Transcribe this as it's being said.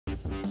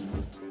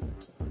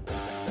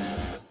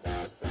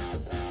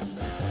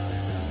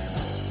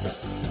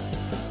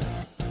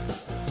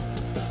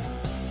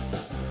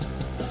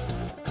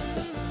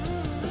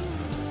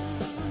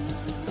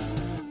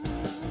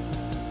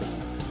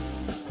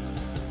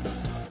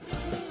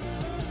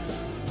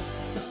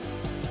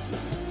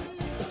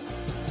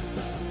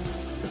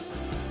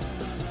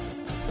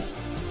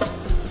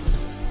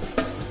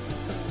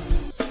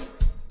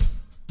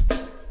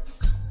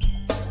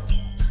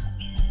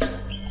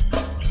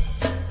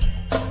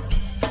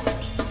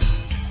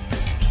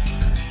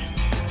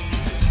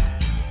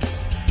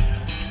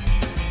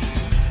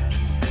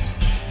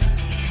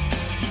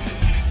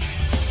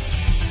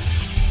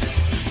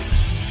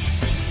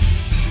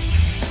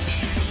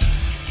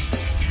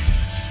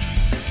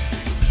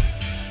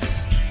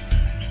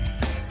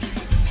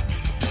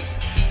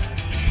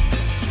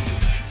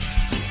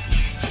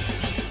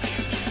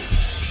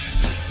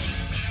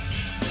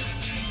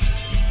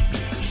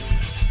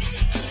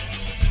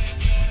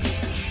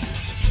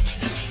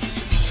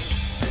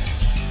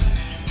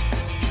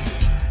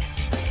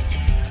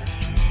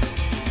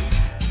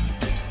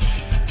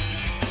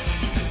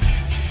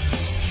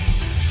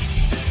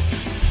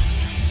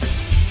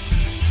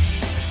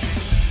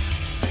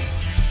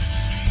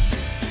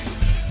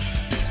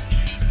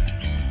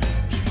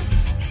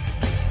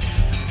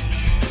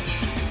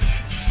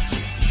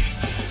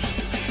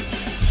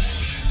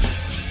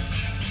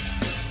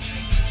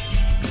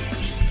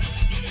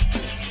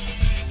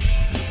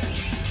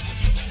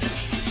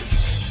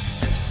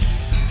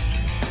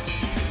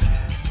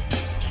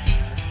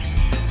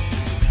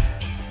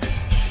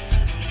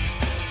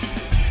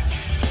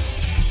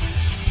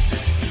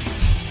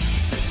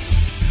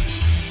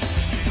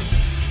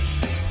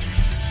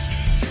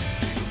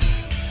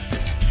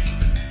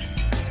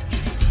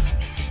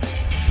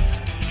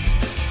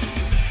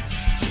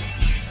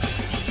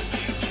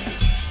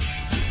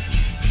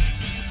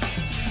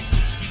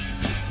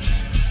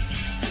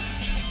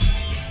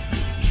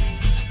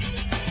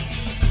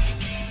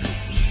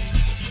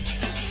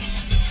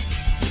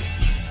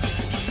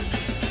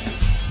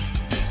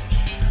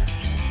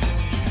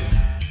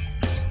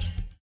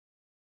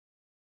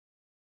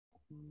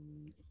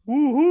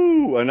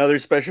Another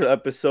special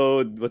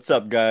episode. What's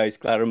up, guys?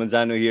 Claro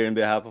Manzano here on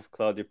behalf of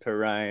Claudia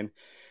Perrine.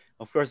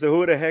 Of course, the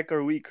Who the Heck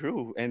Are We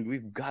crew. And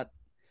we've got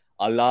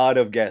a lot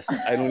of guests.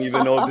 I don't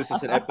even know if this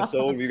is an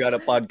episode. We got a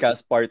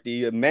podcast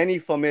party, many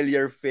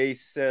familiar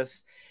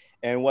faces.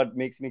 And what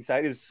makes me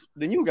excited is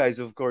the new guys,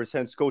 of course.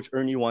 Hence, Coach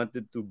Ernie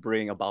wanted to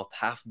bring about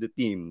half the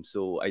team.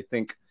 So I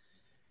think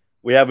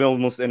we have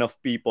almost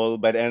enough people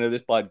by the end of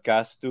this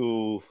podcast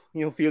to,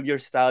 field your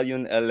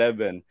Stallion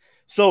 11.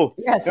 So,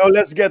 Yes.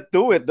 let's get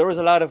to it. There was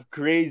a lot of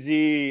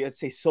crazy, let's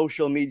say,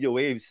 social media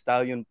waves,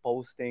 Stallion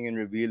posting and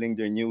revealing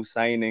their new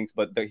signings.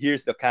 But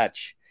here's the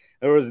catch.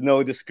 There was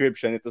no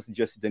description. It was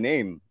just the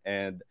name.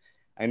 And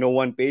I know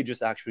one page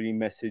is actually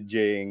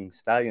messaging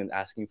Stallion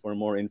asking for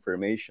more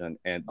information.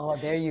 And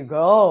there you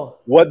go.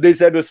 what they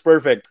said was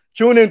perfect.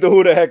 Tune into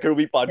Who the Heck Are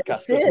We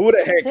podcast. That's it. Who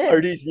the heck That's it.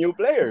 are these new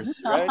players,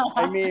 right?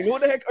 I mean, who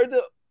the heck are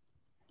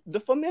the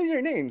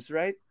familiar names,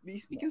 right? We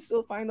can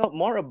still find out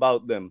more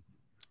about them.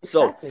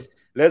 Exactly. So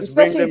let's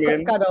bring Especially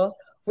them in.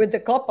 with the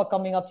Copa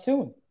coming up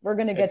soon. We're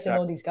going to get to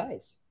know Exactly. these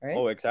guys, right?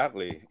 Oh,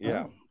 exactly.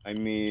 Yeah. I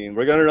mean,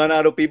 we're going to run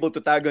out of people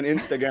to tag on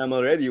Instagram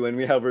already when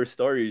we have our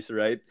stories,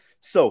 right?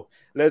 So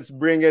let's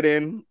bring it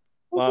in.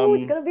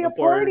 It's going to be a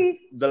Before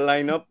party. the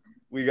lineup,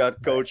 we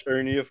got Coach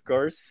Ernie, of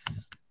course.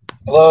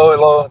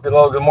 Hello.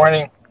 Good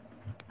morning.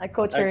 Hi,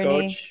 Coach Hi,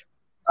 Ernie. Coach.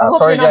 I hope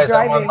Sorry, you're not guys.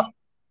 driving.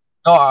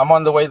 I'm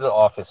on the way to the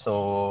office,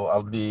 so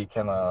I'll be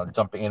kind of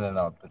jumping in and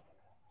out.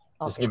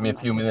 Just Okay, give me a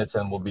few minutes,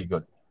 and we'll be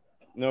good.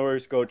 No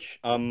worries, Coach.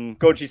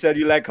 Coach, you said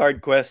you like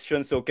hard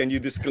questions, so can you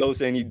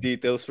disclose any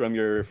details from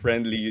your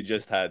friendly you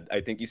just had? I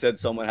think you said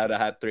someone had a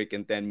hat trick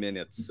in 10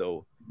 minutes.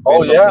 So.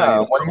 Oh Finn yeah,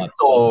 McDaniel's hot up Juanito.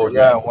 for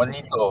Yeah, grabs.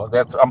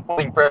 Juanito. I'm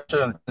putting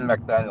pressure on Finn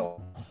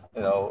McDaniel.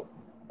 You know,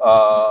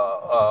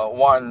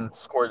 Juan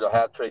scored a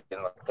hat trick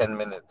in like 10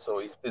 minutes, so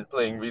he's been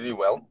playing really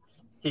well.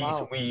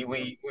 Wow.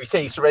 We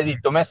say he's already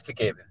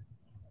domesticated.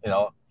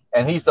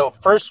 And he's the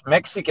first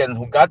Mexican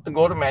who got to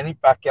go to Manny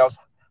Pacquiao's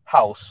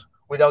house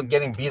without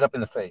getting beat up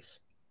in the face.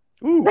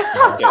 Ooh,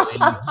 okay.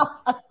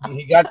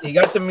 He got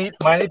to meet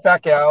Manny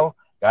Pacquiao,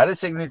 got his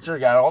signature,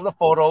 got all the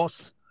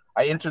photos.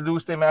 I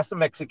introduced him as the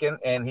Mexican,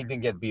 and he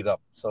didn't get beat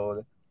up.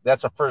 So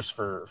that's a first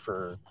for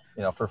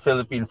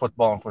Philippine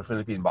football and for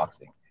Philippine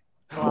boxing.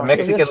 Wow, The so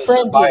Mexican he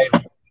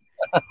was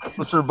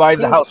who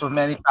survived the house with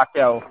Manny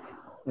Pacquiao,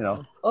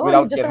 you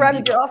without just getting arrived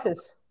beat at your up.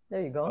 office.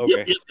 There you go.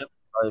 Okay.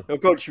 So,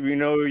 Coach, we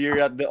know you're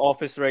at the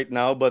office right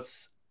now, but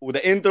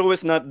the intro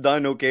is not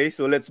done, okay?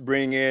 So let's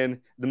bring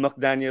in the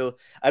McDaniel.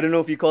 I don't know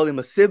if you call him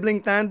a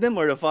sibling tandem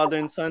or a father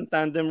and son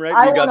tandem, right?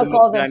 I We got wanna the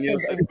call them McDaniels,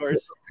 of siblings.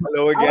 course.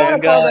 Hello I want again.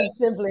 to call them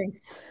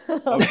siblings.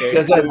 Okay,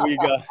 Yes, so we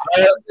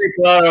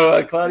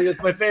got. Claudia's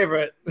my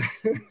favorite.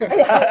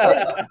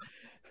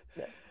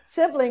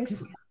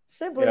 Siblings.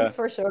 Yeah.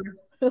 For sure.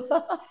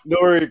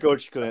 Don't worry,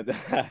 Coach Clint.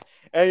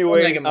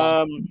 Anyway,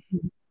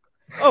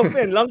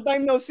 Finn, long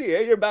time no see.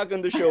 You're back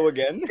on the show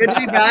again. Good to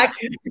be back.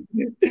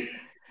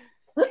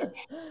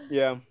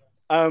 Yeah.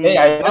 Hey,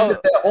 I listened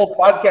to the whole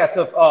podcast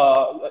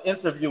of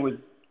interview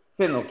with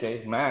Finn.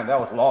 Okay, man, that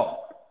was long.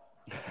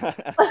 Yeah,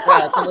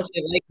 that's how much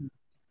I like him.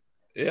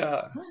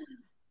 Yeah.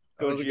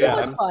 Coach, That yeah,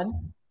 That was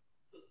fun.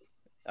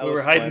 that we was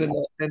were hiding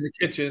fun. in the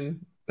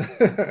kitchen.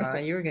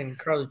 You were getting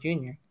Carlos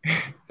Jr.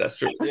 That's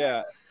true.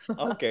 Yeah.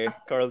 Okay,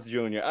 Carl's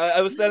Jr.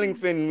 I was telling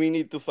Finn we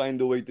need to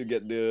find a way to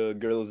get the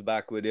girls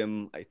back with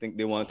him. I think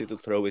they wanted to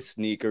throw his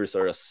sneakers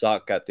or a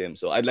sock at him.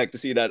 So I'd like to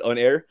see that on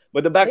air.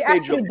 But the They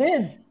backstage actually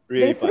did.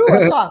 really They fun. threw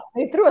a sock.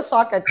 They threw a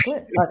sock at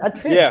Finn.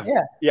 Yeah.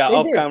 Yeah. Yeah, They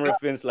off did. camera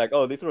Finn's like,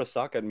 oh, they threw a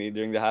sock at me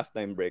during the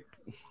halftime break.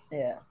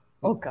 Yeah.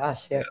 Oh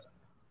gosh. Yeah.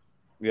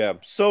 Yeah.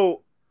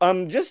 So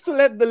just to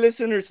let the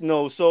listeners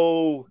know,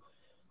 so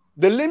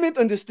the limit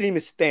on this team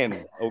is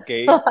 10,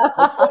 okay?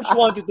 The coach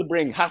wanted to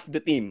bring half the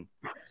team.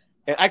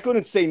 And I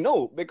couldn't say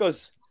no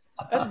because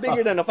that's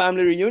bigger than a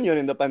family reunion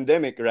in the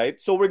pandemic,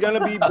 right? So we're going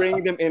to be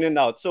bringing them in and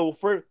out. So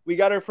we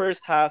got our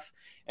first half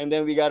and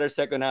then we got our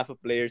second half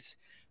of players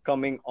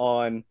coming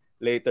on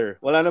later.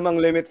 Wala namang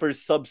limit for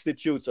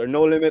substitutes or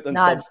no limit on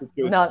None.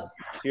 substitutes None.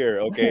 here,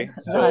 okay?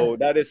 So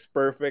that is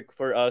perfect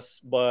for us.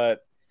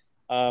 But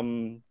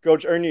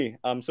Coach Ernie,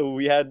 so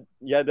you had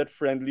that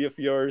friendly of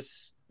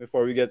yours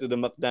before we get to the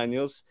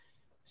McDaniels.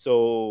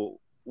 So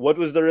what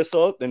was the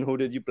result and who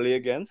did you play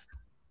against?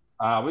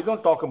 We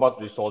don't talk about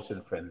results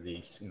in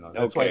friendlies.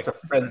 That's why Okay. it's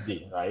a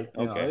friendly, right?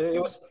 Okay. It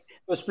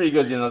was pretty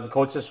good. The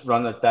coaches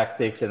run the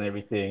tactics and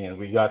everything, and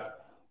we got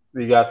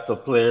the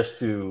players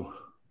to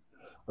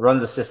run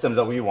the system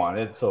that we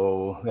wanted.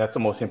 So that's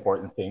the most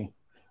important thing.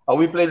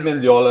 We played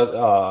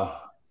Mendiola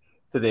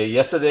today.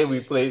 Yesterday we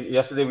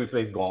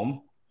played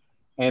Gom,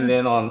 and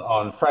then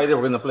on Friday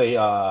we're gonna play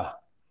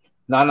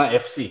Nana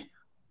FC.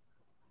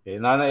 Okay,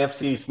 Nana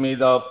FC is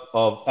made up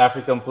of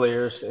African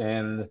players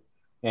and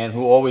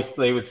who always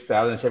play with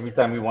Stallions. Every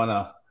time we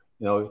wanna,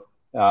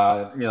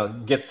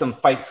 get some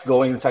fights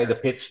going inside the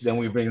pitch, then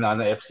we bring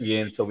Nana FC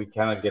in so we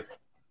kind of get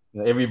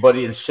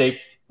everybody in shape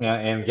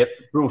and get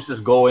Bruce's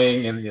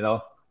going. And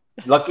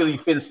luckily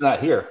Finn's not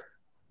here.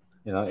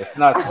 If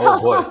not, oh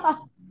boy.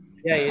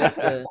 Yeah, you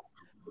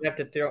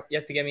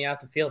have to get me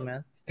out the field,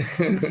 man.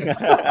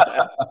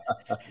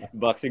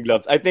 Boxing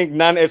gloves. I think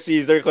Nan FC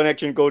is their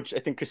connection coach. I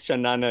think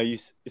Christian Nana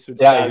is with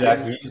Yeah, Stallion.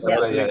 exactly. He used to Has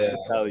play. Yeah, links yeah,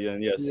 with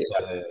Stallion. Yes.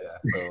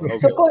 yeah.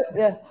 So,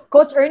 Okay.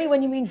 Coach Ernie,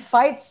 when you mean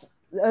fights,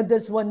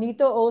 does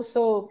Juanito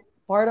also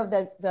part of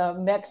the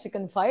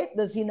Mexican fight?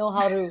 Does he know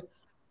how to?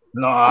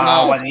 No,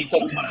 No, Juanito.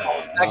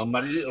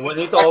 Juanito that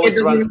kid always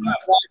doesn't runs even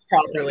fast. walk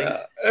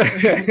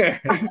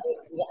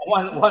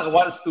properly.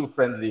 One's too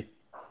friendly.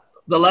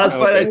 The last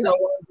fight I Okay. saw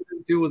one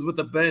do was with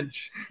the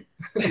bench.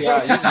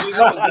 Yeah,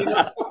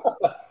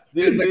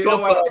 do you know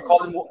why I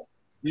call him?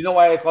 You know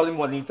why I call him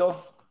Juanito?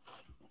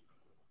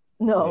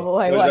 No,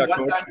 What is why? that,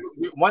 coach?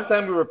 One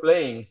time we were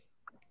playing,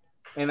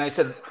 and I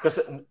said, because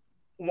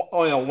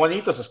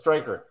Juanito's a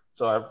striker,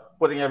 so I'm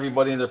putting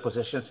everybody in their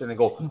positions, and I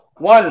go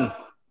one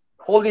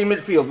holding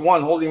midfield,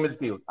 one holding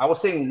midfield. I was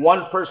saying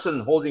one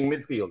person holding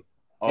midfield,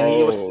 and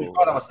he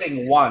thought I Oh. was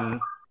saying one.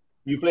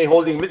 You play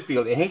holding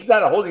midfield, and he's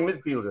not a holding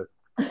midfielder.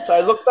 So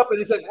I looked up, and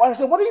he's like, "What?" I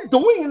said, "What are you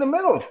doing in the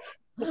middle?"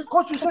 He said,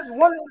 "Coach, you said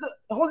one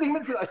holding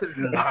midfield." I said,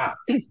 "Nah,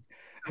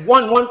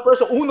 one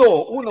person,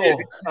 uno,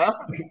 huh?"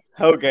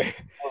 Okay.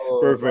 So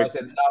I Perfect.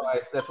 said,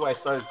 that's why I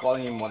started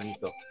calling him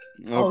Juanito.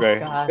 Oh Okay.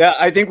 gosh. Yeah,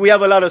 I think we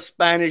have a lot of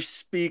Spanish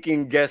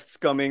speaking guests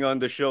coming on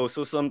the show.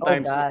 So Oh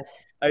sometimes gosh.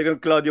 I know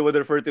Claudio would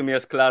refer to me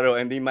as Claro,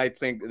 and they might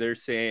think they're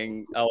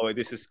saying, "Oh,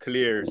 this is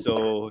clear."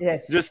 So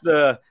Yes. just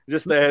a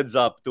heads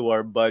up to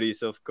our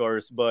buddies, of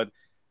course. But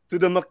to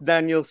the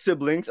McDaniel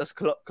siblings, as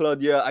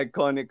Claudia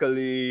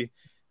iconically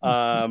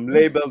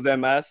labeled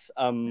them as,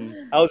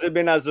 how's it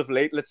been as of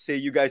late? Let's say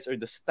you guys are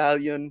the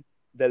Stallion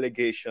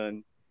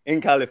delegation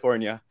in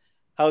California.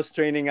 How's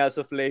training as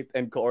of late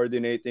and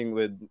coordinating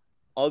with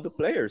all the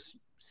players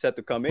set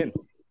to come in?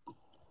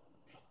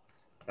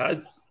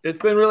 It's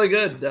been really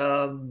good.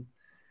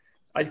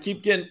 I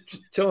keep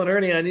telling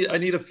Ernie I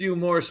need a few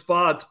more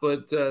spots,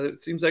 but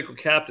it seems like we're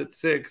capped at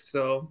 6.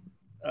 So,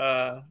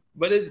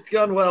 but it's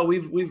gone well.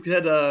 We've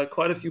had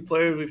quite a few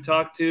players we've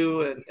talked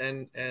to,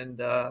 and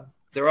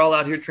they're all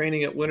out here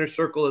training at Winter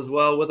Circle as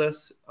well with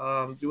us,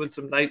 doing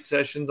some night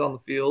sessions on the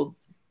field.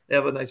 They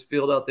have a nice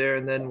field out there,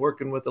 and then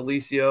working with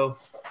Alicio.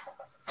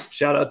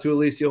 Shout out to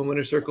Alicio and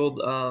Winter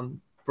Circle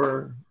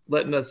for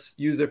letting us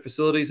use their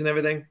facilities and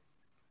everything.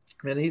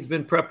 And he's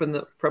been prepping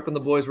the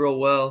boys real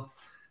well.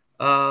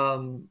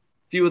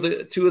 Two of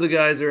the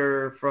guys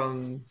are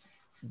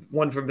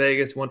one from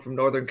Vegas, one from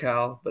Northern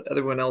Cal, but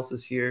everyone else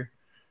is here.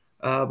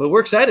 But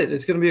we're excited.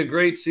 It's going to be a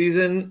great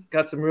season.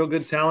 Got some real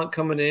good talent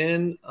coming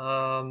in,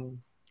 and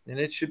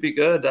it should be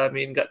good. I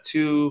mean, got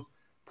 2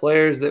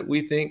 players that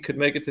we think could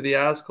make it to the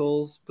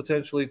Ascols,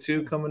 potentially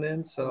 2 coming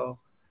in. So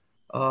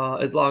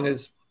as well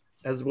as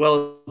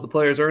the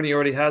players Ernie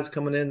already has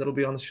coming in, that'll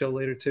be on the show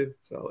later too.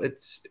 So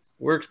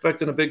we're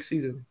expecting a big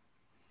season.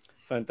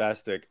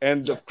 Fantastic.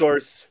 And of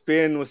course,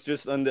 Finn was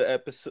just on the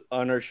episode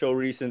on our show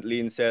recently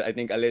and said, I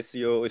think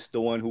Alessio is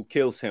the one who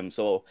kills him.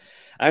 So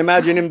I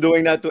imagine him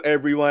doing that to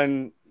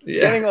everyone,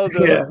 getting all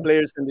the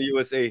players in the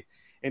USA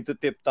into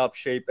tip-top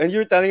shape. And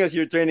you're telling us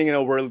you're training in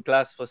a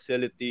world-class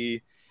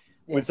facility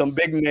with some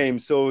big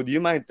names. So do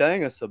you mind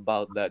telling us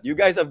about that? You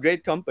guys have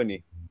great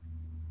company.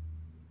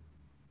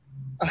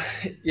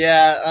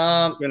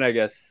 Yeah. Then I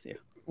guess, yeah.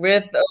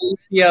 With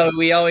Alicio,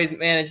 we always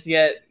manage to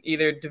get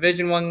either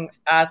Division I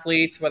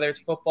athletes, whether it's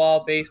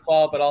football,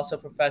 baseball, but also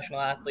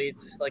professional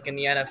athletes like in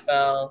the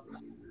NFL,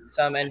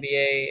 some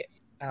NBA,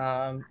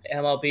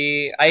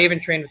 MLB. I even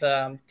trained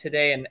with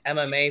today an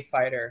MMA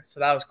fighter,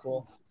 so that was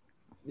cool.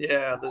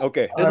 Yeah.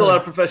 Okay. There's a lot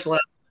of professional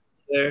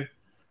athletes there,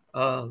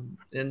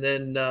 and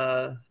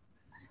then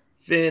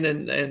Finn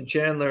and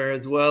Chandler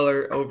as well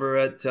are over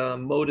at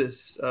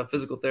Modus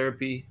Physical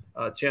Therapy.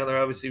 Chandler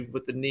obviously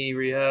with the knee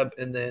rehab,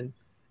 and then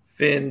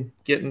Finn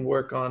getting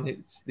work on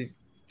these.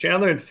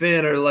 Chandler and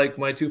Finn are like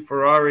my 2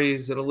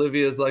 Ferraris, and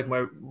Olivia is like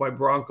my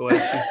Bronco, as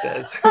she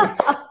says.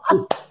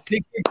 She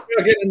keeps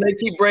working and they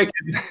keep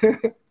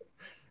breaking.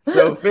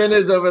 So Finn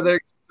is over there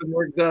getting some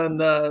work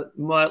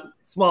done,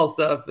 small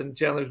stuff, and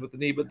Chandler's with the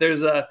knee. But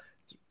there's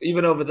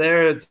even over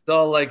there, it's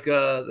all like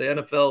the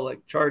NFL,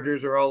 like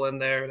Chargers are all in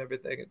there and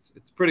everything.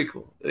 It's pretty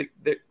cool.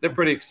 They're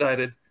pretty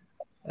excited,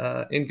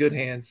 in good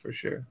hands for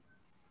sure.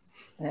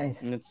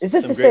 Nice. It's Is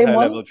this some the great same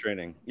high-level one?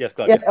 training. Yes,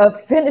 Claudia. Yeah,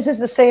 Finn, is this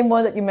the same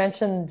one that you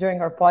mentioned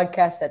during our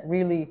podcast that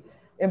really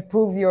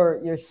improved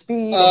your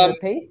speed and your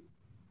pace?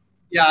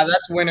 Yeah,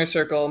 that's Winter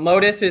Circle.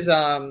 Modus is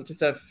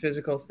just a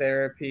physical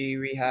therapy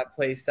rehab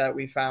place that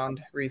we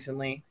found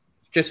recently,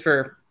 just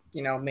for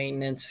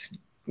maintenance,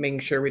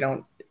 making sure we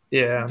don't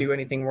do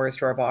anything worse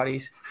to our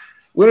bodies.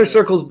 Winter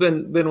Circle's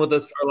been with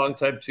us for a long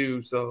time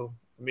too. So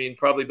I mean,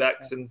 probably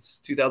back since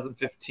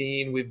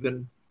 2015, we've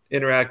been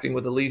interacting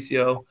with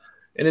Alicio,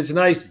 and it's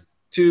nice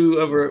too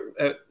over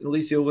at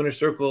Alicio Winter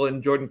Circle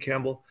and Jordan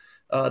Campbell.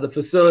 The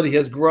facility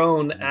has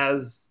grown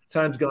as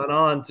time's gone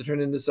on to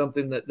turn into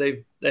something that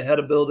they had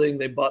a building,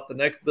 they bought the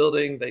next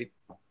building, they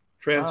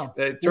turned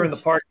the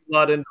parking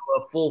lot into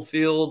a full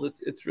field.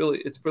 It's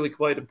really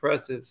quite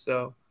impressive.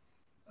 So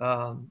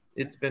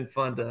it's been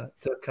fun to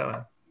kind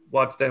of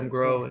watch them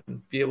grow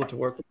and be able to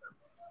work with them.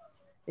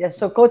 Yes,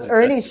 so Coach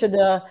Ernie should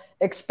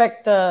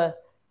expect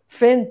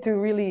Finn to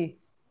really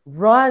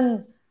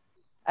run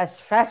as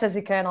fast as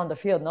he can on the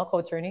field, no,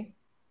 Coach Ernie?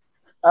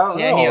 I don't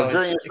Yeah, he know. always.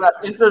 During his last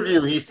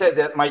interview, he said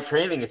that my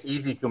training is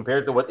easy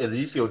compared to what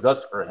Eliseo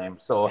does for him.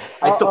 So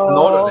I took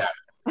note of Uh-oh.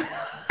 that.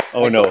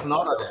 Oh I no. took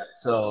note of that.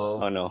 So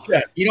Oh no.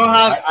 yeah, You don't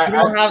have you I,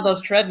 don't have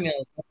those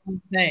treadmills. That's what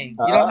I'm saying.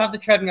 You don't uh, have the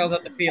treadmills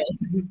at the field.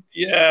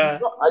 Yeah,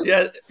 no,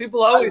 yeah.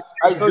 People always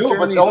I say Coach do, but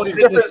the Ernie's only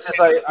fitness.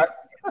 difference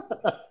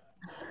is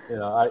you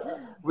know,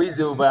 we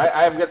do, but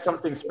I've got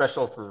something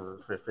special for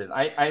Finn.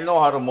 I know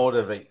how to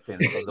motivate Finn,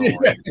 so don't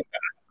worry.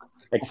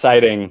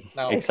 Exciting.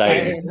 No.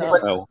 Exciting. Exciting,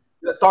 huh?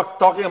 But Oh.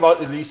 talking about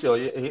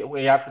Eliseo,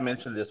 we have to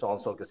mention this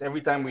also because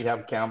every time we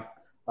have camp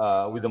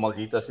with the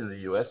Malditas in the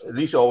U.S.,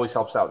 Eliseo always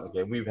helps out.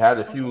 Okay, we've had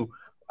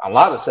a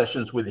lot of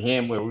sessions with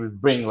him where we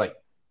bring like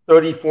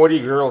 30, 40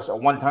 girls at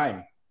one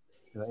time,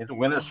 into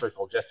winner's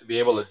circle just to be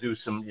able to do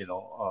some,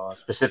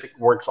 specific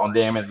works on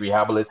them and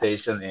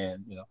rehabilitation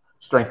and,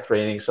 strength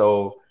training.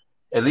 So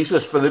at least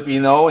as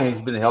Filipino, he's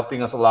been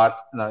helping us a lot,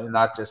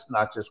 not just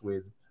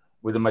with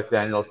the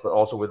McDaniels, but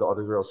also with the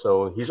other girls.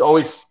 So he's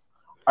always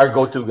our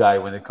go-to guy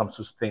when it comes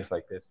to things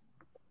like this.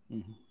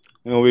 Mhm.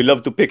 We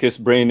love to pick his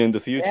brain in the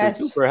future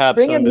too, Yes, perhaps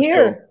bring on him the show.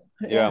 here.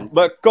 Yeah, Yeah.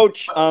 but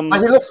coach,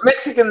 But he looks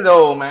Mexican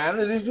though, man.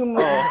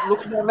 oh,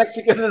 Looks more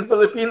Mexican than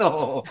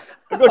Filipino.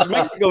 coach,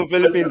 Mexico and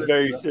Philippines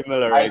very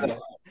similar, I I know.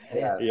 guess.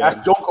 Yeah. Yeah. Ask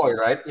Jokoy,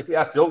 right? If you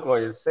ask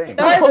Jokoy, it's the same.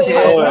 Does Oh, it?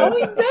 Oh, yeah. No,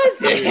 he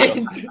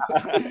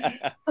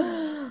doesn't.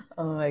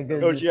 Oh my Coach,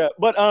 goodness. yeah.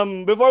 But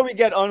before we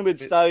get on with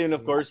Stallion,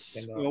 of course,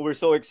 we're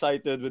so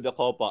excited with the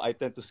Copa. I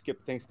tend to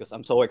skip things because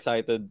I'm so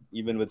excited,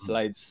 even with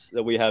slides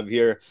that we have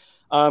here.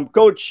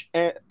 Coach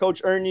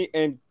Ernie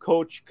and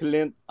Coach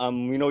Clint.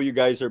 We know you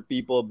guys are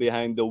people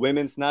behind the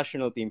women's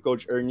national team.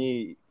 Coach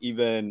Ernie,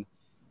 even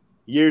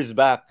years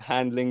back,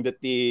 handling the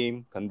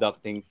team,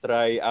 conducting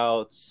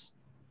tryouts,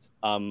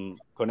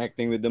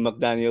 connecting with the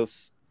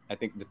McDaniels. I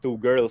think the two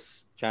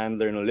girls,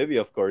 Chandler and Olivia,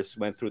 of course,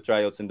 went through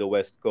tryouts in the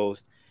West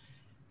Coast.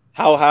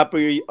 How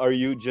happy are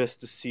you just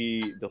to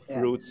see the Yeah.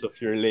 fruits of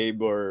your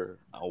labor?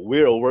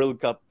 We're a World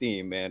Cup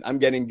team, man. I'm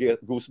getting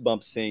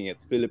goosebumps saying it.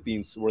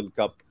 Philippines World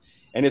Cup.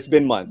 And it's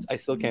been months. I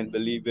still can't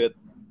believe it.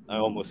 I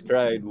almost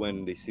cried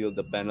when they sealed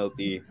the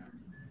penalty.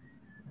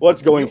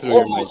 What's going You through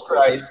your mind, almost coach?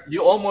 cried.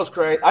 You almost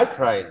cried. I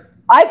cried.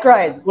 I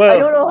cried. I Well,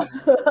 don't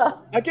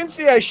know. I can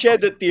say I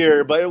shed a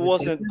tear, but it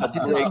wasn't a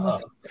break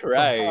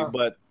cry.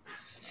 But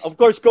of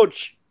course,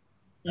 coach,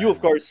 you, of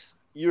course,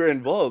 you're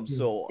involved.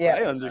 So Yeah.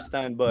 I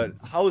understand. But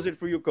how is it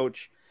for you,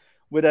 coach,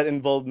 with that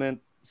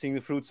involvement, seeing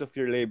the fruits of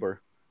your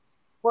labor?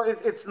 Well,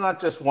 it's not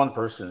just one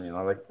person,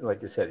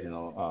 like you said,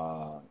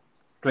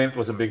 Clint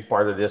was a big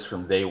part of this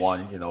from day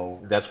one.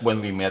 That's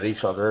when we met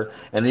each other,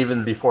 and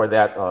even before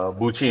that,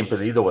 Bucci and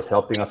Pelido was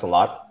helping us a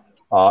lot.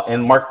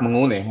 And Mark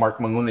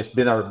Mangune has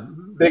been our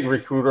big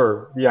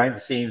recruiter behind the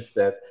scenes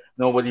that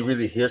nobody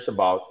really hears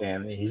about,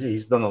 and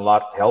he's done a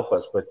lot to help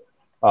us. But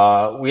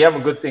we have a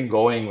good thing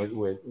going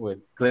with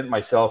Clint,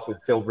 myself,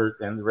 with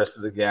Filbert, and the rest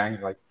of the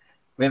gang. Like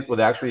Clint would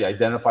actually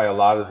identify a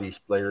lot of these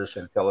players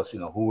and tell us,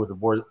 who are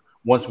the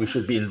ones we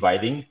should be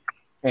inviting.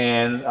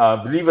 And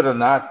believe it or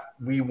not,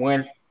 we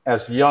went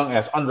as young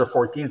as under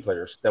 14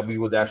 players that we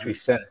would actually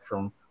send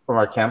from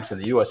our camps in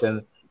the U.S.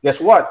 And guess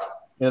what?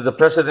 The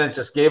president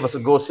just gave us a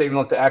go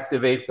signal to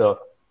activate the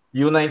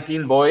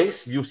U19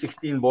 boys,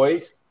 U16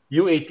 boys,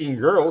 U18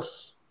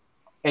 girls,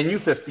 and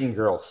U15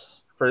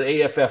 girls for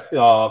the AFF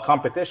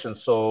competition.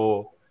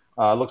 So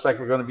looks like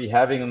we're going to be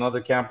having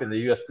another camp in the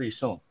U.S. pretty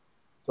soon.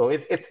 So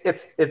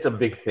it's a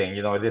big thing.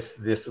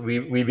 This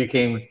we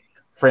became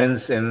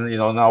friends, and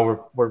now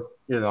we're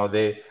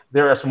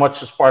they're as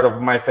much as part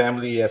of my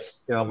family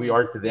as we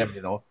are to them.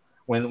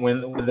 When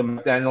the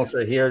McDaniels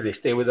are here, they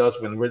stay with us.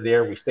 When we're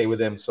there, we stay with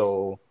them.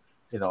 So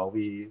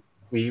we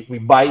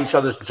buy each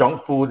other's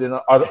junk food and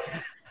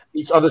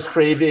each other's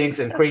cravings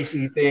and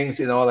crazy things.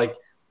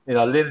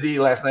 Lindy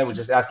last night was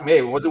just asking me,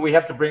 hey, what do we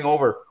have to bring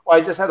over? Well,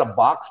 I just had a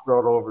box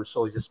brought over,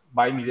 so just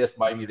buy me this,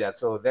 buy me that.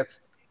 So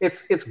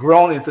it's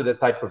grown into the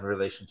type of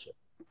relationship.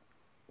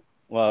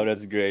 Wow,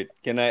 that's great.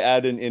 Can I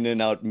add an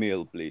In-N-Out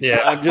meal, please? Yeah.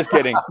 I'm just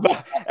kidding.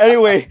 But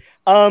anyway,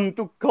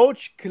 to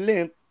Coach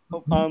Clint,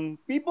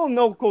 people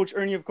know Coach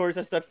Ernie, of course,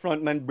 as that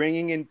frontman,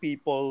 bringing in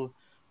people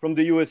from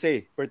the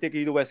USA,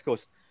 particularly the West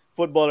Coast,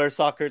 footballer,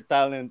 soccer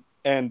talent,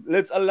 and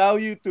let's allow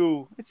you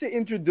to, let's say,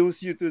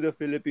 introduce you to the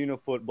Filipino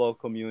football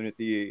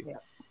community,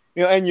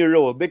 Yeah. and your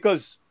role,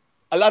 because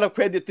a lot of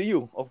credit to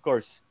you, of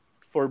course,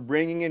 for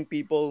bringing in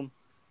people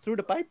through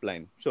the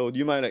pipeline. So, do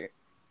you mind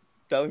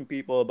telling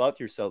people about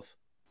yourself?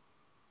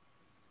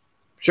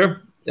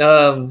 Sure.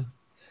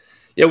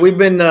 Yeah, we've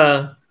been.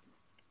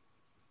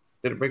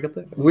 Did it break up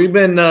there? We've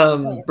been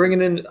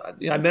bringing in.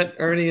 I met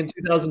Ernie in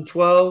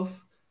 2012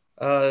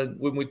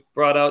 when we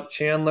brought out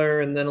Chandler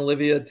and then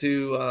Olivia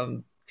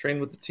to train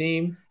with the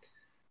team.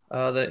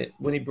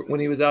 When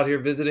he was out here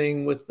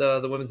visiting with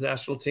the women's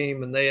national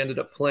team, and they ended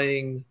up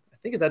playing. I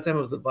think at that time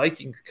it was the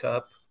Vikings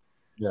Cup.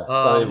 Yeah,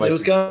 It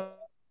was kind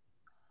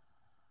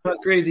of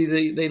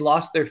crazy. They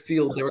lost their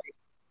field.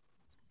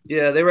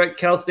 Yeah, they were at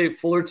Cal State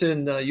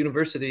Fullerton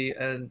University,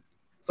 and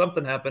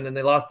something happened, and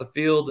they lost the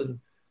field, and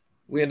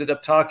we ended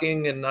up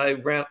talking. And I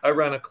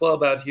ran a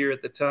club out here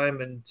at the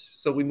time, and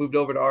so we moved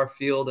over to our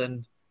field,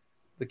 and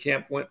the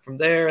camp went from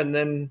there. And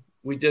then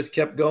we just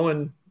kept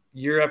going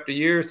year after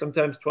year,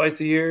 sometimes twice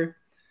a year.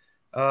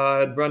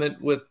 I'd run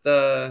it with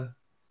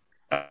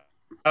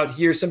out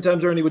here.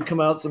 Sometimes Ernie would come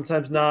out,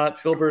 sometimes not.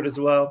 Filbert as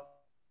well.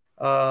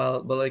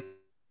 But like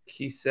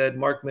he said,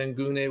 Mark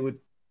Mangune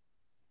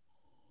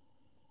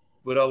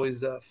would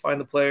always find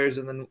the players,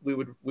 and then we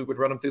would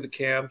run them through the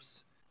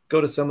camps,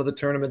 go to some of the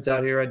tournaments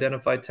out here,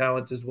 identify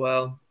talent as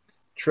well.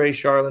 Trey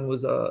Charlin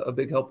was a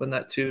big help in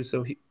that too.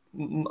 So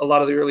a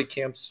lot of the early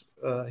camps,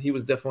 he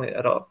was definitely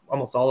at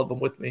almost all of them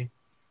with me.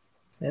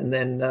 And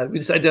then we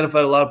just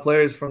identified a lot of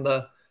players from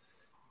the,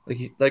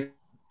 like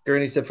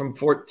Ernie said, from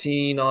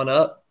 14 on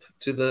up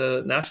to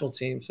the national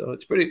team. So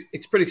it's pretty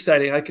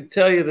exciting. I could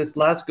tell you this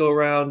last go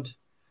around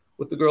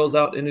with the girls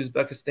out in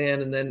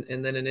Uzbekistan and then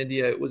in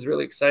India, it was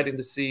really exciting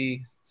to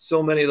see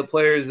so many of the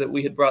players that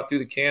we had brought through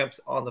the camps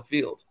on the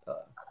field.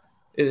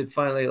 It had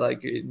finally,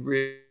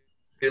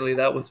 really,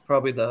 that was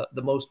probably the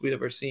most we'd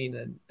ever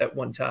seen at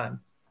one time.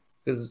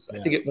 Because I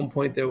think at one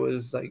point there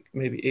was like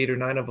maybe 8 or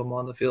 9 of them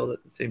on the field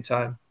at the same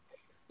time.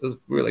 It was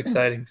really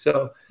exciting.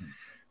 So,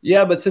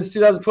 yeah, but since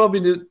 2012,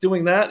 we've been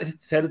doing that.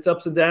 It's had its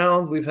ups and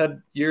downs. We've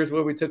had years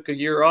where we took a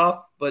year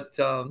off, but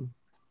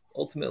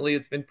ultimately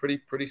it's been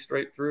pretty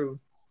straight through.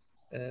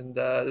 And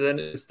then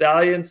the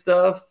Stallion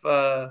stuff,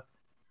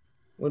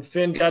 when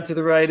Finn got to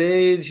the right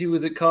age, he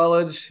was at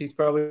college. He's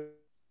probably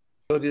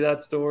told you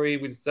that story.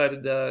 We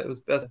decided it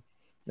was best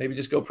maybe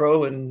just go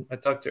pro, and I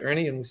talked to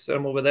Ernie and we sent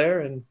him over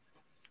there, and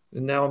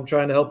now I'm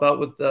trying to help out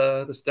with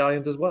the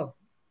Stallions as well,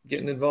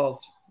 getting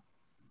involved.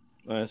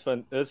 It's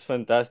fun. It's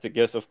fantastic.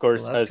 Yes, of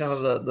course. Well, that's kind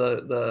of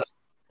the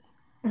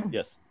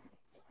yes,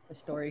 the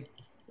story.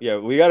 Yeah,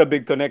 we got a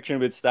big connection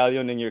with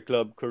Stallion in your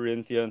club,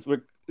 Corinthians.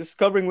 We're just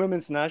covering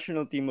women's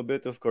national team a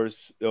bit, of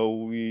course.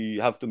 We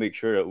have to make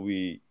sure that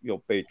we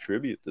pay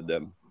tribute to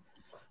them,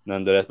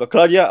 nonetheless. But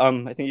Claudia,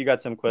 I think you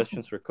got some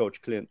questions for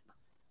Coach Clint.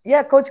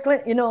 Yeah, Coach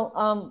Clint.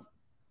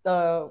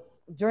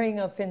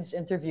 During Finn's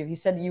interview, he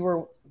said you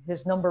were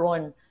his number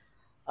one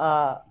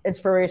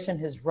inspiration,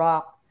 his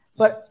rock.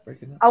 But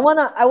I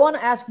wanna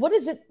ask, what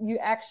is it you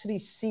actually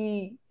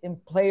see in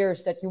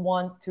players that you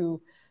want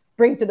to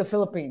bring to the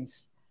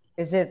Philippines?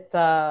 Is it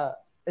the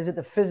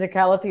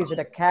physicality? Is it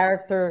a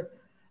character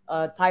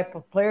type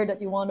of player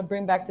that you want to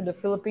bring back to the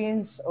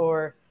Philippines,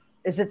 or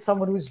is it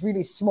someone who's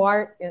really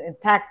smart and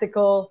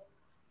tactical?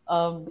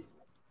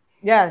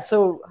 Yeah.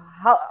 So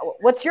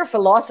what's your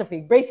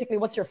philosophy? Basically,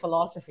 what's your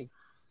philosophy,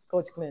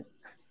 Coach Clint?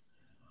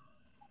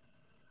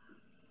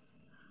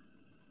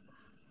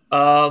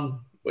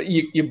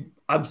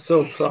 I'm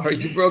so sorry.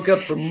 You broke up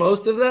for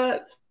most of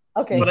that.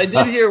 Okay. But I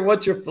did hear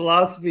what's your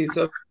philosophy.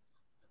 So I'm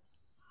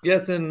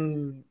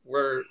guessing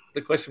where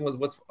the question was,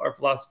 what's our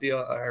philosophy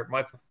or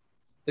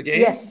the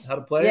game? Yes. How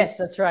to play? Yes,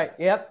 that's right.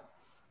 Yep.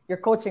 Your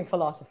coaching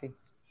philosophy.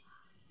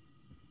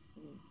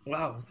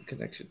 Wow, the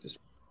connection just.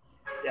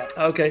 Yeah.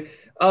 Okay.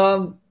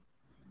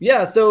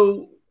 Yeah.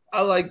 So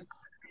I like,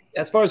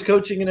 as far as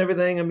coaching and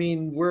everything, I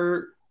mean,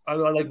 I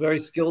like very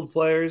skilled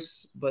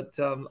players, but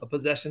a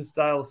possession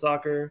style of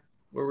soccer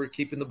where we're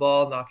keeping the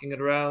ball, knocking it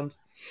around.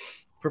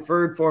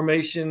 Preferred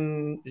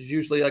formation is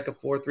usually like a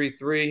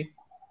 4-3-3.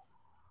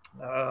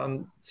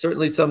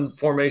 Certainly some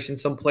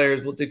formations, some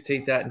players will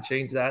dictate that and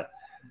change that.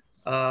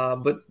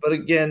 But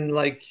again,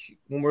 like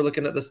when we're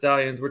looking at the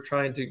Stallions, we're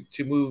trying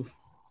to move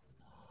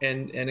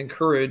and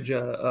encourage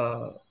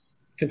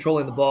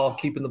controlling the ball,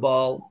 keeping the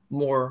ball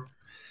more.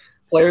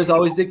 Players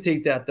always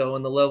dictate that, though,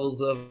 and the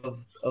levels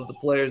of the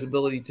player's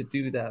ability to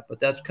do that. But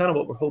that's kind of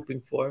what we're hoping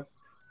for.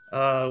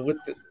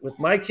 With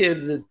my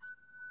kids,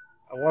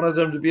 I wanted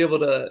them to be able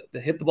to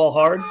hit the ball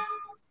hard,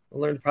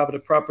 learn to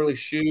properly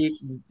shoot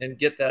and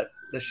get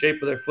the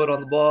shape of their foot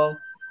on the ball.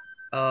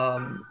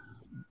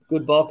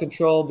 Good ball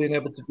control, being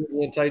able to do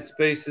it in tight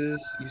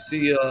spaces. You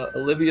see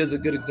Olivia is a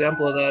good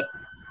example of that.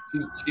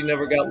 She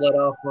never got let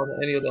off on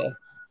any of the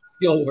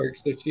skill work,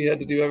 so she had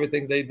to do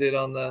everything they did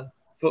on the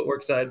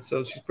footwork side.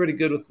 So she's pretty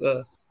good with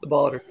the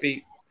ball at her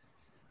feet.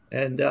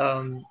 And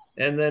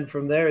then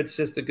from there, it's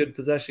just a good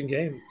possession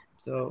game.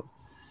 So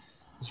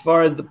as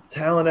far as the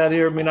talent out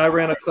here, I mean, I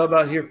ran a club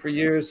out here for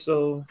years,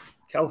 so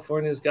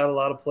California's got a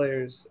lot of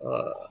players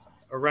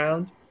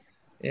around,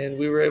 and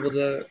we were able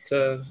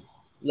to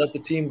let the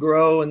team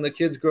grow and the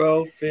kids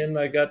grow. Finn,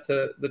 I got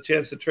the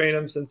chance to train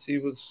him since he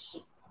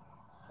was,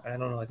 I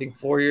don't know, I think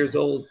 4 years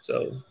old.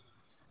 So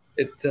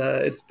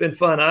it's been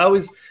fun.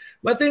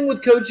 My thing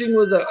with coaching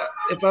was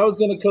if I was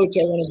going to coach,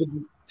 I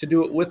wanted to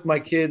do it with my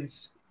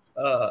kids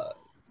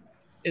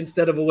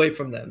instead of away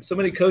from them. So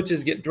many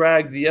coaches get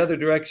dragged the other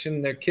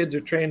direction. Their kids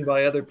are trained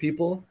by other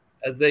people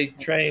as they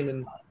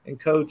train and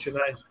coach. And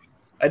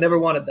I never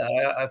wanted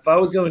that. If I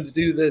was going to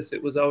do this,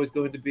 it was always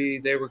going to be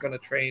they were going to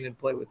train and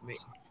play with me.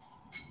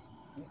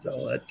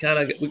 So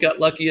we got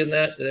lucky in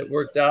that it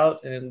worked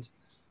out. And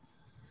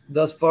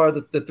thus far,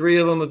 the three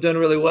of them have done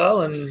really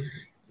well. And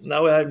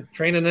now I'm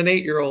training an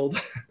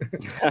 8-year-old.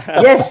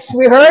 Yes,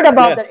 we heard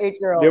about that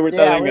 8-year-old. They were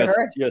telling we us,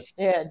 heard. yes,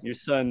 Yeah. your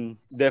son,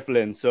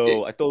 Declan.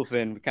 So I told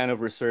Finn, we kind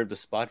of reserved a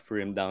spot for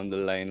him down the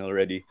line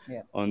already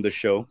Yeah. on the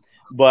show.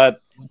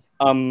 But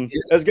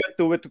let's get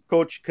to it,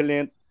 Coach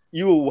Clint.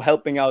 You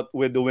helping out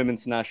with the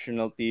women's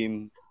national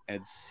team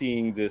and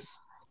seeing this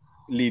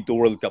lead to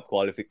World Cup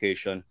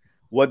qualification.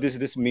 What does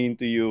this mean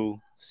to you?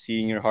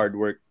 Seeing your hard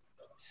work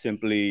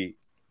simply,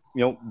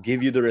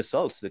 give you the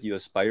results that you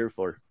aspire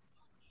for.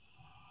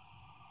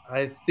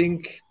 I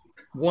think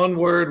one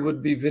word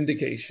would be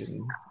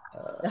vindication.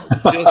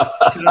 Just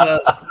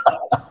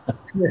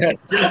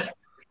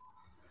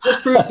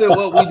proof that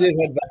what we did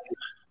had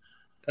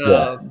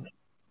value.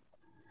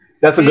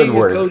 That's a good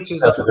word.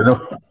 That's a good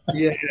word.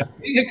 Yeah,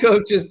 being a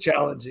coach is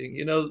challenging.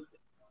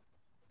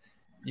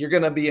 You're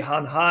going to be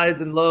on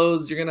highs and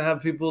lows. You're going to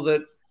have people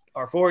that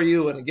are for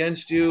you and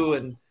against you.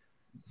 And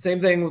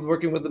same thing with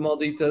working with the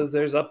Malditas.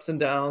 There's ups and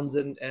downs,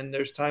 and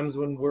there's times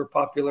when we're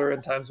popular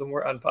and times when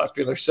we're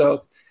unpopular.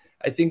 So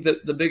I think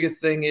that the biggest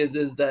thing is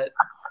that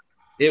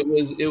it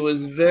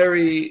was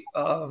very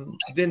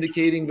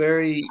vindicating,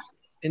 very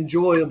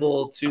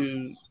enjoyable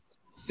to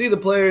see the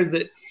players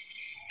that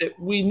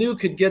we knew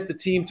could get the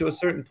team to a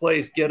certain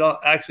place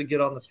actually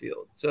get on the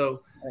field.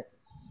 So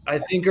I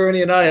think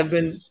Ernie and I have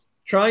been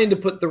trying to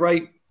put the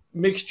right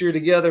mixture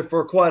together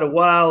for quite a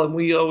while, and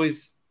we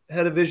always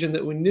had a vision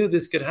that we knew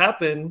this could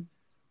happen.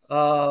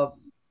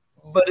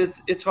 But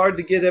it's hard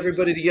to get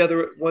everybody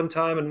together at one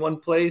time in one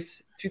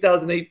place.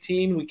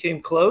 2018, we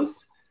came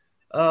close.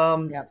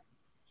 And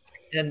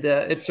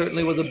it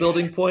certainly was a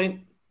building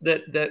point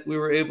that we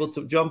were able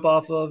to jump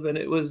off of, and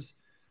it was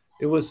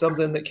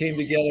something that came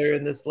together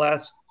in this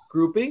last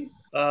grouping.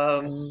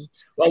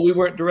 While we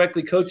weren't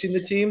directly coaching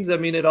the teams, I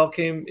mean,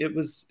 it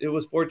was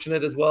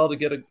fortunate as well to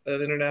get an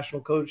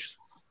international coach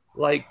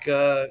like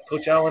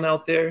Coach Allen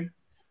out there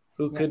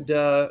who could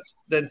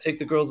then take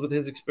the girls with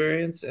his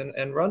experience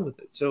and run with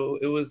it. So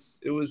it was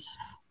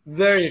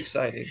very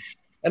exciting.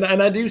 And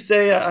I do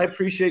say I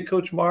appreciate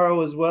Coach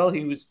Morrow as well.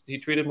 He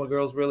treated my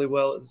girls really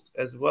well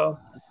as well.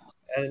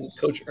 And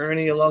Coach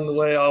Ernie along the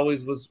way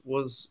always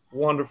was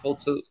wonderful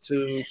to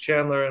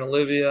Chandler and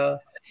Olivia,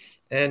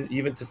 and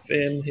even to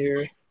Finn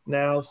here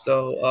now.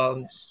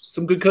 So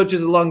some good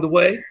coaches along the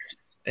way,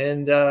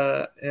 and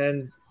a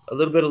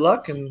little bit of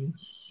luck, and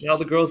now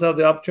the girls have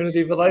the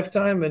opportunity of a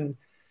lifetime. And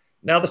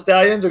now the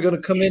Stallions are going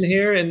to come in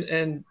here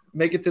and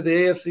make it to the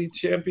AFC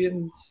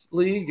Champions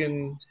League,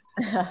 and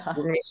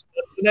we're going to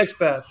start the next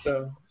path.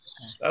 So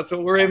that's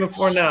what we're aiming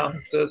for now.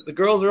 The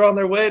girls are on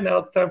their way. Now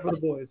it's time for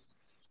the boys.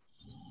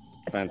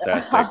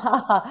 Fantastic.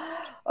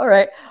 All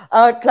right,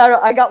 Clara,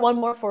 I got one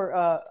more for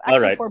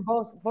right. for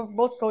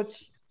both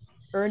Coach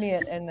Ernie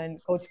and then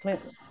Coach Clint.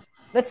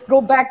 Let's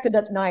go back to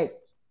that night,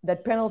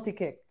 that penalty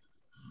kick.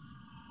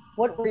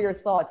 What were your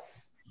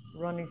thoughts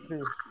running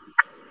through?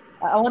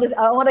 I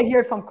want to hear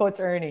it from Coach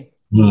Ernie.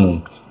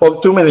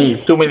 Well, too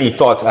many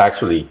thoughts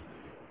actually.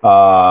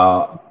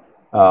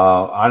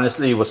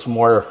 Honestly, it was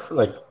more of,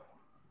 like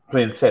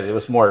Clint said, it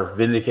was more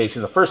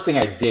vindication. The first thing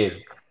I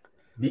did,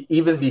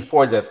 even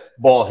before that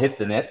ball hit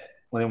the net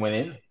when it went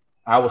in,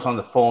 I was on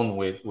the phone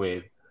with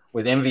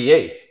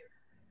MVA,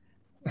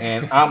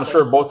 and I'm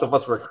sure both of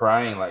us were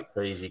crying like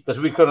crazy because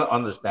we couldn't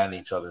understand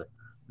each other.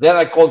 Then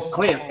I called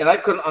Clint, and I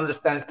couldn't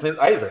understand Clint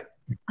either.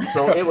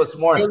 So it was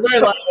more. It was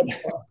very loud.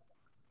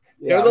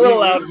 Yeah, it was a little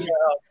loud.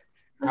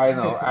 I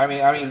know.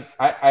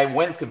 I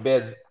went to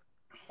bed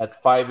at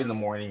 5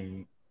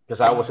 a.m. because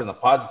I was in a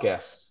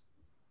podcast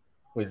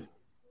with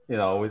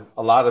a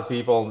lot of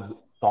people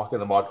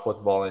talking about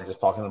football and just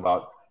talking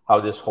about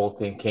how this whole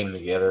thing came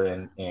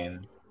together,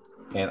 and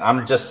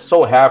I'm just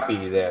so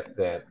happy that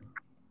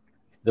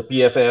the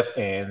PFF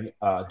and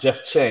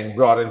Jeff Cheng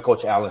brought in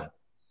Coach Allen,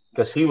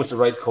 because he was the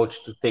right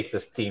coach to take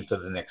this team to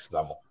the next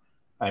level.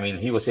 I mean,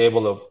 he was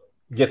able to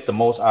get the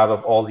most out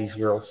of all these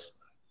girls,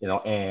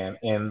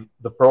 and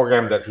the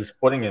program that he's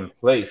putting in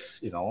place,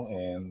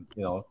 and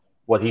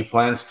what he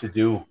plans to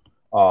do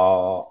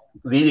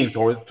leading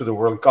to the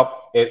World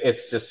Cup.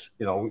 It's just,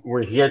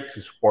 we're here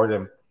to support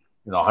him,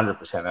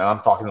 100%. And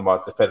I'm talking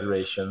about the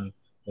federation,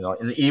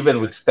 and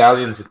even with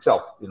Stallions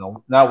itself.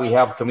 Now we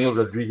have Camille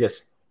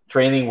Rodriguez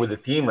training with the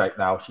team right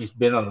now. She's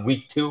been on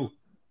week 2,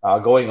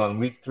 going on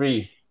week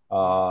 3,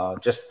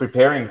 just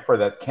preparing for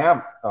that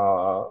camp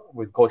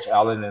with Coach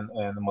Allen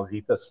and the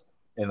Malditas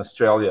in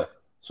Australia.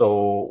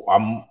 So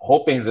I'm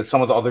hoping that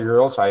some of the other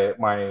girls,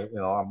 my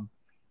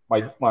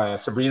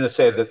Sabrina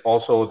said that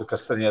also the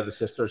Castaneda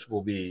sisters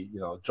will be,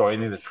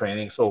 joining the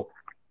training. So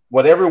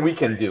whatever we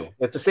can do,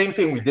 it's the same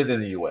thing we did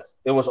in the U.S.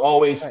 It was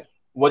always,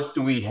 what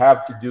do we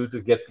have to do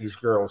to get these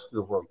girls to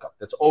the World Cup?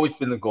 That's always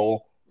been the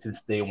goal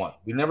since day one.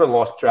 We never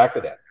lost track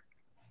of that.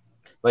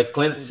 Like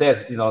Clint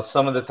said,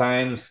 some of the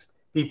times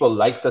people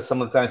liked us,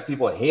 some of the times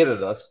people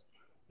hated us,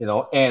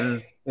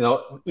 and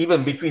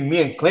even between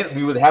me and Clint,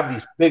 we would have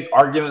these big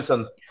arguments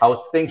on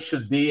how things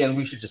should be, and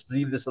we should just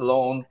leave this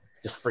alone,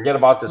 just forget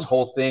about this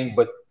whole thing.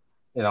 But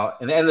at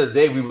the end of the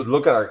day, we would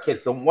look at our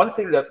kids. The one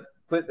thing that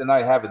Clint and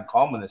I have in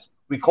common is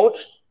we coach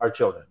our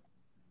children.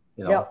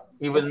 You know,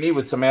 even me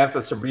with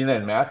Samantha, Sabrina,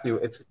 and Matthew,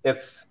 it's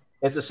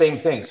the same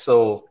thing.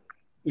 So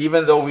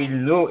even though we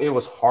knew it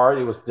was hard,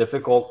 it was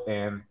difficult,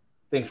 and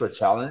things were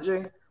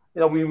challenging,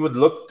 we would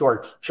look to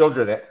our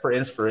children for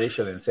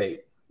inspiration and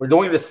say, we're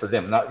doing this for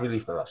them, not really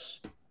for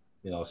us.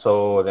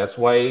 So that's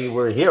why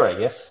we're here, I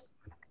guess.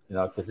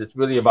 Because it's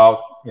really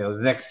about the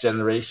next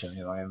generation.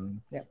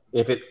 And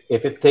if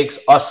it takes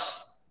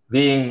us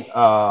being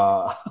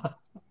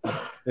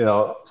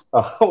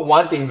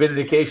wanting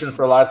vindication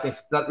for a lot of things,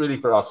 it's not really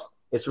for us.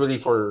 It's really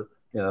for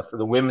for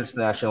the women's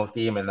national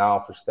team, and now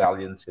for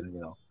Stallions, and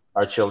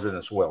our children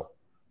as well.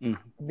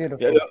 Beautiful.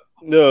 Yeah,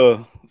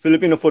 the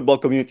Filipino football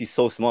community is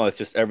so small. It's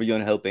just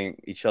everyone helping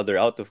each other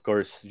out, of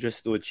course,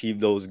 just to achieve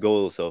those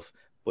goals of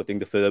putting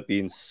the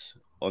Philippines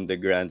on the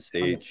grand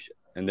stage.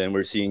 And then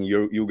we're seeing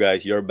you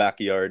guys, your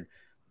backyard,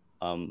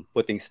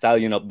 putting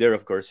Stallion up there.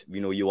 Of course, we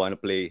know you want to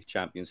play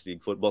Champions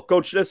League football.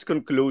 Coach, let's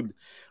conclude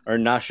our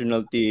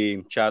national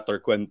team chat or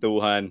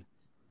kwentuhan.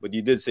 But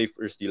you did say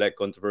first you like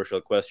controversial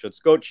questions.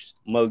 Coach,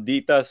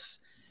 Malditas,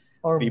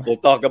 people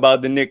talk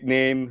about the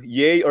nickname.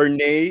 Yay or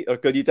nay? Or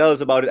could you tell us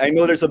about it? I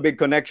know there's a big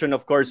connection,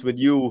 of course, with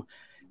you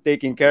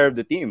taking care of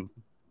the team.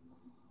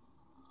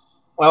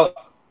 Well,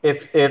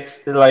 it's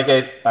like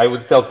I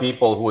would tell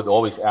people who would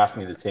always ask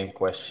me the same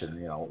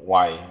question,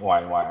 why?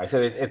 I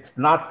said it's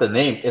not the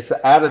name, it's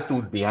the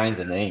attitude behind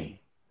the name.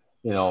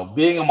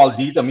 Being a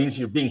Maldita means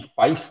you're being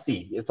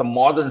feisty. It's a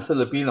modern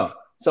Filipino,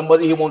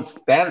 somebody who won't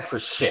stand for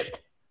shit.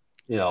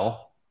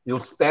 You'll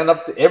stand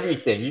up to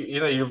everything.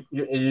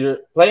 You're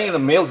playing in a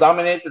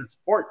male-dominated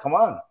sport. Come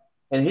on,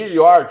 and here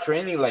you are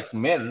training like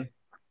men,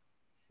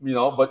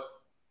 but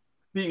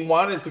being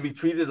wanted to be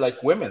treated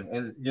like women,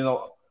 and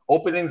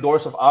opening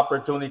doors of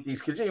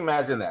opportunities. Could you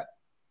imagine that?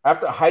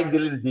 After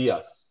Heidelin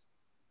Diaz,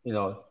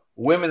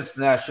 women's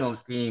national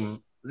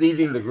team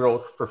leading the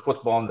growth for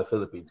football in the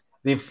Philippines,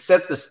 they've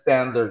set the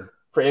standard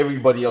for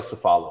everybody else to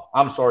follow.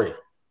 I'm sorry,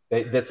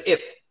 that's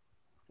it.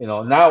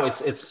 Now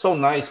it's so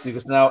nice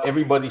because now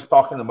everybody's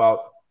talking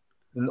about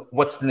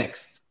what's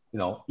next.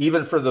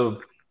 Even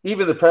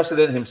the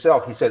president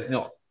himself, he said,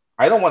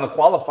 I don't want to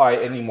qualify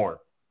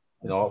anymore.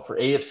 For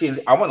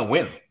AFC, I want to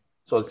win.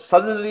 So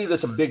suddenly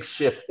there's a big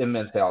shift in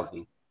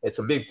mentality. It's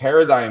a big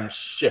paradigm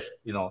shift.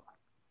 The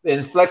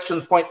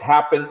inflection point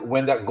happened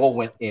when that goal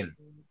went in.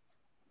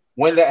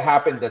 When that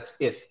happened, that's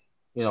it.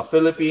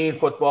 Philippine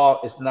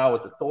football is now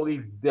at a totally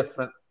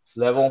different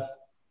level.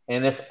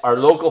 And if our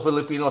local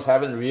Filipinos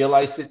haven't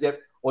realized it yet,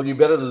 well, you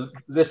better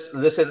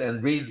listen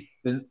and read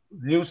the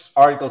news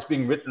articles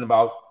being written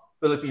about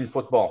Philippine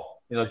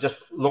football. Just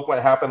look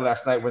what happened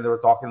last night when they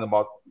were talking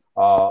about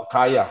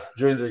Kaya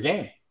during their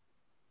game,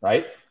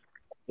 right?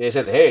 They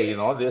said, hey,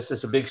 this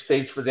is a big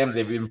stage for them.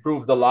 They've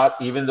improved a lot,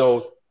 even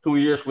though 2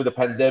 years with the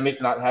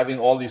pandemic, not having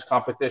all these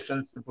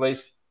competitions in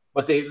place.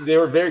 But they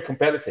were very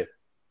competitive,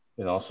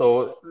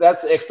 So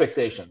that's the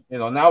expectation.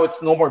 Now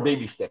it's no more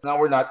baby steps. Now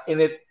we're not in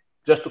it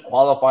just to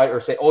qualify or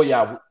say, oh,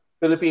 yeah,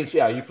 Philippines,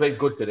 yeah, you played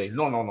good today.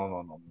 No.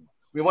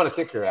 We want to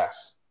kick your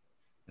ass.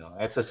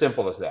 It's as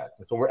simple as that.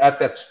 So we're at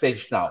that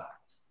stage now.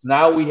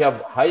 Now we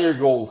have higher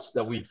goals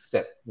that we've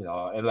set,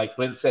 and like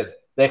Clint said,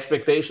 the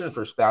expectation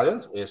for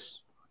Stallions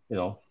is,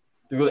 to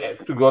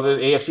go to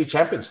the AFC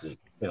Champions League.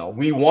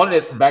 We won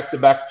it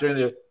back-to-back during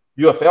the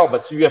UFL,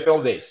 but it's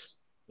UFL days,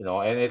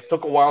 and it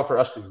took a while for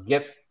us to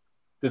get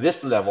to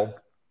this level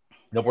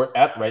that we're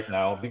at right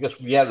now because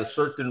we had a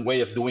certain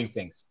way of doing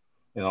things.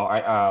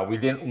 We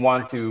didn't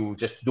want to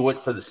just do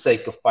it for the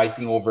sake of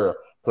fighting over a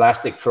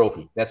plastic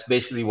trophy. That's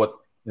basically what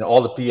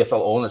all the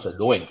PFL owners are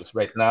doing, because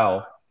right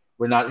now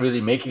we're not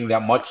really making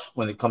that much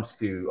when it comes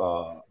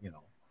to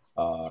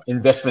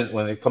investment,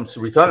 when it comes to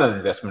return on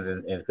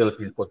investment in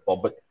Philippine football.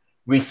 But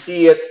we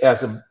see it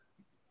as a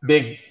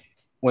big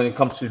when it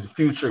comes to the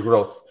future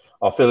growth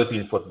of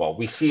Philippine football.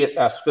 We see it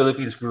as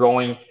Philippines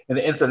growing in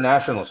the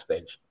international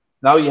stage.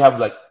 Now you have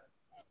like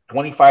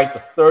 25 to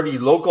 30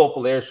 local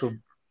players who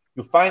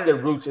find their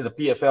roots in the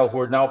PFL who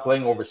are now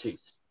playing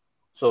overseas.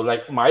 So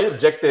like my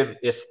objective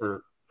is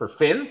for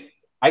Finn,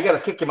 I got to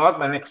kick him out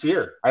by next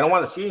year. I don't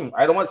want to see him.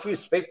 I don't want to see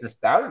his face in the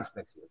Stallions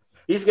next year.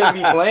 He's going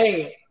to be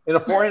playing in a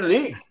foreign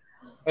league.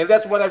 And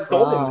that's what I've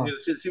told him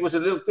since he was a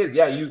little kid.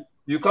 Yeah,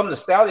 you come to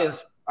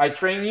Stallions, I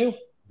train you,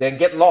 then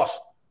get lost.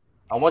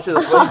 I want you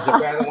to play in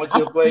Japan. I want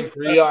you to play in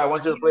Korea. I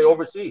want you to play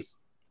overseas.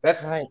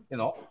 That's right.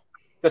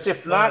 Because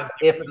if not,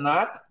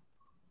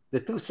 the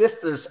two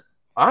sisters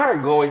are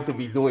going to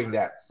be doing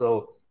that.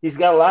 So he's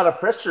got a lot of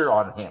pressure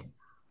on him,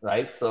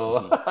 right?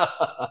 So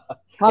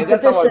and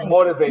that's how I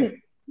motivate.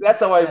 That's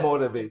how I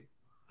motivate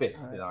Finn.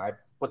 I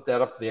put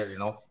that up there,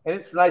 and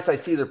it's nice. I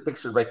see their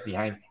picture right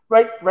behind,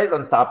 right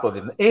on top of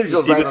him. The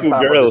angels right on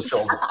top of his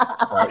shoulder.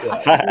 Right,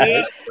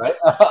 yeah. Right?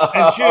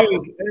 And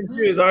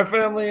shoes. Our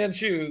family and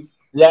shoes.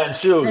 Yeah, and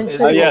shoes.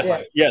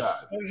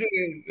 Yes. And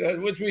shoes,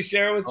 which we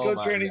share with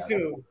Coach Ernie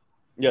too.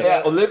 Yes.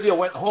 Yeah, Olivia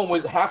went home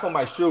with half of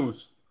my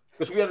shoes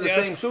because we have the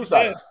same shoe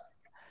size.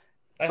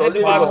 So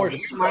Olivia goes,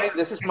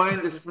 this is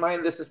mine.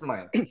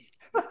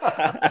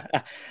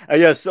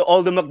 Yes, so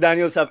all the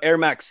McDaniels have Air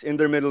Max in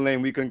their middle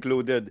name, we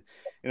concluded.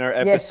 in our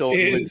Yes, episode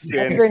with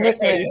that's Finn. their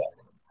nickname.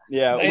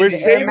 Yeah, Nice. we're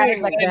The Air Max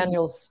saving.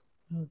 McDaniels.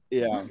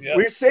 Yeah, Yeah.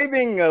 we're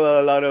saving a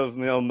lot of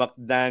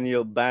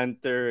McDaniel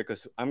banter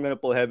because I'm gonna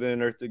pull heaven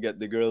and earth to get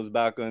the girls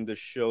back on the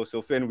show.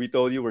 So Finn, we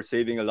told you we're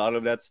saving a lot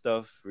of that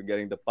stuff. We're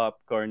getting the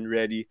popcorn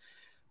ready,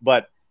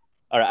 but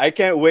all right, I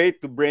can't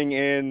wait to bring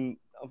in.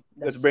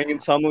 Let's bring in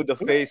some of the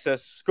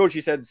faces. Coach,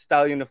 you said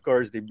Stallion, of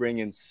course. They bring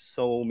in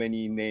so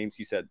many names.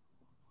 You said,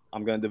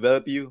 "I'm gonna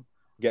develop you,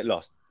 get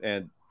lost,"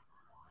 and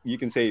you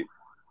can say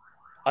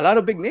a lot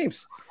of big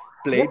names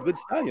played with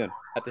Stallion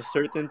at a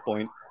certain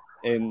point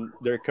in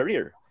their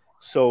career.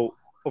 So,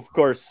 of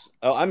course,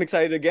 I'm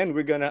excited again.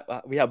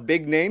 We have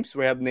big names.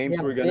 We have names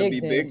Yeah, who are gonna be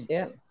big names. big.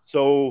 Yeah.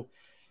 So,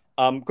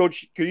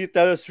 Coach, could you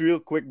tell us real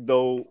quick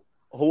though,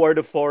 who are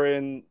the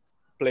foreign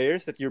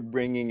players that you're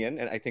bringing in?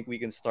 And I think we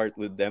can start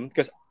with them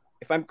because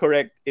if I'm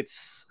correct,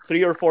 it's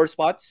 3 or 4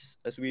 spots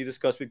as we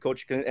discussed with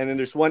Coach, and then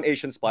there's one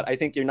Asian spot. I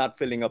think you're not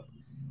filling up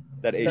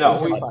that Asian No,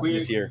 spot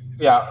this year.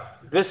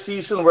 this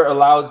season we're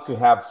allowed to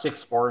have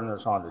 6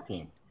 foreigners on the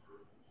team.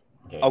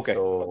 Okay.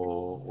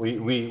 So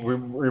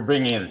we're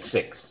bringing in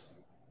 6.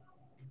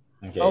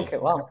 Okay.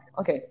 Wow.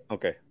 Okay.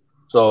 Okay.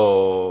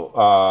 So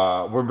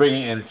we're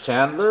bringing in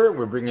Chandler.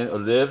 We're bringing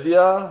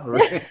Olivia.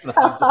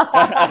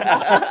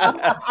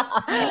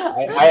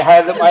 I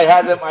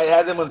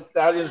had them on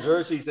Stallion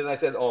jerseys, and I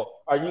said,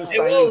 "Oh, our new Hey,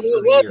 signings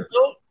for the year."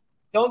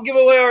 don't give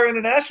away our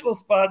international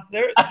spots.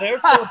 They're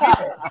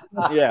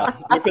Filipino. Yeah,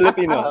 we're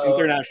Filipino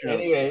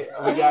internationals. Anyway,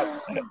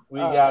 we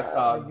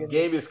got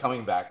Gabe is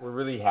coming back. We're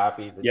really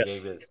happy that Yes.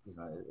 Gabe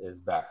is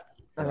back.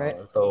 All right.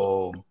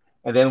 So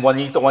and then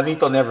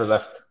Juanito never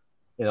left.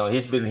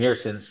 He's been here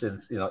since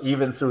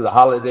even through the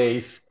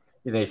holidays.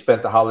 He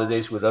spent the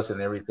holidays with us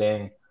and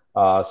everything.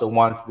 So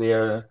once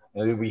there,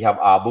 and then we have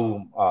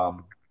Abu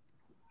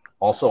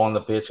also on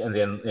the pitch, and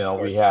then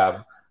we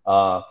have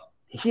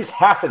he's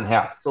half and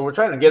half. So we're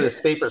trying to get his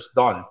papers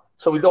done,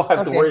 so we don't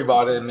have to worry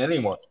about him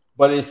anymore.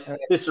 But it's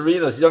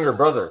Serena's younger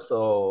brother,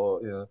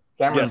 so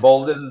Cameron Yes.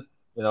 Bolden.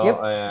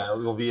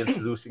 We'll be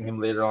introducing him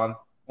later on,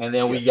 and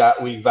then we got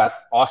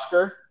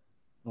Oscar,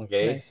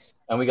 okay, Nice.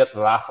 and we got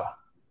Rafa.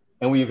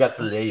 And we've got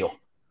Leo.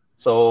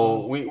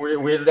 So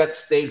we're in that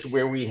stage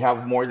where we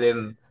have more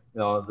than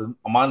the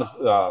amount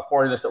of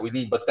foreigners that we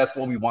need, but that's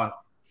what we want.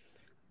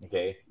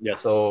 Okay.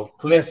 Yes. So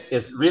Clint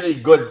is really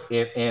good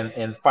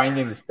in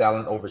finding this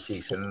talent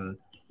overseas, and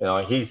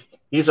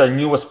he's our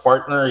newest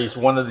partner. He's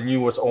one of the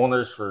newest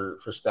owners for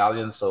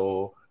Stallion.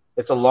 So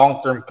it's a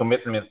long-term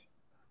commitment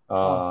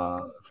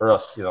for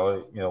us.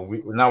 Now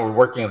we're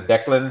working on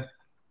Declan,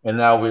 and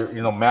now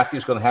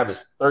Matthew's going to have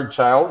his 3rd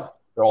child.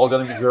 They're all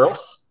going to be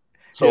girls.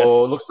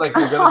 So it looks like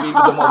we're going to be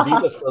with the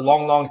Malditas for a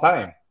long, long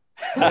time.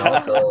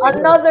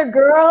 Another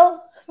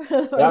girl?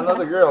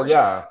 Another girl.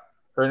 Yeah,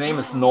 her name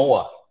is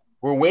Noah.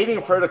 We're waiting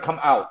for her to come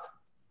out.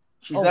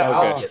 She's not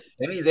out yet.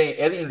 Any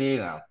day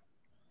now.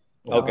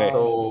 Okay.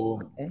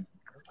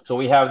 So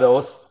we have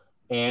those,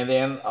 and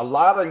then a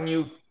lot of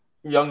new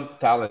young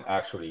talent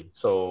actually.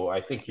 So I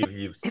think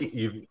you've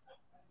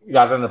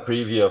gotten a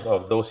preview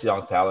of those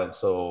young talents.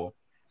 So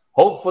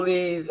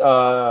hopefully.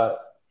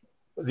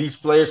 These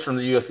players from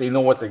the US, they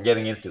know what they're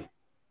getting into.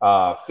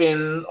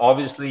 Finn,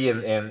 obviously,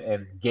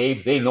 and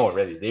Gabe, they know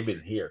already. They've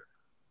been here.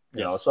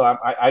 So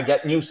I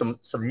got some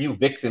new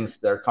victims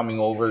that are coming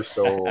over.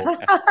 So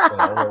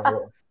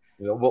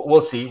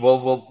we'll see.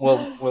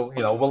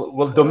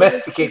 We'll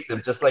domesticate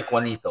them just like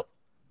Juanito.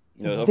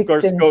 Of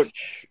course,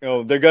 Coach.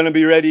 They're gonna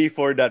be ready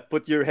for that.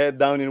 Put your head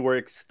down and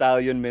work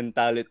stallion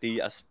mentality,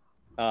 as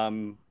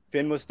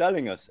Finn was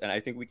telling us, and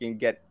I think we can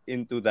get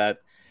into that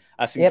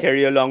as we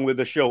carry along with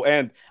the show.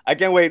 And I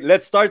can't wait.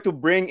 Let's start to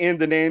bring in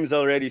the names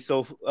already.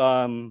 So,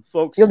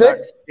 folks,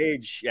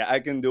 backstage, I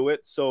can do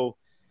it. So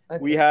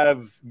we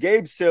have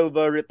Gabe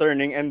Silva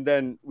returning, and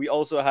then we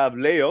also have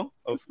Leo,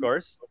 of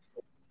course.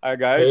 Hi,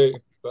 guys. Hey.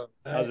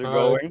 How's it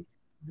going?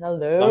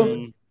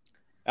 Hello.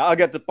 I'll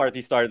get the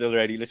party started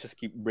already. Let's just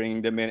keep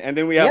bringing them in. And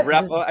then we have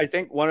Rafa, I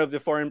think one of the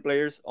foreign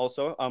players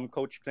also.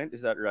 Coach Clint,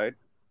 is that right?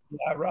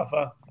 Yeah,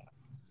 Rafa.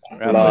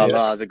 Yes.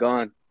 How's it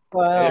going?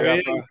 Well, Hey,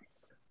 Rafa.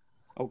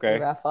 Okay.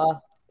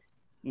 Rafa.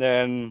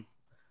 Then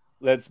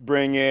let's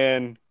bring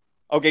in.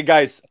 Okay,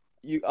 guys.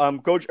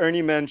 Coach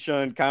Ernie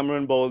mentioned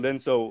Cameron Bolden,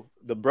 so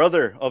the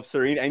brother of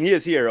Serena, and he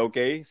is here.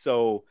 Okay,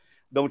 so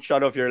don't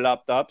shut off your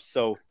laptops.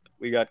 So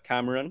we got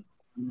Cameron.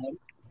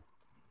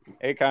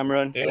 Hey,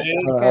 Cameron. Hey,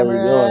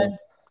 Cameron.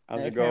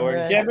 How's it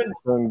going?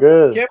 Cameron's I'm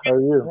good.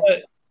 Cameron, How are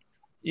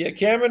you?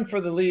 Cameron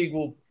for the league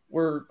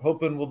we're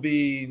hoping will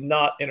be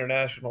not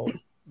international.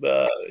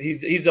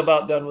 He's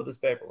about done with his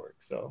paperwork,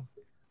 so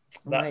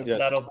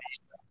that'll be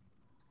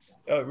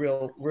a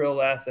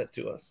real asset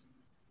to us.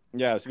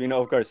 Yes, we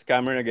know, of course,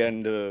 Cameron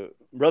again, the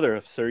brother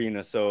of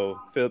Serena, so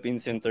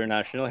Philippines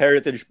international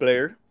heritage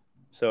player.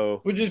 So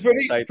which is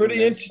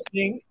pretty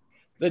interesting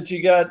that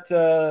you got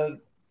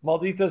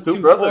Maldita's two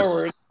brothers.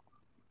 Forwards.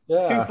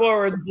 Yeah. 2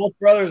 forwards, both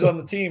brothers on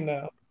the team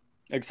now.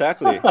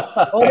 Exactly.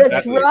 Oh,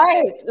 that's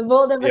right. The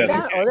Bolden Yes.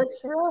 McDonald. Oh, that's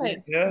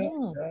right. Yeah.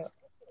 Hmm.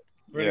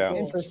 Really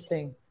cool.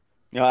 Interesting.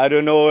 I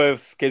don't know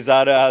if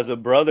Quezada has a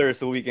brother,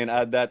 so we can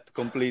add that to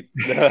complete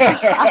the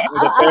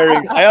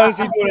pairings. I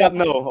honestly do not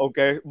know.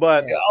 Okay,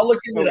 but Yeah, I'll look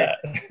into okay,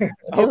 that.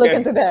 You look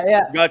into that,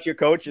 yeah. got your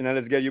coach, and then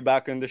let's get you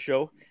back on the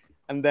show.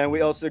 And then we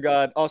also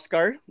got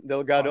Oscar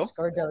Delgado,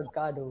 Oscar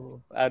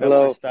Delgado. add up for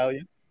Hello.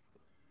 Stallion.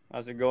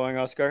 How's it going,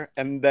 Oscar?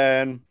 And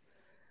then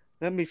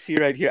let me see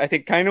right here. I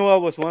think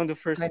Kainoa was one of the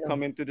first to Kainoa.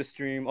 come into the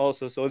stream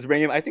also. So let's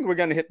bring him. I think we're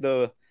gonna hit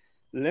the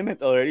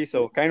limit already.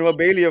 So Kainoa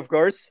Bailey, of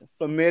course,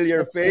 familiar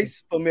Let's see.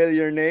 face,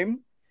 familiar name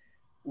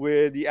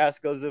with the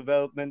Askell's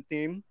development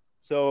team.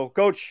 So,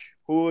 Coach,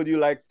 who would you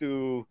like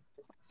to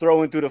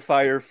throw into the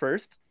fire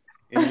first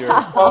in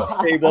your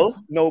stable?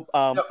 No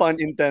pun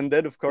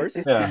intended, of course.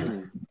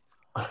 Yeah.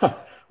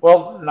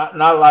 Well, not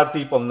a lot of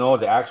people know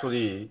that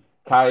actually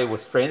Kai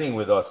was training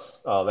with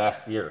us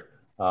last year.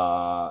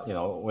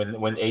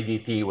 When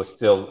ADT was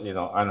still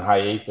on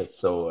hiatus,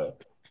 so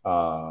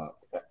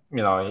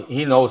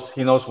he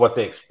knows what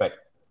they expect.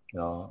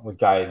 With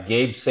Kai,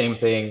 Gabe, same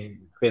thing.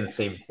 Finn,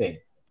 same thing.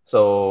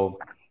 So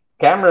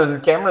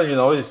Cameron,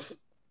 is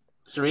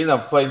Serena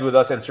played with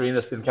us, and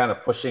Serena's been kind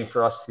of pushing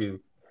for us to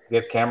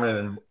get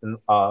Cameron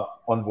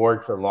on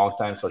board for a long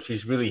time. So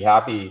she's really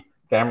happy,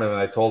 Cameron, when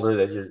I told her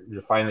that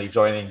you're finally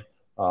joining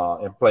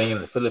and playing in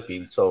the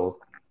Philippines. So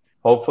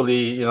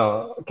hopefully,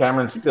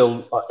 Cameron's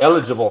still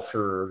eligible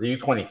for the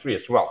U23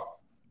 as well.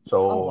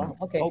 So Oh, wow.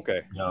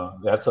 Okay.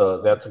 that's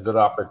a good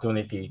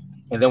opportunity.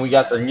 And then we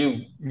got the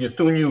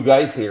two new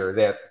guys here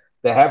that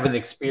haven't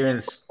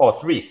experienced,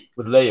 three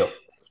with Leo.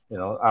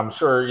 I'm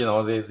sure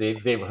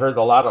they've heard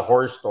a lot of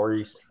horror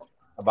stories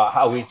about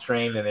how we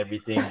train and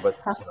everything,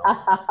 but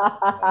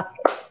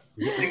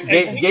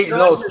Gabe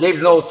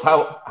knows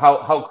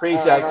how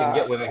crazy I can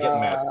get when I get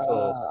mad.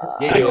 So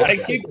Gabe knows I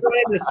that. keep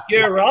trying to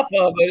scare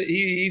Rafa, but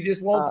he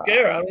just won't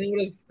scare. I don't know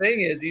what his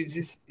thing is. He's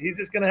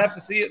just gonna have to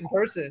see it in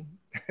person.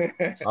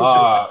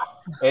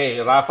 Hey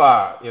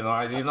Rafa,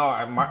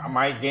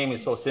 my game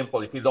is so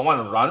simple. If you don't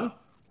want to run,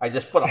 I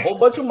just put a whole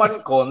bunch of money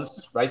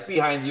cones right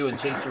behind you and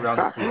chase you around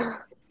the field.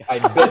 I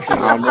bet you.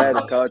 I'm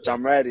ready, Coach.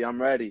 I'm ready. I'm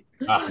ready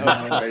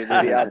to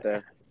be out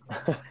there.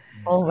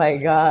 Oh my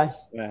gosh.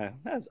 Yeah,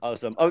 that's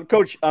awesome. Oh,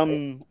 Coach,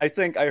 I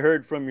think I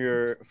heard from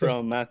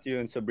Matthew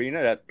and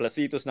Sabrina that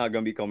Placito's not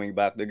gonna be coming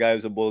back. The guy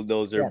who's a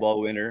bulldozer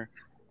ball winner.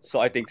 So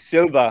I think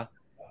Silva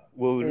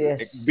will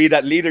be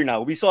that leader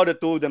now. We saw the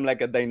two of them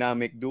like a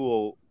dynamic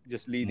duo,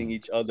 just leading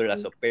each other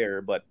as a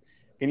pair. But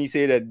can you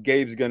say that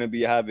Gabe's gonna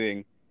be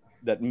having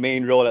that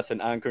main role as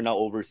an anchor now,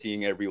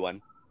 overseeing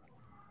everyone?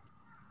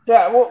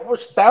 Yeah, well, we're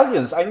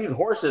stallions. I need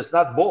horses,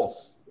 not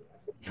bulls.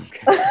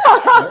 Okay.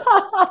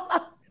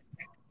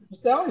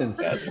 Stallions.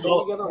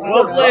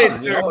 Well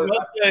played, sir.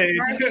 Well played.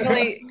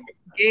 Personally,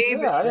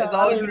 Gabe has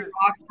always been a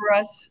rock for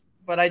us,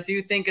 but I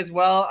do think as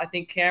well, I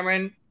think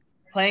Cameron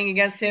playing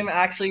against him,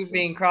 actually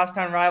being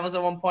crosstown rivals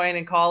at one point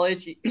in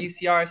college,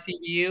 UCR,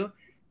 CBU,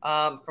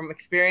 from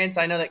experience,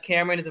 I know that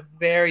Cameron is a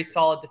very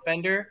solid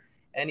defender,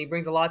 and he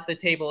brings a lot to the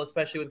table,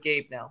 especially with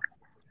Gabe now.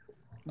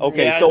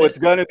 Okay, so it's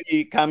going to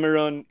be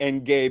Cameron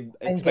and Gabe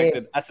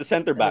expected as the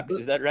center backs.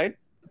 Is that right?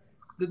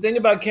 The thing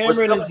about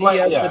Cameron is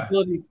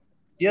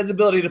he has the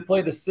ability to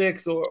play the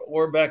six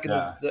or back in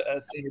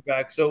the senior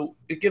back. So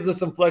it gives us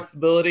some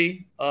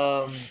flexibility.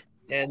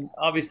 And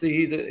obviously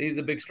he's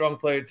a big, strong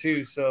player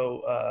too.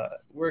 So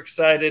we're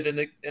excited, and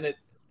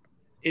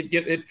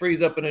it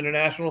frees up an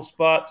international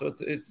spot. So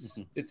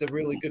it's a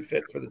really good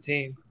fit for the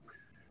team.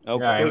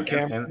 Okay.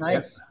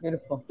 Nice,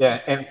 beautiful. Yeah,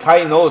 and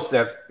Kai knows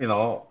that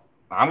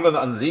I'm going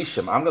to unleash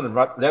him. I'm going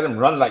to let him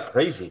run like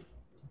crazy.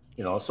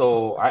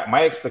 So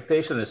my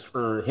expectation is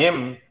for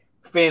him,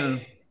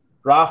 Finn,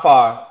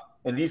 Rafa,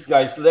 and these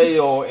guys,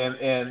 Leo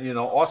and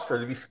Oscar,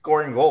 to be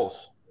scoring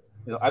goals.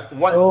 At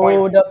one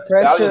point, the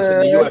Stallions in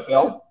the pressure.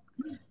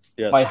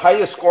 UFL, my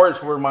highest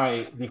scores were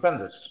my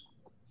defenders.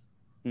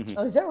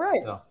 Oh, is that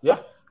right? Yeah.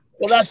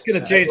 Well, that's going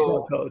to change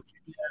now, Coach.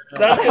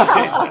 That's going to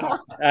change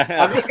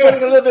now. I'm just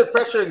putting a little bit of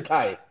pressure in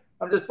Kai.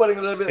 I'm just putting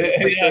a little bit of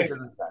expectation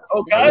in Kai.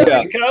 Oh, Kyle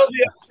will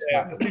be up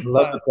there. I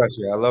love the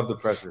pressure. I love the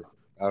pressure.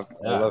 I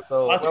love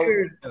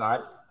Oscar.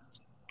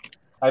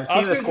 I've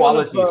seen his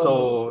quality,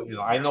 so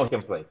I know he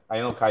can play. I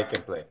know Kai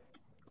can play.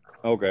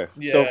 Okay.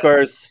 Yeah. So of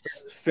course,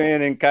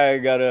 Finn and Kai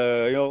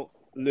gotta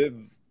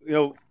live.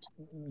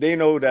 They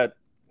know that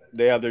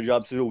they have their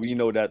jobs to do. We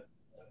know that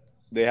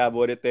they have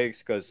what it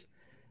takes because,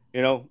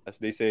 as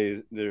they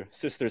say, their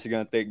sisters are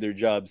gonna take their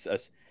jobs.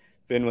 As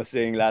Finn was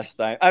saying last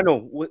time, I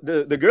know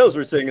the girls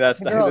were saying last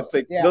time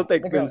they'll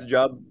take Finn's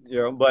job.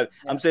 But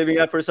I'm saving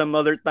that for some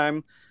other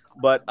time.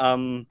 But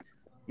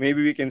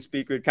maybe we can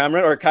speak with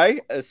Cameron or Kai.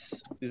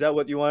 Is that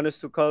what you want us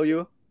to call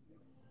you?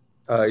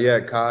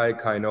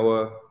 Kai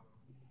Noah.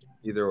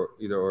 Either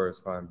or is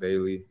fine.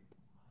 Bailey.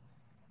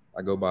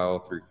 I go by all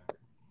three.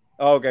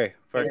 Okay,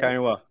 for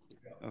Kainoa.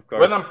 Of course.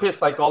 When I'm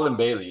pissed, I call him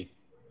Bailey.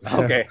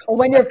 Okay.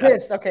 When you're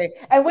pissed, okay.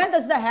 And when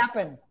does that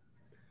happen?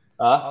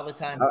 All the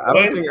time. I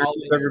don't think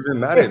Ernie's ever been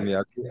mad at me.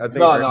 I think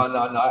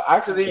no.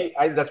 Actually,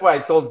 that's why I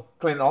told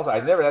Clint also. I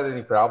never had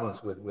any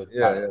problems with he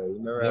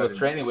never he was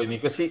training with me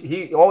because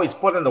he always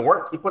put in the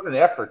work. He put in the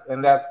effort,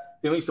 and that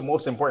to me, it's the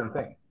most important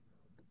thing.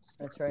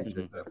 That's right.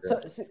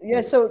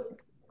 Mhm. So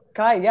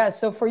Kai,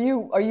 so for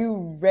you, are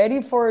you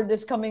ready for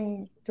this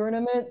coming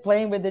tournament,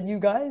 playing with the new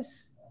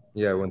guys?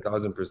 Yeah,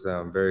 1000%.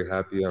 I'm very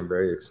happy. I'm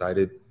very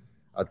excited.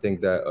 I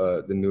think that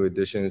the new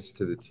additions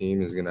to the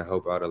team is gonna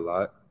help out a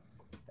lot.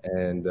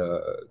 And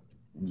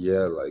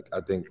yeah, like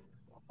I think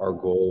our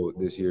goal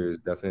this year is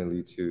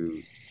definitely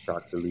to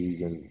crack the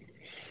league and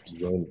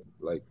win.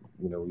 Like,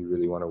 we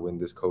really want to win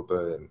this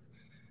Copa and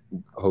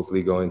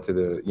hopefully go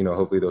into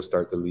hopefully they'll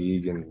start the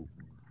league and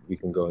we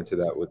can go into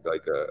that with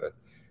like a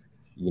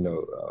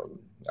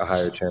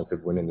higher chance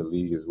of winning the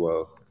league as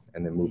well,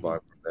 and then move on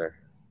from there.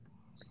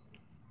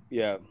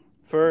 Yeah.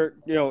 For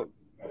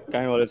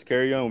kind of let's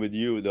carry on with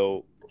you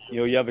though.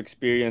 You have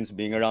experience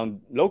being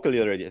around locally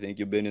already. I think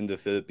you've been in the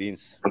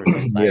Philippines for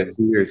some Yeah, time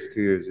 2 years,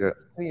 yeah.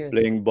 2 years.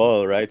 playing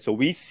ball, right? So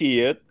we see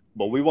it,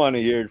 but we want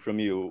to hear it from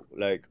you.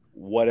 Like,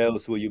 what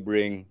else will you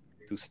bring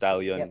to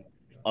Stallion, Yep.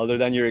 other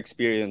than your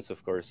experience,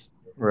 of course?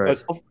 Right.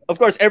 Because of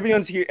course,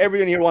 everyone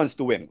here wants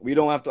to win. We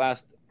don't have to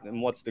ask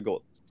them what's the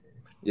goal,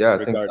 Yeah,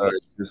 I think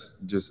regardless.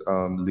 just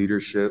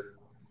leadership,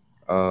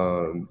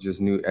 just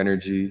new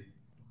energy,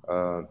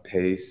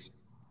 pace,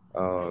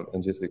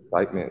 and just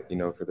excitement,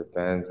 for the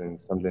fans and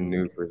something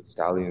new for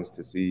Stallions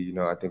to see.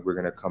 I think we're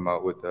gonna come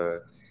out with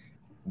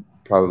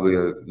probably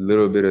a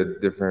little bit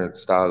of different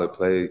style of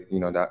play.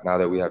 Now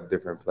that we have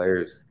different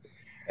players,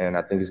 and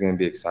I think it's gonna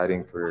be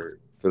exciting for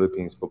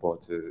Philippines football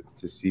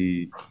to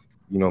see,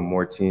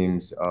 more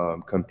teams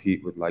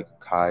compete with like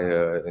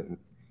Kaya and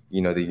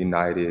the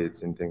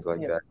Uniteds and things like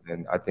Yeah. that.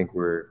 And I think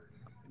we're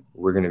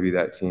gonna be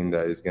that team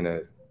that is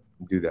gonna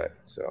do that.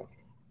 So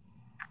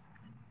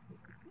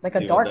Like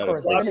a Yeah, dark that-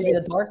 horse. They're going to be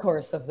the dark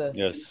horse of the.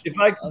 Yes. If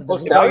I Of Well,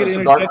 the if I could Stallion's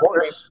a dark interject,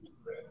 horse.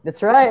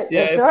 That's right.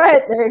 Yeah, That's if-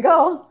 right. There you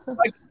go.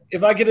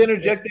 if I could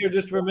interject there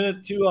just for a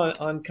minute too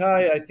on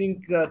Kai, I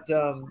think that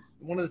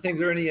one of the things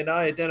Ernie and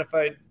I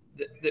identified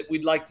that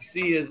we'd like to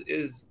see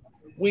is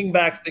wing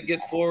backs that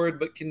get forward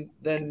but can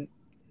then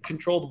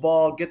control the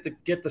ball, get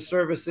the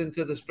service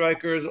into the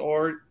strikers,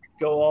 or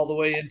go all the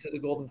way into the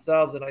golden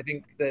subs. And I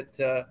think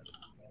that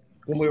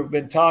when we've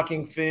been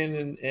talking,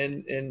 Finn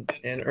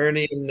and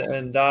Ernie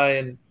and I,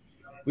 and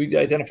we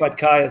identified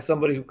Kai as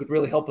somebody who could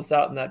really help us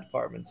out in that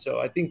department. So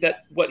I think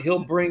that what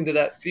he'll bring to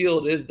that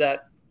field is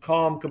that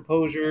calm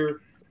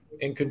composure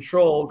and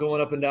control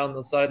going up and down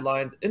the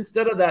sidelines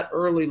instead of that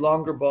early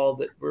longer ball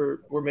that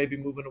we're maybe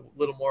moving a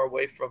little more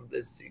away from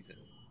this season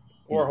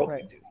or hoping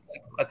Right. to. So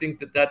I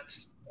think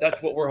that's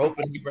what we're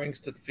hoping he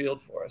brings to the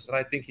field for us, and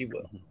I think he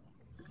will.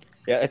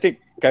 Yeah, I think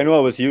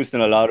Kainua was used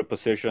in a lot of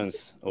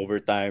positions over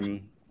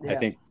time. I Yeah.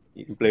 think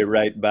you can play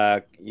right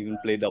back, even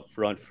played up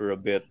front for a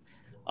bit.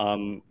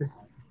 Um,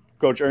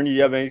 Coach Ernie, do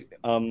you have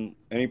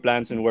any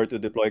plans on where to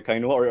deploy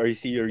Kainua, or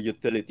is he your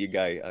utility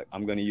guy?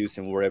 I'm going to use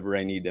him wherever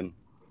I need him,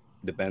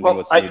 depending Well,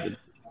 what's needed.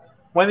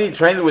 when he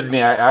trained with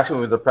me, I actually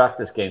with the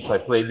practice games, so I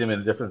played him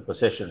in different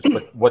positions.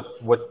 But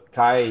what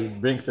Kai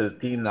brings to the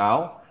team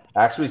now,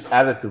 actually, his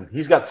attitude.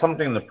 He's got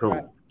something to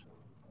prove.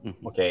 Mhm.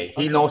 Okay,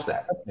 he knows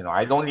that.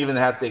 I don't even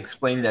have to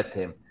explain that to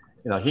him.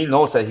 He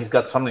knows that he's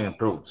got something to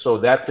prove. So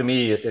that to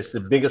me is the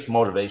biggest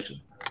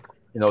motivation.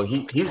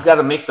 He's got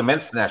to make the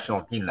men's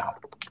national team now.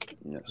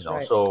 Yes.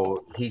 Right.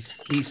 So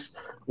he's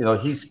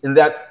in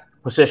that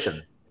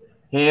position.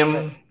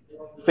 Him,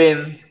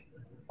 Finn,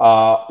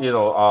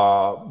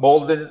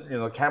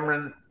 Bolden,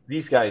 Cameron,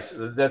 these guys.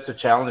 That's a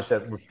challenge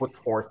that we put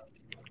forth,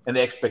 and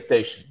the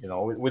expectation.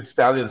 With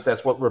Stallions,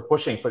 that's what we're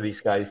pushing for these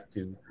guys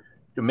to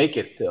make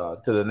it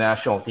to the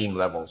national team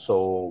level.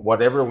 So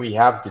whatever we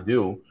have to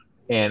do,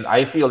 and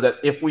I feel that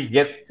if we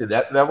get to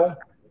that level,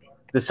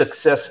 the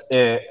success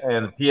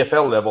and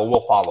PFL level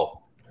will follow.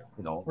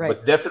 Right.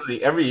 But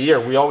definitely every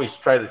year we always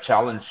try to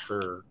challenge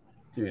for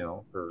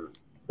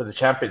the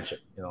championship.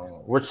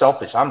 We're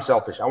selfish. I'm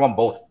selfish. I want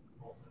both.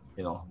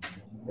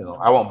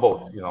 I want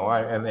both.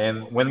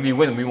 And when we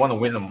win, we want to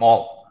win them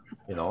all.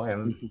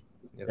 And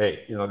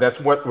hey, that's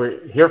what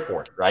we're here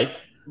for, right?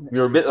 We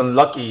were a bit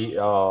unlucky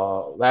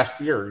last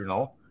year,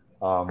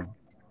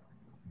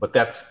 but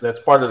that's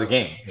part of the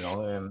game,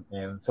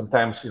 and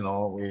sometimes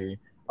we're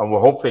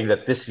hoping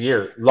that this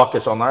year luck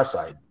is on our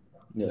side.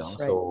 Yes.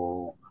 Right.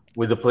 So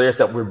with the players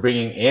that we're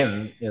bringing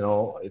in,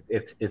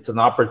 it's an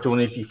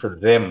opportunity for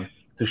them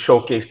to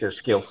showcase their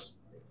skills,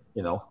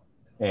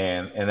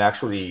 and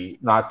actually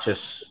not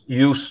just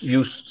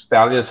use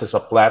Stallions as a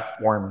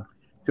platform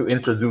to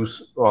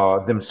introduce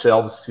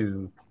themselves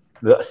to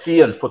the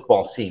ASEAN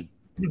football scene,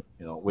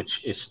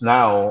 which is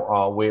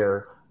now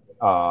where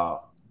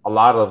a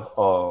lot of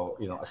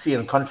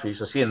ASEAN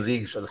countries, ASEAN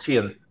leagues, or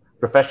ASEAN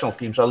professional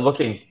teams are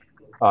looking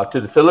to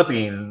the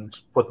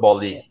Philippines Football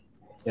League,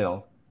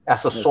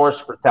 as a source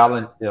for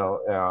talent,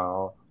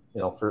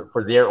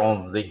 for their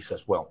own leagues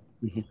as well.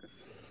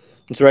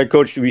 That's right,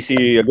 Coach. We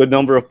see a good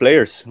number of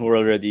players who are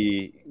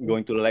already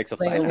going to the likes of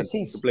Playing Thailand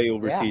overseas. to play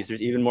overseas. Yeah.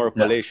 There's even more of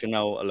Yeah. Malaysia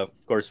now.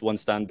 Of course, one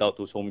standout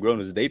who's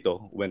homegrown is Dato,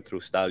 who went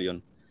through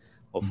Stallion,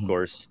 of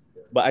course.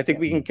 But I think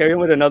we can carry on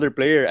with another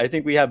player. I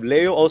think we have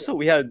Leo also.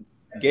 We had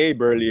Gabe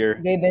earlier.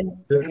 Gabe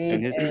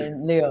And his-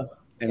 and Leo.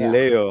 And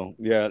Leo,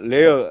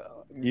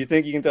 Leo, you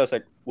think you can tell us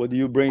like what do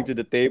you bring to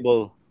the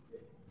table,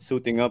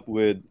 suiting up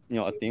with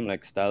a team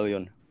like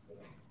Stallion?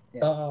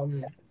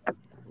 Um,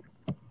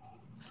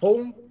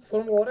 from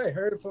what I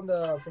heard from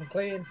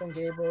Clint, from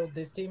Gabriel,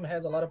 this team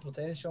has a lot of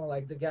potential.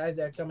 Like the guys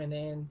that are coming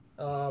in.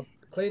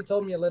 Clint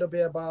told me a little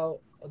bit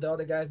about the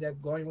other guys that are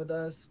going with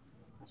us.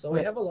 So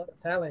we have a lot of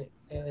talent,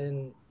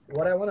 and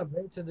what I want to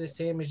bring to this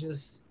team is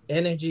just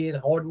energy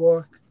and hard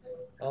work.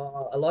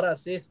 A lot of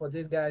assists for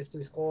these guys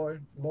to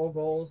score more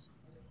goals,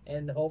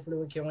 and hopefully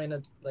we can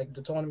win like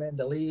the tournament,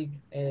 the league,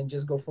 and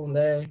just go from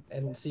there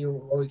and see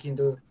what we can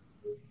do.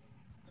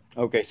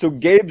 Okay, so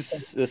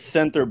Gabe's a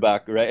center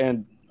back, right?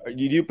 And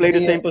do you play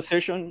the same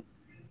position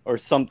or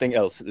something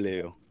else,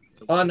 Leo?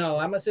 Oh no,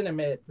 I'm a center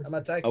mid. I'm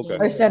attacking. Okay.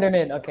 Or center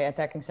mid. Okay,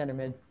 attacking center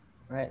mid.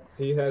 Right.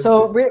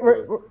 So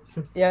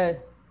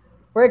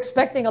we're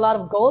expecting a lot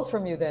of goals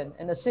from you then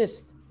and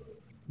assists.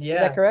 Yeah,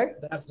 is that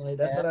correct? Definitely.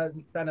 That's what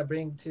I'm trying to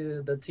bring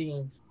to the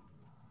team.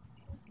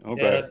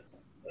 Okay.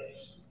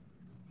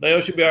 Leo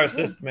should be our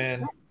assist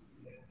man.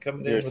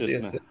 Coming in with the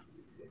assist.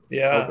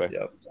 Yeah. Okay.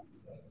 Yep.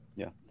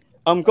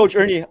 Yeah. Coach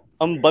Ernie,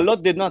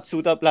 Balot did not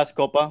suit up last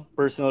Copa,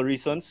 personal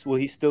reasons. Will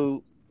he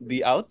still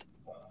be out?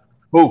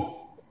 Who?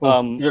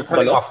 You're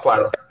cutting Balot? off,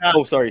 Claro.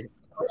 Oh, sorry.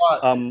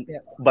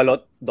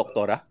 Balot,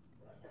 Doctora.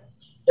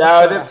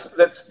 Yeah,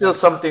 that's still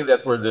something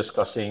that we're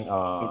discussing.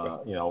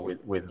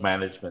 With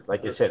management.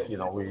 Like I said,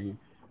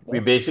 we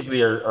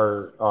basically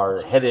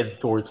are headed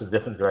towards a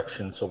different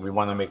direction. So we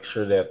want to make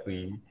sure that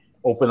we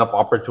open up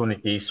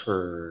opportunities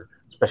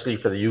especially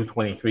for the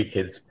U23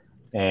 kids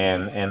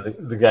and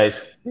the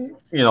guys,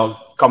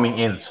 coming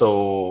in.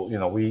 So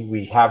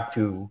we have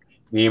to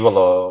be able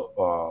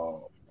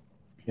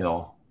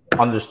to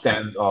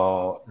understand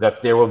that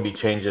there will be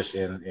changes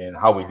in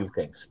how we do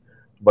things.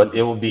 But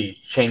it will be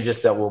changes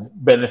that will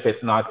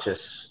benefit not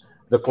just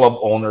the club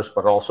owners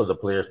but also the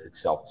players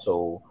itself.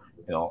 So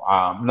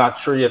I'm not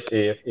sure if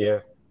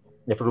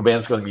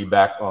Ruben's going to be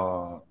back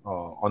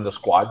on the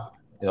squad,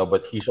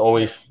 but he's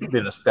always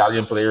been a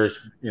Stallion player,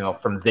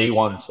 from day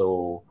one.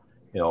 So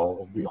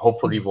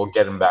hopefully we'll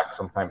get him back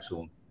sometime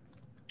soon.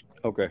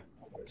 Okay.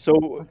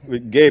 So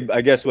with Gabe,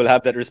 I guess we'll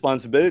have that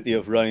responsibility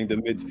of running the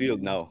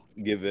midfield now,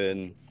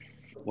 given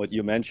what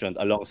you mentioned,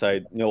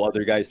 alongside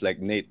other guys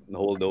like Nate, the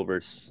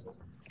holdovers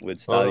with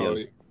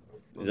Stallion.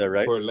 Is that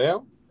right? For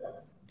Leo?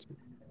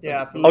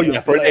 Yeah.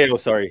 For Leo.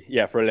 Sorry.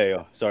 Yeah, for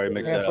Leo. Sorry,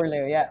 mixed that up. For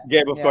Leo, yeah.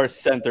 Gabe, of course,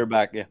 center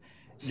back. Yeah.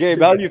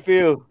 Gabe, how do you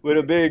feel with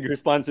a big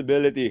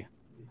responsibility?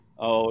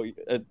 Oh,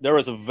 there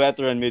was a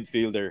veteran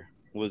midfielder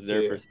who was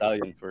there for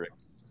Stallion for a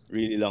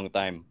really long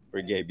time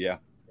for Gabe. Yeah.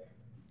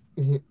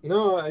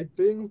 No, I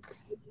think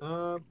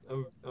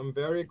I'm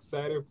very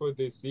excited for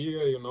this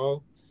year.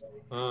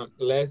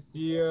 Last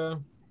year,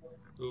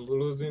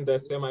 losing the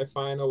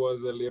semifinal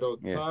was a little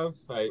tough.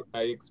 I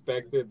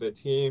expected the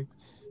team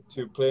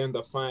to play in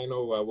the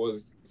final.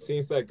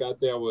 Since I got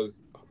there, I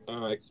was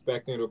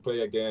expecting to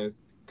play against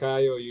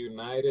Cayo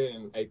United,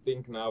 and I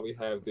think now we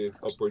have this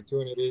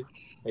opportunity.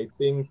 I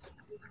think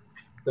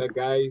the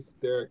guys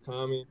that are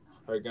coming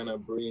are gonna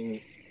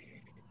bring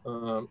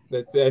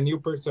let's say a new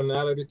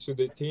personality to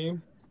the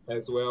team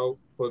as well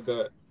with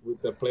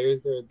the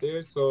players that are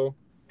there. So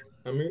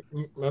I'm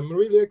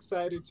really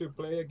excited to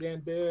play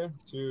again there,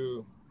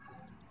 to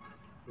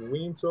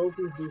win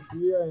trophies this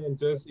year and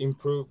just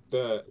improve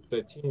the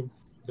team.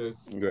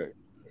 Just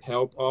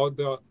help all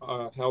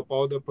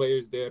the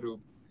players there to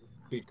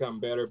become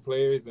better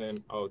players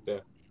and all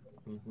that.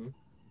 Mm-hmm.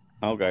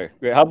 Okay,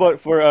 great. How about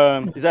for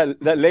is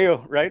that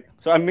Leo, right?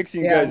 So I'm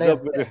mixing you guys Leo.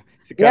 up with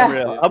the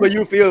camera. How about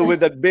you feel with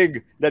that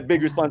big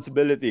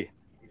responsibility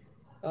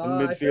in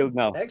midfield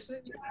now? Actually,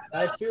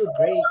 I feel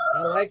great.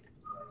 I like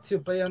to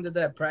play under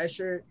that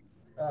pressure.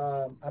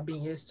 I've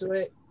been used to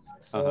it,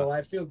 so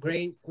I feel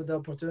great with the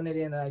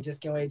opportunity, and I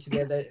just can't wait to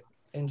get that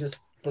and just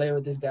play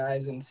with these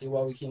guys and see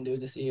what we can do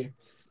this year.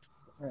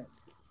 Right.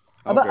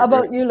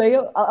 About you,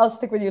 Leo? I'll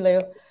stick with you,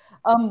 Leo.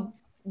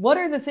 What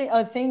are the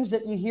things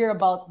that you hear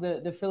about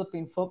the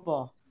Philippine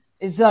football?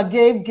 Is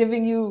Gabe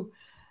giving you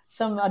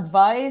some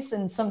advice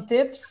and some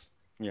tips?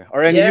 Yeah,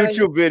 or any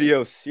YouTube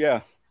videos?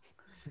 Yeah.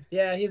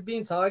 Yeah, he's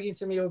been talking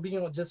to me. We've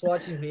been just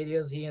watching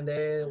videos here and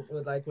there.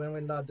 Like when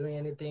we're not doing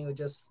anything, we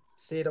just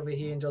sit over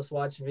here and just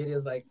watch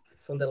videos like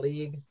from the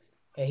league.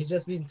 And he's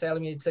just been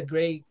telling me it's a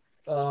great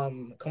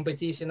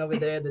competition over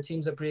there. The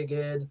teams are pretty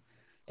good,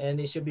 and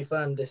it should be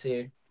fun this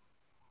year.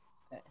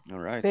 All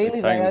right.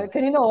 Bailey, I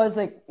was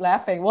like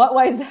laughing.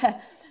 Why is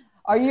that?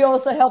 Are you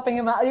also helping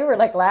him out? You were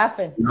like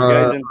laughing.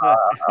 I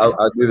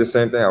do the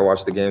same thing. I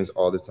watch the games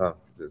all the time.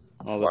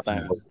 All the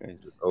time.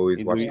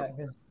 Always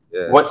watching.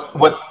 Yeah.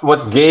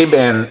 What Gabe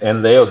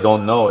and Leo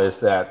don't know is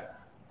that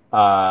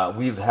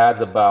we've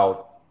had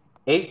about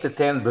 8 to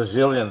 10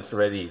 Brazilians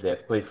already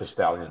that played for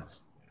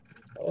Stallions.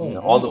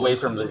 All the way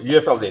from the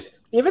UFL days.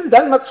 Even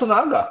Dan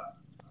Matsunaga.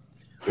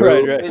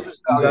 Right.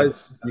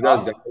 You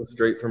guys got them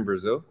straight from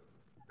Brazil?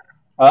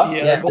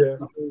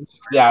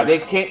 Yeah, they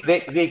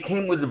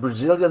came with the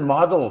Brazilian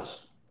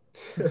models.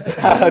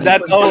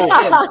 that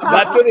I'm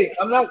not kidding.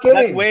 I'm not that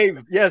kidding.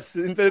 wave, yes,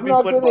 in I'm Philippine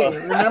not football.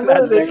 kidding. Remember,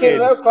 Last they came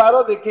decade. out,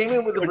 Claro, they came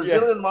in with the Coach, yeah.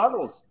 Brazilian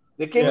models.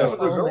 They came in Yeah. with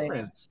their Oh, man.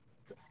 girlfriends.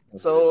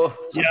 So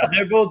Yeah,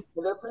 they're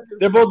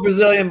both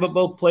Brazilian, but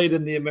both played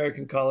in the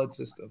American college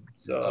system.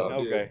 So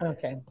Okay.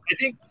 Okay.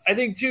 I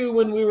think too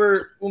when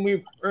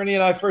Ernie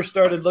and I first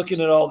started looking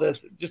at all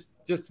this, just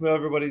so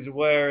everybody's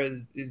aware,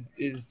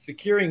 is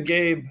securing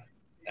Gabe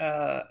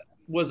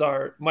was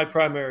my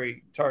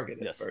primary target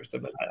at Yes. first.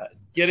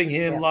 Getting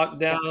him Yeah. locked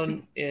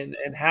down and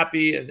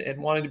happy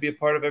and wanting to be a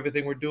part of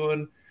everything we're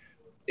doing.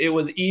 It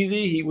was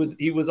easy.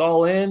 He was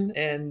all in,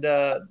 and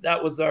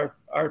that was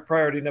our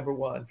priority number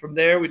one. From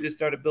there, we just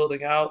started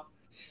building out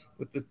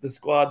with the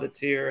squad that's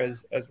here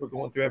as we're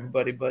going through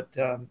everybody. But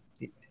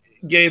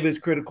Gabe is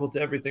critical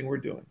to everything we're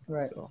doing.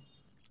 Right. So.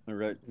 All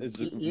right. It's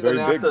even very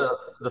big. after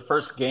the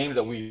first game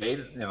that we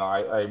made,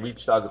 I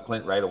reached out to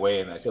Clint right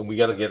away and I said we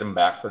got to get him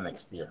back for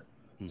next year.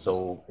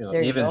 So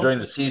There you even go. during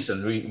the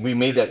season, we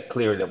made that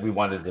clear that we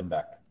wanted him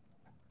back.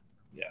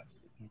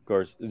 Of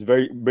course, it's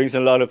brings a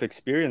lot of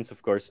experience.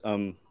 Of course,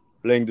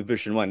 playing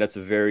Division 1, that's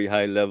a very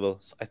high level.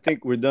 So I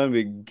think we're done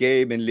with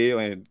Gabe and Leo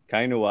and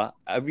Kainoa.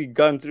 Have we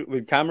gone through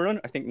with Cameron?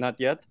 I think not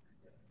yet.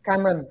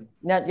 Cameron,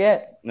 not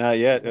yet. Not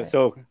yet. Right.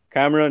 So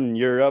Cameron,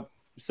 you're up.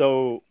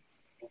 So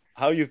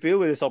how do you feel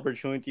with this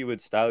opportunity with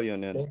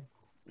Stallion, and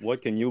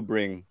what can you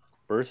bring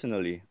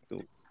personally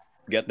to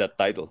get that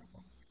title?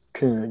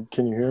 Can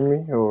you hear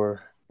me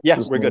or? Yeah,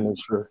 just we're wanna good.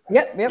 Make sure.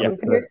 Yep, Yeah. we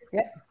can hear.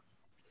 Yeah.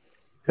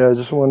 Yeah, I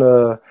just want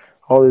to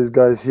all these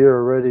guys here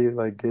already,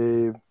 like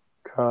Gabe,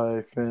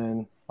 Kai,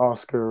 Finn,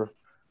 Oscar,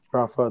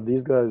 Rafa.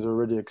 These guys are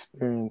already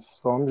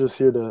experienced, so I'm just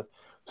here to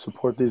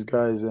support these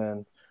guys.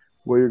 And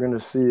what you're gonna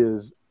see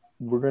is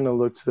we're gonna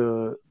look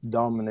to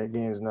dominate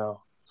games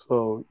now.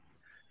 So,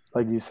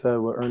 like you said,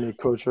 what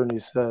Coach Ernie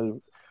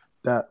said,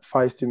 that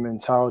feisty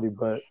mentality.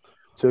 But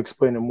to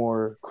explain it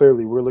more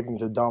clearly, we're looking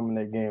to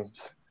dominate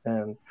games.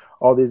 And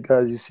all these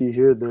guys you see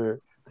here,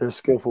 they're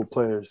skillful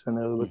players, and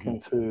they're looking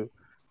to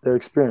their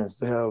experience.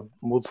 They have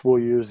multiple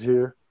years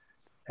here,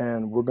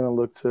 and we're going to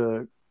look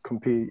to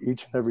compete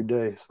each and every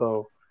day.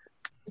 So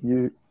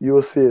you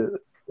will see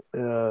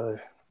it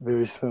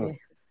very soon.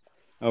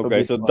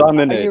 Okay, so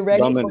dominate. Are you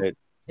ready dominate.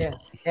 Yeah.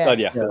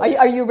 Yeah.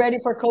 Are you ready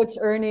for Coach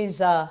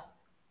Ernie's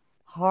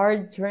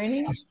hard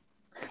training?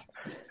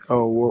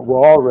 Oh, we're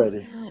all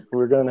ready.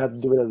 We're going to have to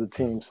do it as a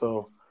team,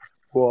 so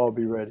we'll all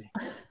be ready.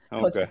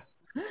 Okay.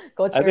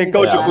 Coach I think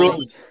Ernie's Coach laughing.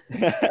 approves.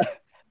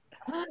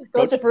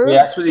 Coach approves?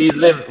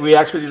 We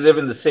actually live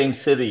in the same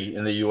city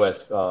in the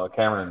U.S.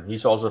 Cameron,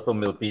 he's also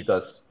from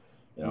Milpitas,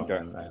 Okay.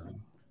 and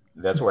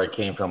that's where I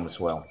came from as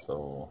well.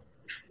 So,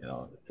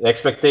 the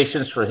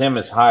expectations for him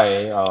is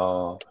high,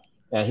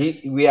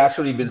 and we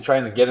actually been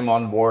trying to get him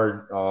on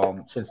board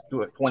since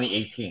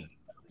 2018.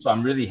 So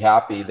I'm really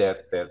happy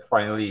that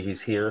finally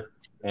he's here,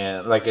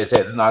 and like I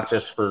said, not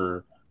just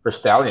for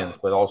Stallions,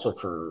 but also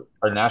for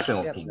our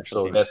national team.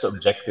 So that's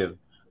objective,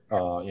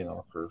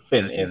 for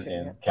Finn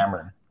and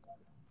Cameron.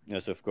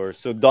 Yes, of course.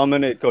 So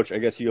dominate, Coach. I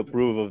guess you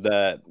approve of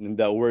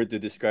that word to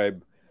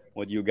describe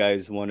what you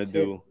guys want to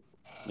do.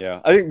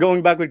 Yeah. I think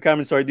going back with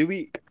Cameron, sorry, do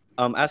we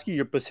ask you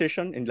your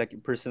position in like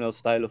your personal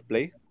style of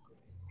play?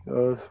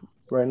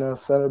 Right now,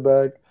 center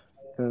back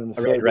and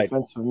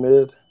defensive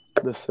mid,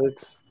 the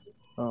 6.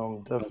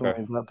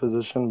 Definitely in that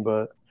position,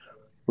 but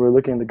we're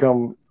looking to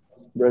come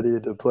ready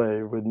to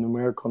play with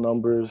numerical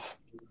numbers,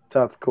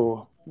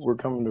 tactical. We're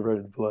coming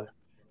ready to play.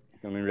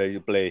 Coming ready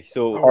to play.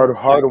 So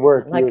hard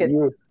work. Like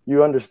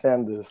you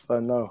understand this, I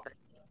know.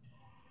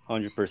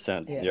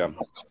 100%. Yeah.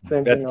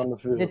 Same thing on the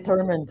field.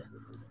 Determined.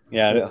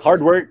 Yeah,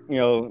 hard work,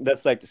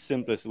 that's like the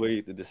simplest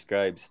way to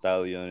describe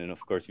Stallion. And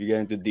of course, we get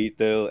into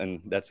detail,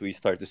 and that's where we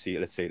start to see,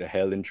 let's say, the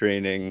hell in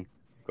training.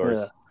 Of course.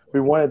 Yeah. We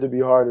wanted to be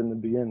hard in the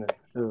beginning.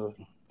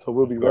 So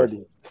we'll be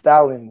ready.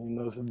 Stallion,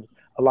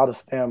 a lot of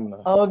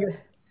stamina. Okay.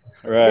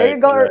 Right. There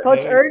you go,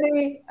 Coach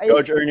Ernie.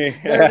 Coach Ernie.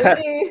 They're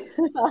ready.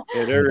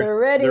 They're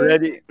ready.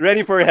 They're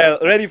ready for hell.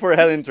 Ready for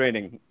hell in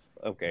training.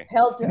 Okay.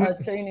 Hell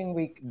training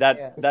week.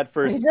 That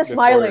first. He's just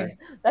smiling.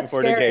 That's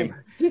before scary.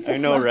 the game. I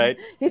know, right?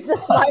 He's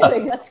just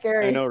smiling. That's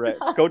scary. I know, right?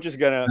 Coach Ernie's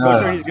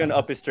gonna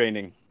up his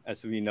training,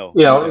 as we know.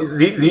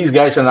 These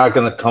guys are not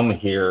going to come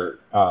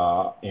here,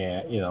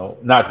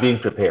 and not being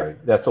prepared.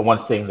 That's the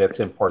one thing that's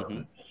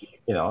important.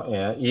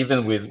 And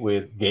even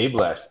with Gabe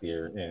last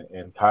year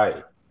and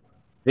Kai,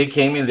 they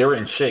came in, they were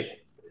in shape,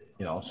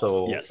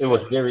 so it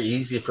was very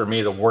easy for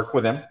me to work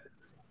with them.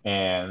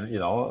 And,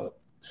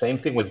 same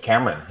thing with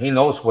Cameron. He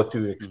knows what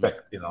to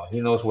expect,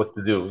 he knows what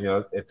to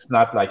do. It's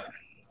not like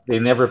they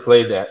never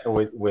played that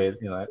with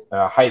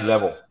a high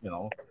level,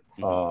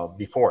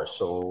 before.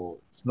 So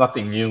it's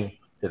nothing new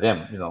to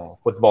them.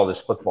 Football is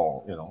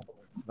football,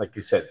 like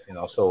you said,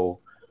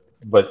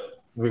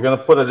 but we're going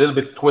to put a little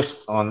bit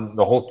twist on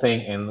the whole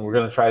thing, and we're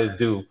going to try to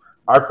do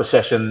our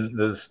possession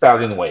the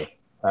Stallion way,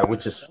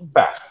 which is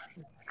fast.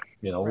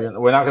 We're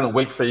not going to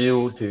wait for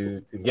you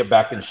to get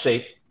back in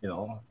shape,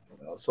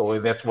 so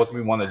that's what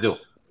we want to do.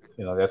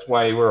 That's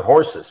why we're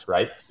horses,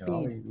 right?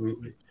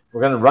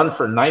 We're going to run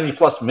for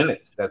 90+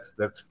 minutes.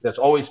 That's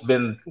always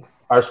been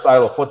our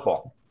style of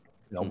football.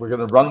 We're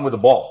going to run with the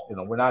ball.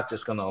 We're not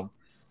just going to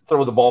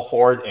throw the ball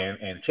forward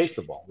and chase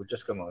the ball. We're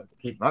just going to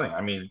keep running.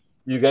 I mean,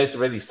 you guys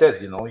already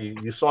said,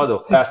 you saw the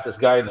fastest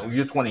guy in the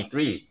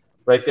U23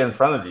 right there in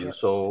front of you.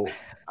 So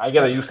I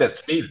got to use that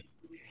speed.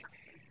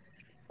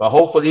 But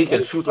hopefully he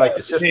can shoot like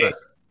his sister.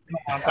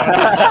 I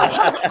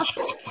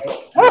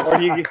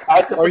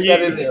had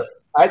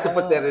to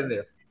put that in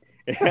there.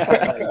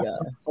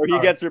 Or he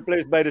gets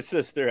replaced by the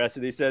sister, as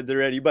they said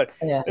already. But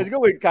let's go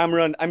with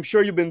Cameron. I'm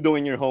sure you've been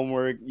doing your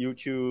homework,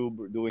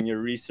 YouTube, doing your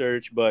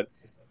research, but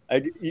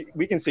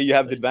we can say you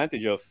have the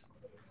advantage of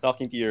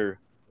talking to your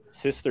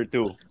sister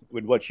too,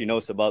 with what she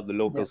knows about the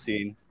local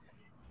scene.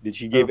 Did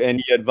she give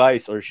any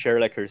advice or share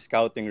like her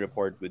scouting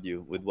report with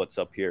you, with what's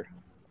up here?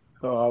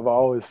 I've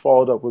always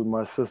followed up with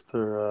my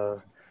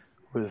sister,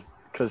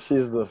 because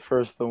she's the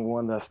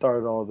one that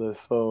started all this.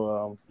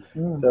 So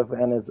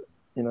definitely, and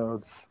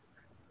it's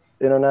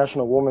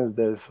International Women's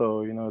Day,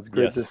 so it's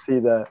great to see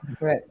that.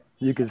 Right.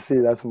 You can see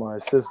that's my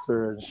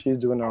sister, and she's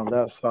doing it on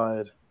that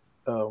side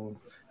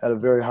at a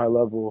very high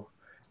level.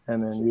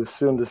 And then you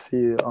soon to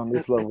see on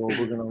this level,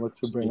 we're gonna look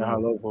to bring a high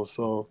level.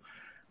 So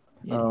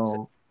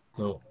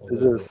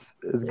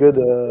it's good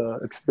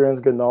experience,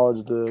 good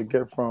knowledge to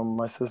get from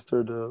my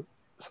sister.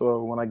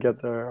 So when I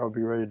get there, I'll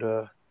be ready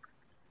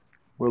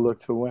we'll look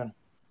to win.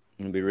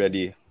 And be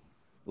ready,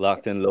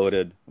 locked and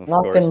loaded.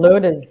 Locked and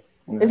loaded.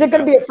 Is it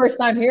going to be a first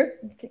time here?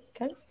 Okay.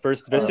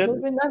 First visit?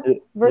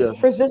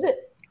 First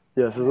visit?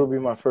 Yes, this will be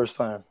my first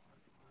time.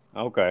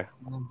 Okay.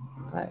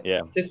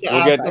 Yeah. Just to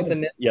add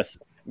something. Yes.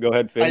 Go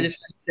ahead, Finn. I just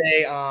want to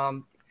say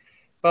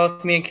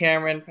both me and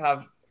Cameron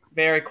have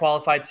very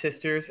qualified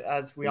sisters,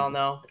 as we all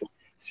know.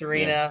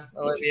 Serena,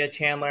 Olivia,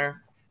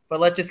 Chandler. But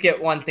let's just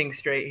get one thing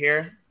straight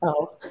here.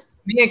 Oh.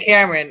 Me and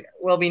Cameron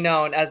will be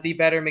known as the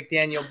better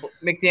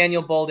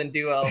McDaniel Bolden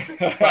duo.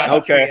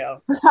 Okay.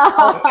 Trio.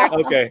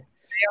 Okay.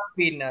 They are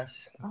beating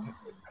us.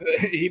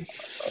 He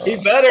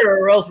better,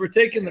 or else we're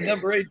taking the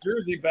number 8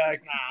 jersey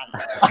back.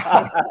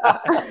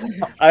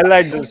 I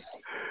like this.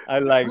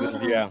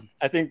 Yeah.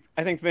 I think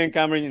Finn,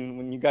 Cameron,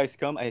 when you guys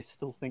come, I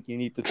still think you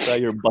need to try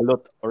your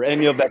balot or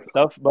any of that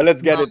stuff. But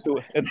let's get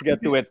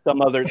to it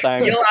some other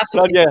time. You'll have to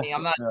Claudia. me.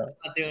 I'm not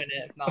doing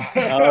it. No.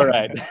 All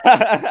right.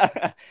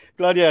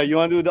 Claudia, you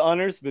want to do the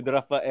honors with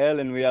Rafael,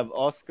 and we have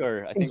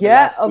Oscar. I think.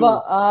 Yes.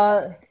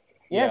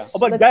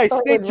 But guys,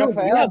 stay tuned.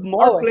 Rafael. We have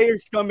more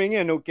players coming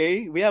in.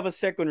 Okay, we have a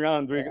second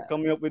round. We're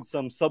coming up with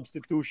some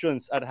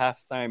substitutions at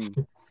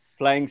halftime.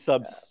 Flying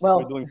subs.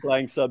 We're doing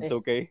flying subs.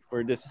 Okay,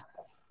 for this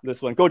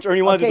one. Coach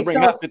Ernie wanted to bring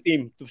half the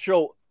team to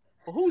show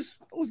who's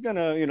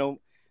gonna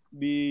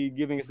be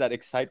giving us that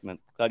excitement.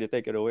 Claudia,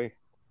 take it away.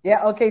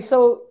 Yeah. Okay.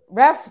 So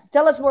Raf,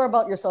 tell us more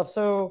about yourself.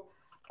 So,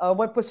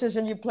 what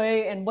position you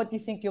play, and what do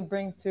you think you'll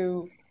bring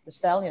to the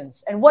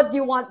Stallions, and what do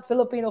you want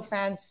Filipino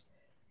fans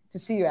to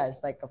see you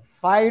as, like a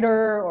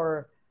fighter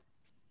or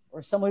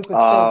someone who could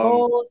score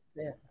goals?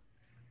 Yeah.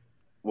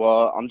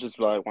 Well, I'm just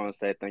want to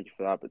say thank you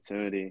for the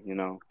opportunity,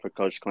 for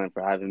Coach Clint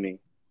for having me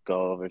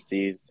go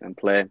overseas and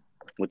play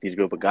with these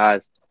group of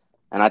guys.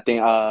 And I think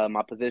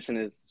my position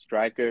is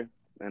striker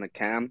and a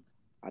cam.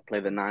 I play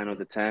the 9 or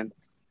the 10.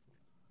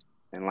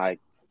 And I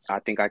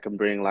think I can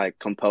bring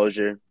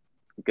composure,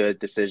 good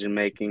decision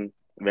making,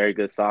 very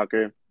good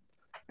soccer.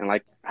 And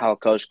like how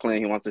Coach Clint,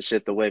 he wants to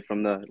shift away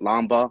from the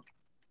long ball.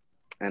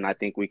 And I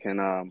think we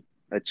can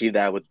achieve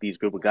that with these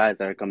group of guys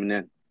that are coming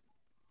in.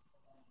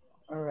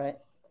 All right.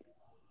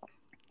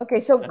 Okay,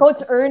 so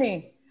Coach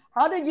Ernie,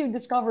 how did you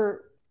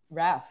discover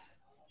Raf?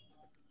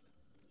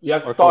 You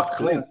have to talk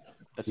Clint.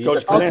 That's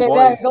Coach Clint. Okay,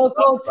 there go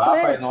Coach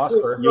Clint. And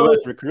Oscar.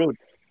 U.S. recruit.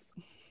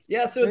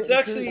 Yeah, so it's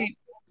actually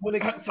when it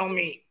comes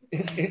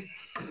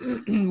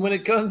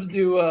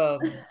to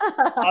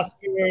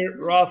Oscar,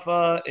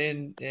 Rafa,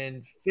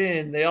 and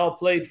Finn, they all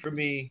played for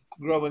me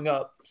growing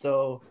up.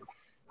 So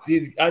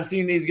I've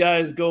seen these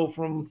guys go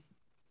from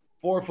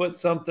 4 foot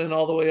something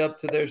all the way up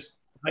to their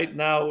height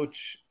now,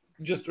 which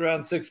just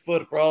around 6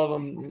 foot for all of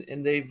them,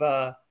 and they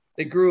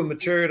grew and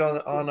matured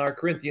on our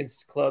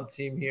Corinthians club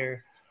team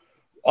here.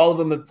 All of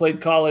them have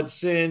played college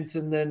since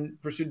and then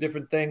pursued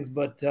different things,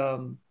 but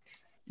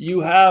you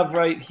have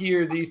right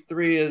here these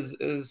three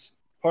as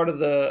part of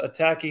the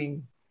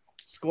attacking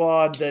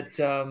squad that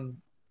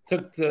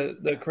took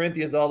the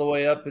Corinthians all the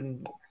way up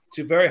and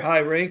to very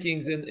high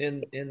rankings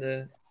in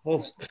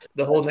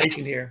the whole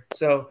nation here.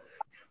 So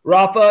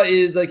Rafa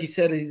is, like you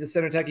said, he's a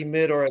center attacking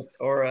mid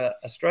or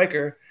a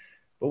striker.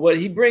 But what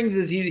he brings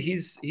is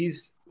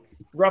he's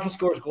Rafa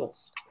scores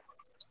goals.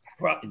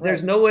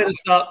 There's no way to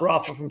stop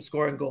Rafa from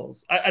scoring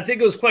goals. I think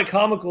it was quite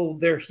comical.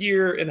 They're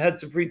here and had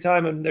some free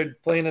time, and they're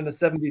playing in a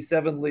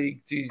 77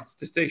 league to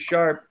stay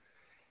sharp.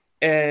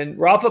 And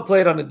Rafa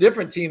played on a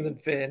different team than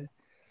Finn.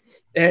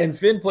 And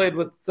Finn played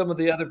with some of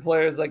the other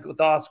players, like with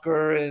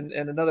Oscar and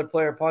another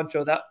player,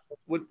 Poncho,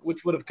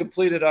 which would have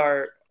completed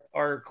our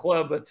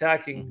club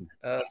attacking.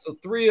 So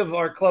 3 of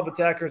our club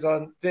attackers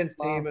on Finn's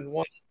team and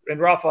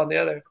Rafa on the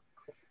other.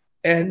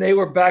 And they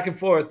were back and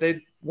forth.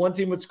 One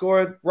team would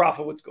score,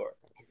 Rafa would score.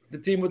 the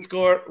team would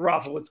score,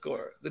 Rafa would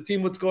score. The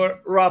team would score,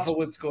 Rafa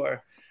would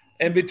score.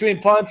 And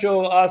between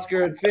Pancho,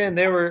 Oscar, and Finn,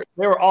 they were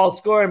all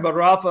scoring, but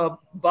Rafa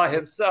by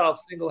himself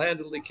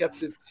single-handedly kept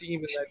his team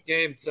in that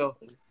game. So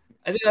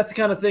I think that's the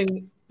kind of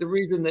thing, the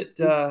reason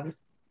that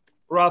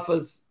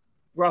Rafa's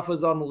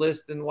on the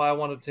list and why I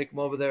wanted to take him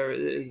over there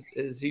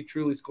is he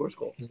truly scores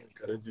goals.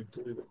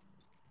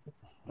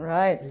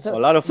 Right. So a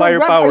lot of Raf,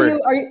 firepower.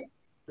 are you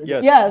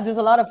Yes. Yeah, there's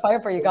a lot of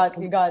firepower. You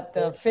got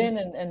Finn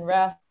and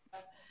Raf.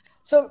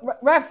 So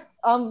Raf,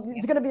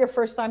 it's gonna be your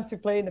first time to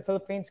play in the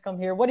Philippines. Come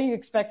here. What are you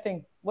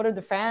expecting? What are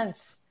the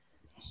fans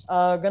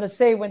gonna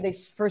say when they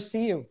first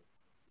see you?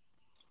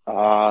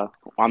 I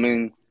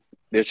mean,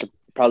 they should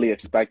probably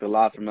expect a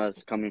lot from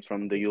us coming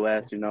from the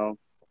U.S., you know,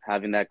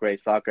 having that great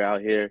soccer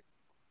out here.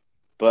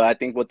 But I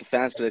think what the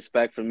fans should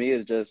expect from me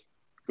is just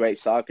great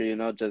soccer, you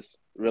know, just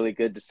really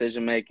good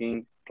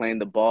decision-making, playing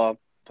the ball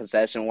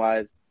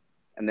possession-wise,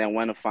 and then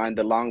when to find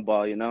the long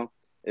ball, you know.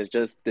 It's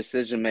just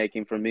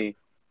decision-making for me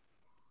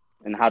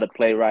and how to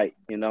play right,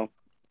 you know.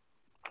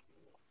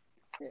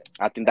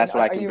 I think that's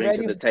what I can bring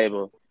to the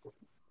table.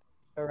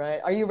 All right.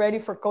 Are you ready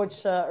for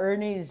Coach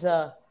Ernie's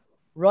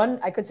run?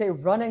 I could say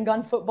run and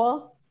gun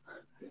football.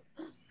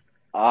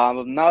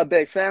 I'm not a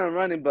big fan of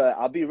running, but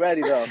I'll be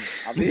ready though.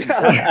 I'll be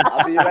ready.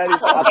 I'll be ready for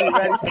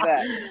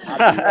that.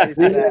 I'll be ready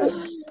for that.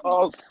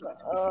 Oops.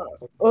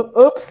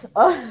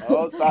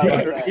 Oh,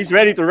 sorry. He's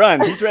ready to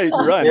run. He's ready to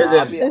run.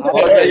 I'll be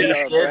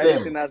ready for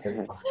anything that's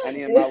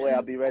any in my way.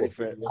 I'll be ready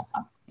for it.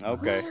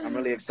 Okay. I'm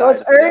really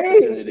excited. Coach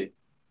Ernie.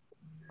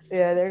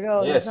 Yeah, there you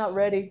go. Yes. He's not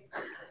ready.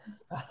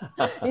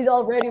 He's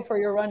all ready for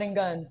your running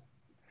gun.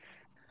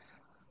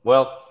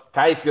 Well,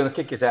 Kai's gonna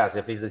kick his ass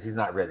if he's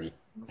not ready.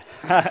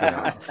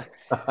 Yeah.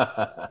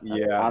 I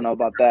don't know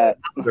about that.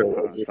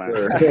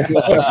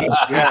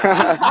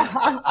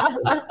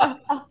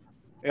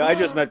 Yeah, I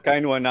just met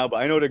Kainua now, but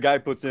I know the guy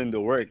puts in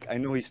the work. I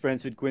know he's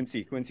friends with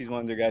Quincy. Quincy's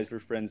one of the guys we're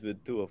friends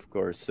with too, of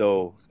course.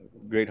 So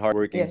great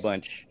hardworking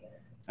bunch,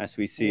 as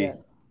we see. Yeah.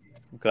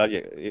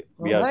 Claudia,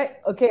 we All have right.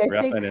 Okay, I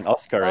Rafael think and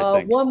Oscar, I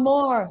think. one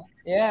more.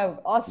 Yeah,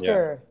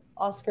 Oscar.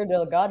 Oscar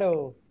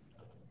Delgado.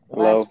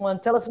 Hello. Last one.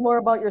 Tell us more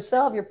about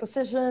yourself, your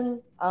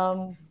position,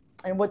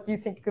 and what do you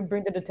think you can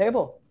bring to the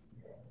table?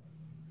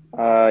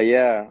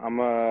 Yeah, I'm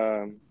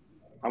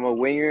a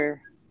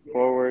winger,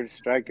 forward,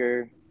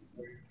 striker,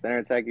 center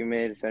attacking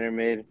mid, center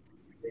mid.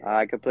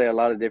 I could play a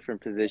lot of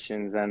different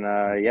positions, and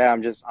yeah,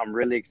 I'm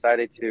really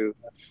excited to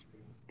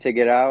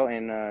get out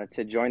and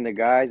to join the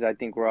guys. I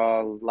think we're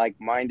all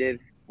like-minded.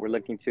 We're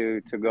looking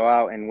to go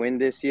out and win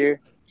this year.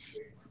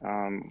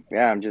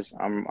 Yeah,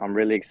 I'm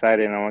really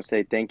excited, and I want to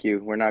say thank you.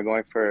 We're not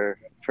going for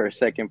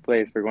second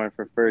place. We're going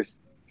for first.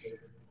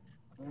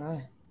 All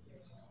right.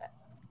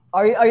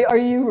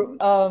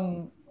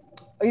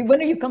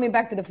 When are you coming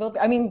back to the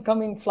Philippines? I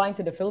mean, flying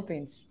to the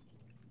Philippines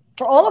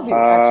for all of you,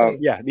 actually.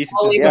 Yeah, these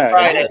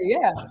Friday.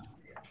 Yeah,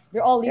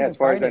 they're all leaving. Yeah, as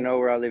far Friday. as I know,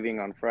 we're all leaving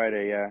on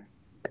Friday. Yeah.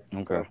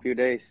 Okay. For a few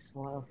days.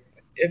 Wow.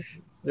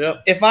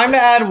 If I'm to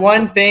add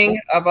one thing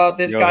about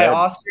this Go guy ahead.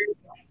 Oscar,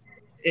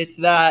 it's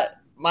that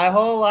my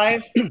whole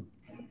life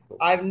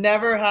I've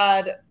never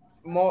had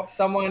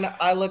someone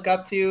I look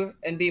up to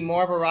and be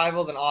more of a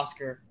rival than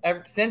Oscar.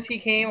 Ever since he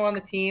came on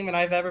the team,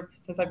 and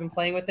since I've been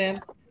playing with him,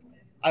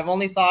 I've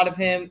only thought of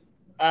him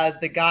as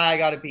the guy I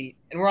got to beat,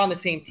 and we're on the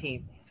same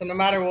team. So no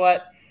matter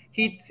what,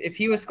 if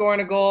he was scoring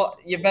a goal,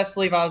 you best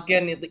believe I was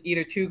getting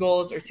either 2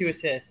 goals or 2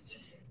 assists.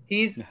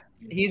 He's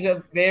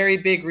a very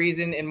big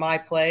reason in my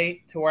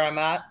play to where I'm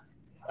at,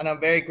 and I'm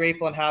very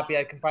grateful and happy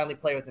I can finally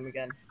play with him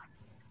again.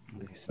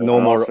 No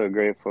I'm more. also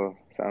grateful.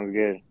 Sounds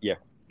good. Yeah.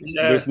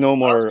 There's no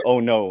more. Oh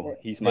no,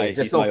 he's my.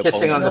 Just he's no my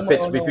kissing on opponent. the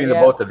pitch between the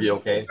yeah. both of you,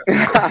 okay?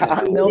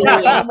 No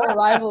more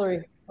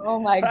rivalry. Oh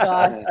my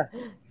gosh.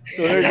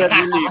 So there's that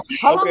relief.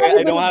 How long Okay, have you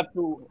I don't been- have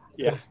to.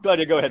 Yeah,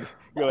 Claudia, go ahead.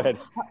 Go ahead.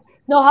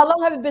 No, how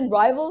long have you been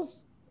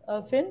rivals,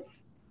 Finn?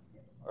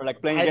 Or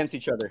like playing against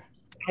each other.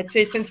 I'd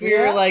say since we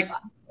were like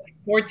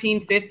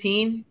 14,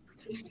 15.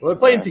 We're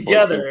playing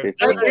together.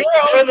 14, We were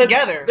always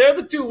together. They're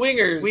the 2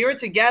 wingers. We were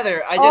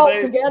together. I Oh,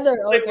 just together.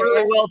 They Okay.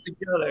 really well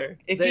together.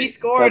 if They- he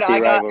scored, Healthy I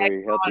got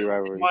rivalry, healthy I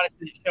rivalry. wanted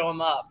to show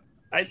him up.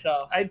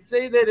 I'd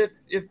say that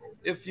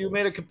if you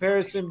made a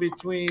comparison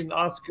between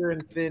Oscar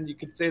and Finn, you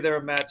could say they're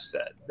a match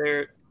set.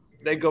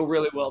 They go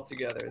really well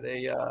together.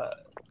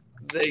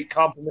 They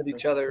complement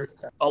each other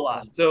a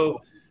lot.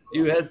 So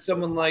you had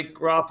someone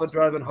like Rafa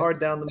driving hard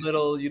down the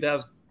middle. You'd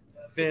have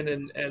Finn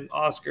and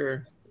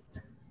Oscar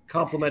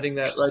complementing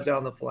that right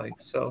down the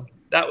flanks. So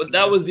that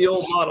was the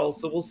old model.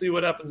 So we'll see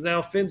what happens now.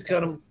 Finn's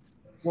kind of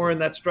more in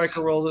that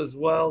striker role as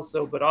well.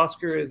 So, but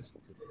Oscar is,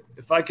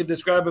 if I could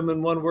describe him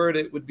in one word,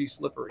 it would be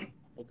slippery.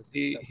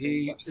 He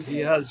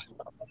has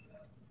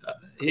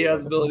the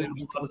ability to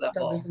move onto that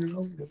ball.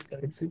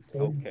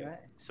 Okay.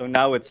 So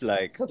now it's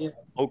like,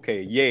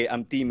 okay, yay,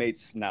 I'm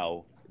teammates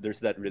now. There's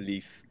that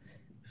relief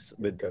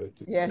with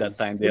Yes. that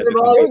time they had They've to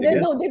always compete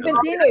against They've each been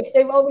other. teammates.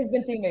 They've always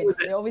been teammates.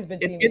 They've always been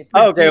teammates.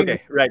 Oh,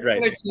 okay. Right.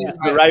 Other teams It's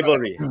the might-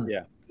 rivalry.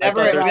 Yeah.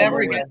 never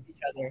moment. against each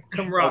other.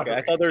 Camaraderie. Okay,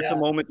 I thought there was a Yeah.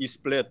 moment you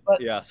split.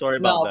 But- Yeah, sorry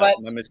about No, that.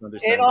 but My in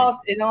misunderstanding.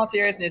 all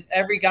seriousness,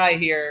 every guy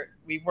here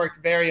we've worked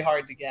very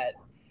hard to get.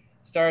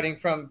 Starting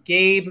from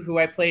Gabe, who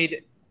I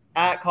played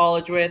at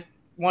college with,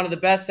 one of the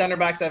best center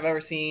backs I've ever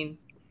seen.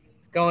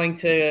 Going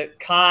to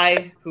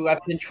Kai, who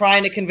I've been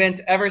trying to convince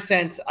ever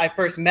since I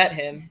first met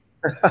him.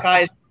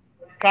 Kai's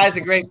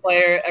a great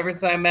player. Ever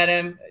since I met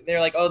him, they're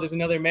like, "Oh, there's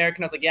another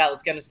American." I was like, "Yeah,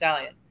 let's get a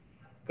Stallion."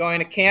 Going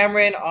to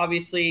Cameron,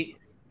 obviously,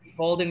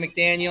 Bolden,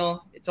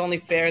 McDaniel. It's only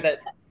fair that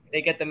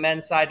they get the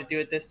men's side to do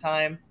it this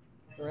time.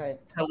 Right.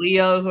 To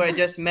Leo, who I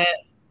just met,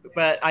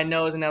 but I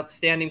know is an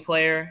outstanding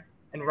player,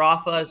 and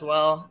Rafa as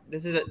well.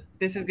 This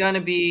is going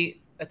to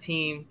be a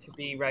team to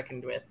be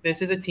reckoned with.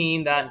 This is a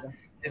team that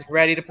is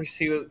ready to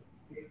pursue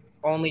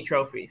only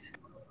trophies.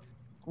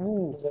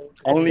 Ooh.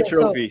 Only That's good.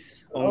 So,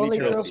 trophies. Only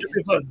trophies. It should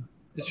be fun.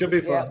 It should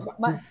be fun. Yeah,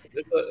 my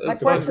It's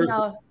a question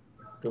fun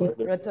group.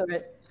 now. That's all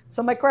right.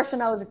 So my question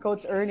now is,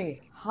 Coach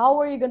Ernie, how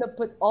are you going to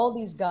put all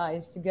these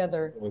guys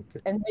together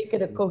and make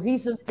it a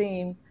cohesive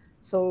team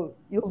so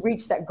you'll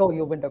reach that goal?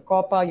 You'll win the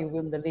Copa, you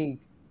win the league.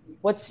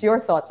 What's your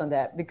thoughts on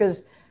that?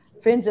 Because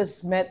Finn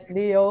just met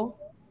Leo.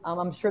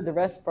 I'm sure the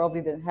rest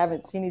probably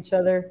haven't seen each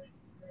other.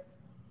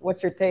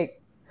 What's your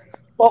take?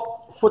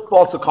 Well,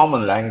 football's a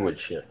common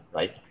language here,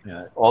 right?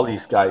 All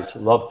these guys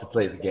love to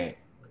play the game.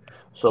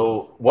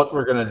 So what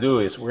we're going to do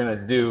is we're going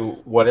to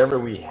do whatever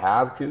we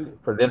have to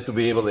for them to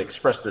be able to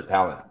express their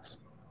talents.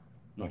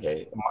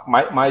 Okay,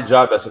 my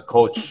job as a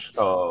coach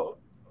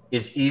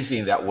is easy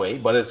in that way,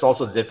 but it's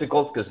also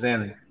difficult because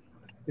then,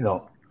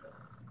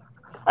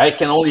 I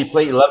can only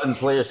play 11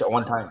 players at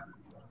one time,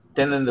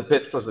 10 in the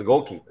pitch plus the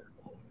goalkeeper.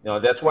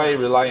 That's why I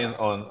rely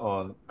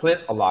on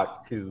Clint a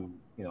lot to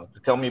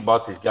tell me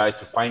about these guys,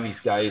 to find these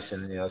guys,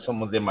 and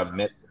some of them I've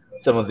met,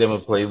 some of them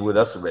have played with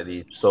us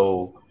already.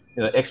 So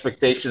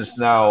expectations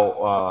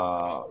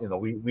now.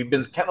 We've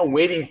been kind of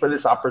waiting for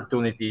this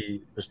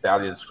opportunity for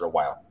Stallions for a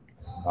while.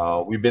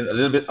 We've been a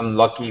little bit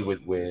unlucky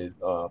with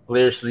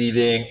players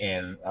leaving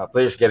and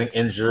players getting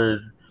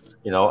injured.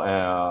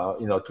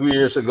 2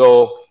 years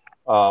ago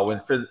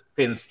when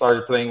Finn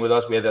started playing with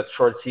us, we had that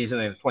short season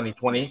in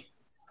 2020.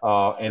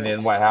 And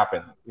then what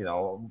happened?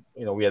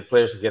 We had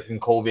players getting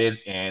COVID,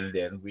 and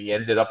then we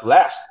ended up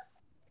last.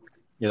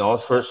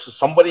 For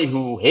somebody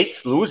who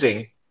hates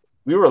losing,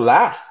 we were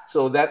last.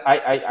 So that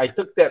I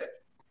took that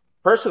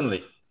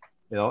personally,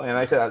 and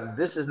I said,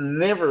 this is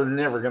never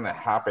going to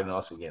happen to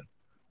us again.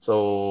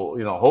 So,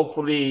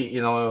 hopefully,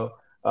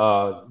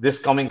 this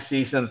coming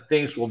season,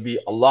 things will be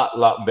a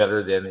lot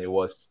better than it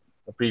was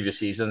the previous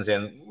seasons.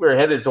 And we're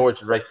headed towards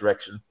the right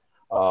direction.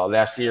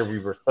 Last year, we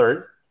were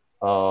third.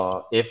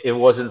 If it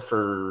wasn't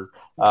for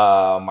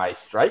my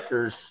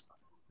strikers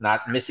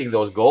not missing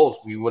those goals,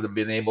 we would have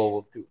been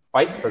able to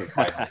fight for the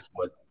finals.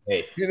 But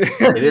hey,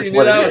 it is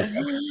what it is.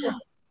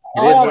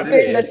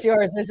 That's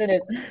yours, isn't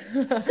it?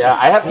 Yeah,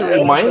 I have to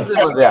remind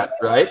them of that,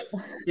 right?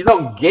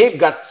 Gabe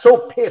got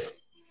so pissed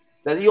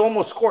that he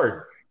almost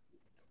scored.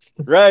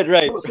 Right.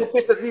 He was so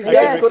pissed that these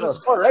guys couldn't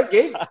score, right,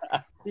 Gabe?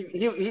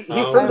 He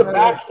from the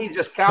back, he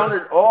just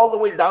countered all the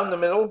way down the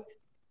middle.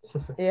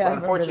 Yeah, but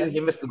unfortunately, he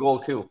missed the goal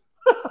too.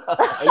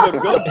 It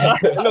looked good.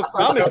 It looked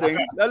promising.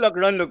 That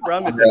run looked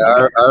promising.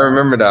 Yeah, I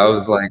remember that. I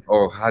was like,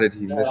 oh, how did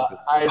he miss it?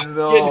 I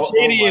know. Getting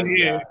shady in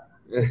here.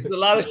 There's a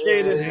lot of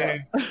shade in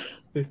here.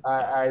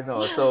 I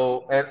know.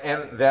 So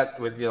and that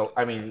with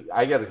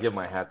I got to give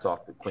my hats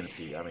off to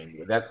Quincy. I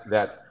mean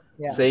that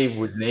save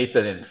with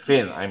Nathan and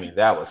Finn. I mean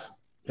that was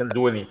can't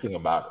do anything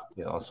about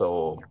it.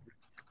 So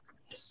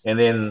and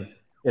then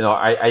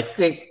I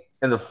think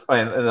in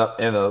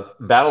the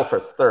battle for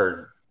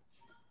third,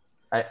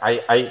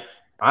 I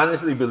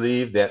honestly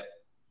believe that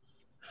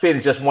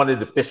Finn just wanted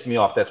to piss me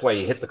off. That's why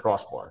he hit the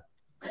crossbar.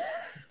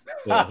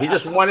 He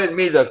just wanted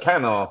me to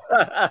kind of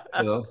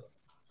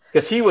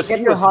because he was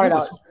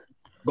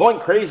going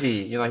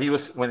crazy. He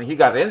was when he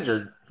got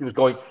injured. He was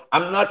going,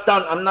 I'm not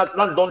done.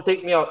 Don't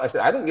take me out. I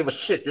said, I don't give a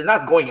shit. You're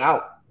not going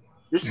out.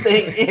 You're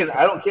staying in.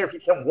 I don't care if you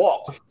can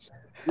walk.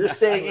 You're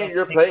staying in.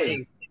 You're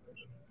playing.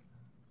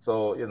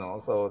 So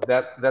so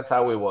that's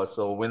how it was.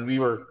 So when we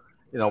were,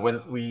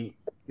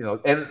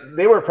 and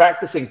they were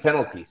practicing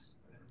penalties.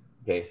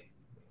 Okay,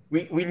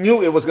 we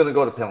knew it was going to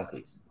go to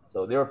penalties.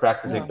 So they were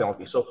practicing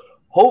penalties. So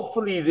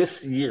hopefully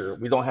this year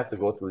we don't have to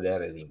go through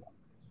that anymore.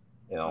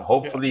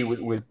 Hopefully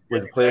with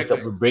the players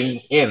that we're bringing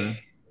in,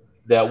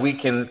 that we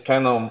can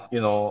kind of,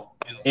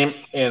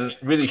 and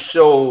really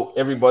show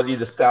everybody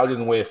the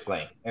Stallion way of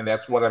playing. And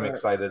that's what I'm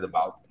excited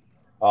about.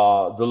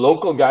 The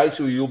local guys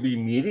who you'll be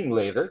meeting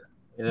later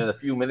in a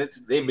few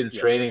minutes, they've been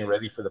training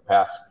ready for the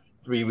past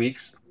 3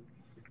 weeks.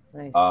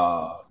 Nice.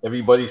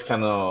 Everybody's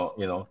kind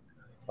of,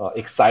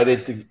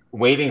 excited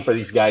waiting for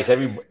these guys.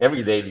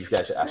 Every day these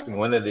guys are asking,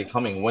 when are they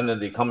coming? When are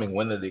they coming?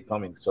 When are they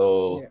coming?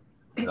 So,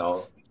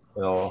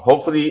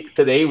 hopefully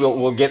today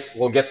we'll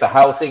get the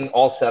housing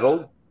all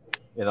settled.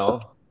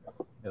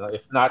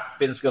 If not,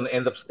 Finn's gonna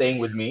end up staying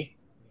with me.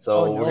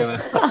 So we're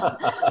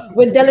gonna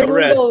with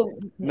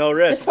Telemundo. No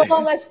rest. So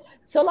long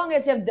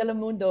as you have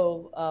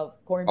Telemundo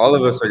quarantine. All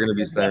of us are gonna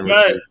be staying with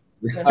you.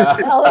 That's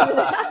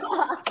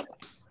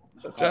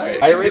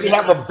right. I already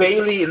have a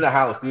Bailey in the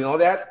house. Do you know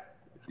that?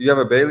 You have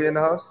a Bailey in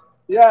the house?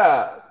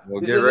 Yeah.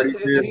 Well, get ready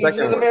for your He's second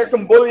an one.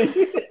 American bully.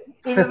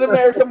 He's an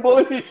American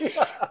bully.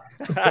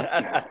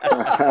 I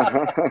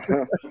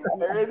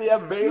already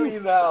have Bailey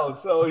now,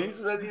 so he's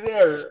ready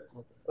there.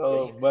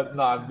 So, but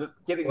no, I'm just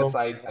kidding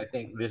aside. I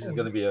think this is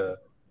going to be a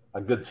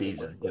good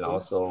season,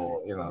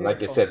 So,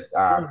 like I said,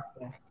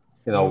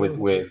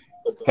 with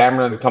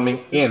Cameron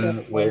coming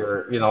in,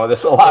 where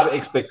there's a lot of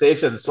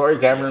expectations. Sorry,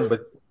 Cameron,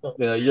 but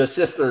your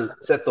sister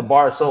set the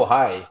bar so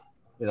high.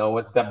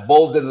 With that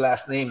Bolden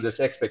last name, there's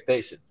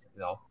expectations.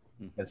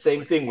 And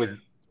same thing with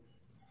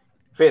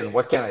Finn.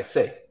 What can I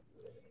say?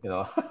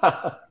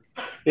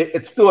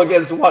 It's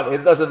 2-1.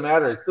 It doesn't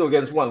matter. It's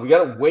 2-1. We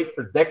got to wait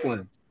for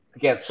Declan to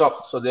catch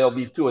up, so they'll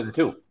be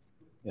 2-2.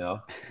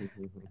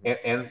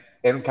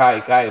 And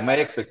Kai, my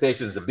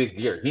expectation is a big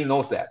year. He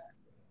knows that.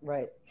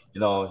 Right.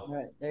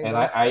 Right. And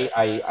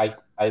go.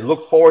 I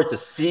look forward to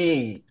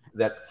seeing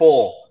that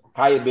full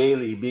Kai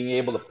Bailey being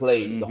able to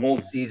play the whole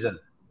season,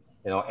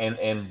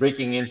 and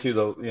breaking into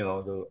the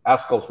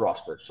Ascos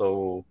roster.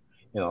 So,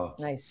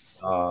 nice.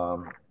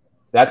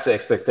 That's the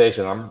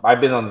expectation.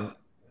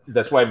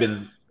 That's why I've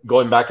been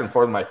going back and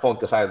forth on my phone,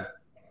 because I'm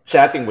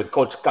chatting with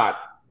Coach Scott,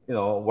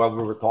 while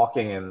we were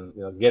talking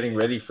and getting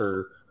ready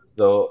for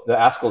the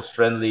Ascos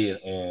friendly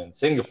in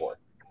Singapore.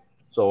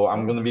 So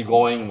I'm going to be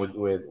going with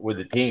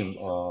the team,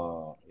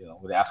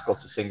 with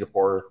Ascos to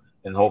Singapore,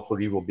 and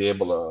hopefully we'll be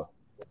able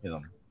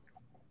to,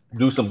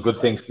 do some good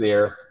things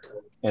there.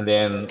 And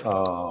then,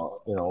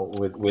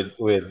 with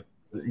the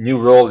new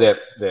role that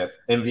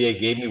NBA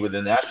gave me with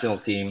the national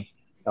team,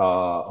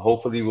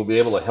 hopefully we'll be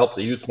able to help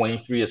the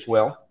U23 as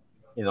well.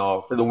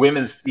 For the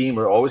women's team,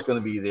 we're always going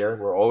to be there.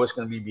 We're always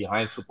going to be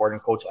behind supporting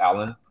Coach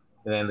Allen.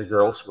 And then the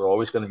girls, we're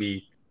always going to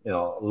be,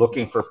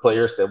 looking for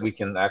players that we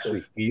can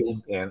actually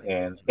field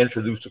and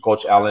introduce to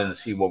Coach Allen and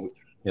see what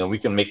we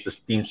can make this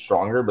team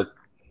stronger. But,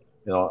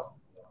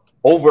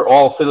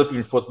 overall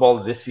Philippine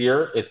football this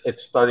year,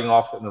 it's starting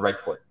off in the right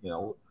foot,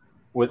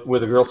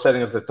 with the girls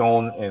setting up the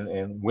tone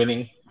and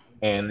winning,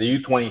 and the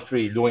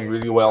U23 doing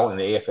really well in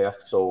the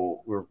AFF.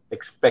 So we're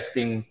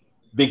expecting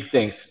big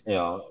things,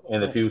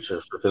 in the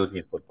future for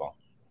Philippine football.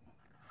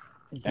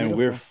 And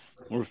we're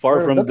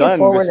far from looking done.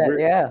 forward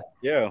because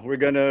to- we're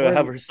gonna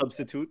have our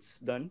substitutes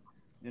done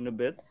in a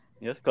bit.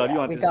 Yes, Claudio, you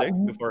want to say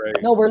before I?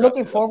 No, we're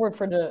looking forward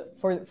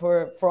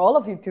for all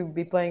of you to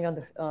be playing on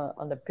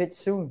the pitch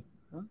soon.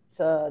 It's,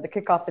 the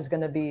kickoff is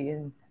gonna be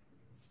in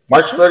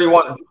March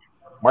 31.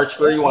 March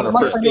 31, our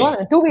March first 31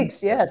 game in 2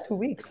 weeks. Yeah, 2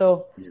 weeks.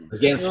 So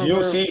against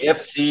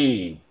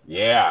UCFC.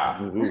 Yeah,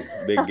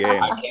 big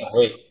game. I can't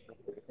wait.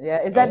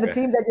 yeah, is that the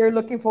team that you're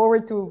looking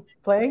forward to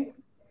playing?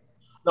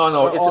 No,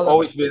 For it's all of-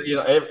 always been,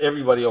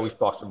 everybody always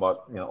talks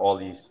about, all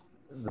these,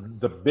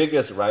 the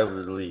biggest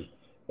rivalry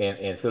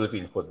in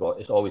Philippine football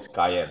is always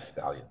Kaya and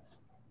Stallions.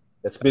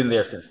 It's been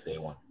there since day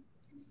one.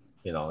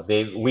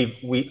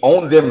 We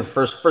owned them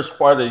first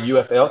part of the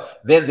UFL,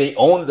 then they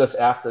owned us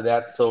after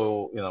that.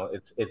 So,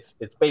 it's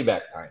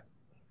payback time.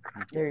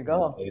 There you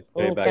go. It's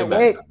Oh, payback can't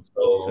wait. time.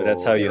 So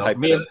that's how you hype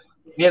me it and,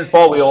 me and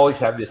Paul, we always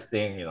have this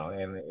thing,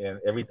 and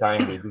every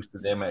time we lose to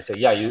them, I say,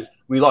 yeah,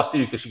 we lost to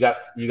you because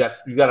you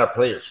got our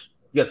players.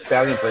 You got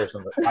Stallion players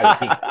on the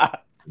team.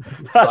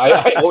 So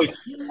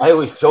I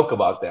always joke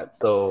about that.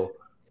 So,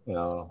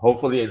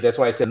 hopefully that's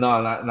why I said,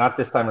 no, not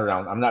this time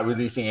around. I'm not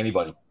releasing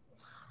anybody.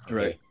 Okay?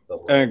 Right.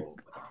 So,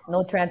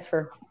 No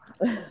transfer.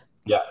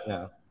 yeah.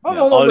 Oh, Yeah,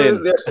 no, all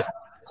in. there's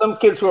some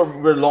kids who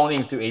we're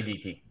loaning to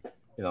ADT.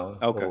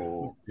 Okay.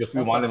 So just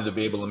we want them to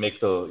be able to make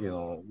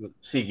the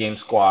SEA Game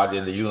squad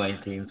in the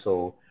U19.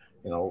 So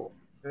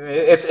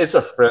it's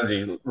a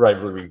friendly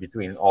rivalry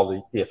between all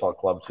the PFL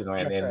clubs. And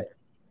That's right.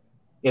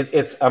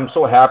 it's I'm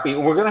so happy.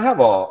 We're gonna have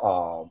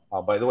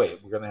by the way,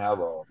 we're gonna have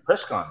a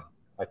press con,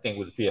 I think,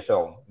 with the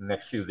PFL in the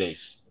next few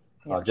days.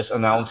 Just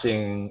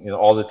announcing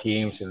all the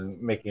teams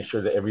and making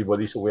sure that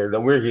everybody's aware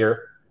that we're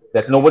here,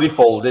 that nobody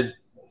folded,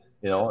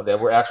 that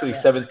we're actually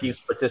 7 teams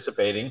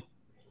participating.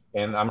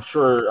 And I'm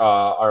sure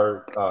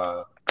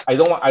I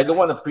don't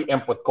want to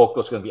preempt what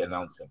Coco's going to be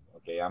announcing.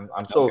 Okay, I'm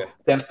so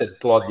tempted,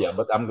 Claudia,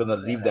 but I'm going to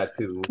leave that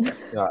to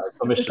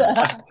commissioner.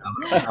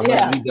 I'm going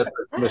to leave that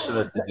to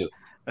commissioner to do.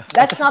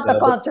 That's not the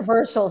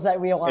controversials that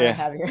we want to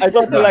have here. I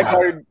thought you like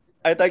hard.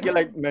 I thought you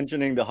like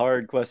mentioning the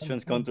hard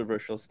questions,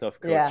 controversial stuff,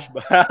 Coach. Yeah.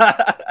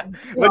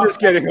 But just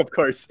kidding, of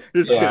course.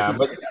 Just kidding.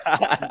 But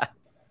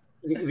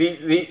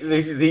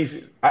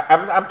these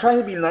I'm trying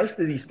to be nice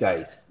to these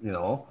guys.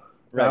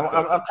 Right,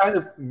 I'm trying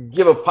to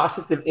give a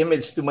positive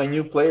image to my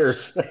new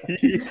players.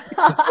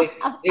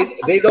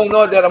 they don't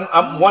know that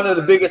I'm one of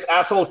the biggest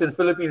assholes in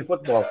Philippine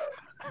football.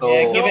 So,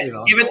 yeah,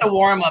 give it the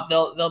warm up.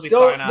 They'll be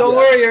fine. Don't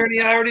worry, Ernie.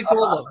 I already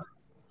told them.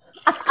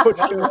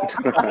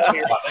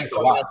 Thanks a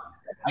lot.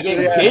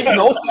 Gabe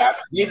knows that.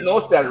 Gabe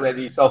knows that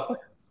already. So.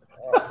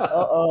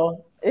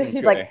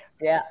 He's like,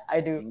 yeah, I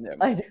do.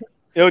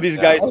 These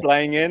guys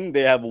flying in,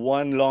 they have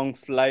one long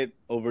flight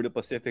over the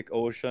Pacific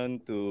Ocean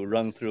to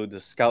run through the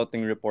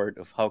scouting report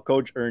of how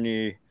Coach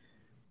Ernie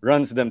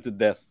runs them to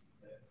death.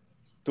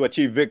 to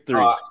achieve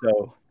victory.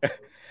 So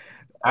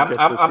I guess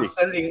we'll I'm see.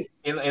 sending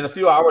in a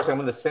few hours. I'm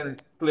going to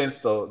send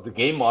Clint the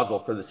game model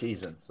for the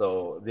season.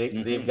 So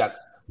they've got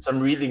some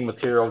reading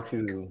material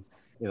to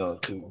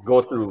to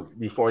go through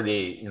before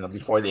they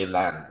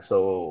land.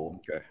 So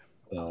Okay.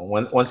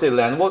 once they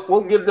land,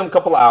 we'll give them a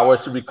couple of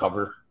hours to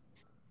recover,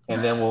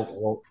 and then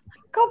we'll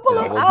Couple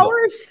of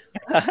hours.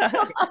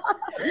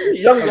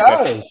 young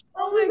guys.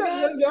 Oh my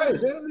God. Young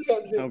guys.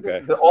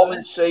 Okay. They're all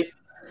in shape.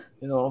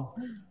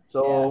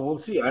 So we'll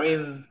see. I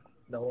mean,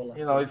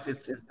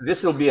 it's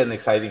this will be an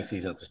exciting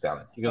season for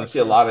Stallion. You're going to see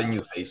a lot of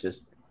new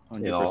faces,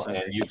 100%.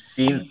 and you've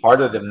seen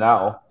part of them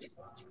now.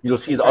 You'll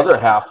see the other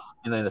half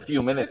in a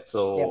few minutes.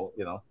 So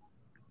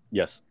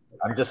Yes.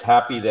 I'm just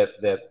happy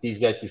that these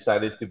guys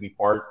decided to be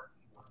part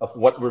of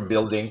what we're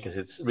building, because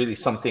it's really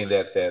something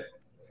that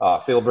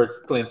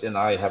Philbert, Clint, and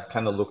I have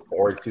kind of looked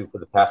forward to for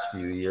the past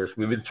few years.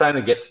 We've been trying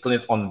to get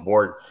Clint on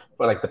board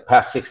for like the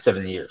past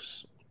 6-7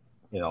 years.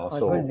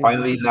 So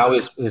finally now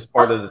he's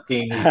part of the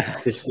team.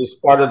 He's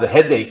part of the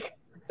headache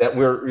that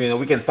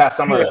we can pass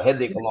some of the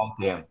headache along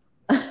to him.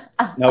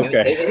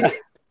 Okay. And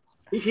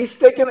he's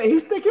taking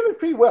it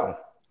pretty well.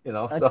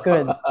 That's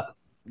good.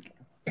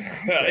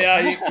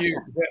 Yeah,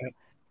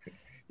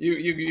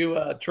 you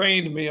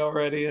trained me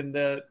already in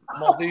the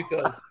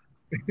malditas.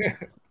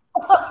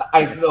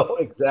 I know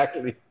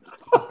exactly.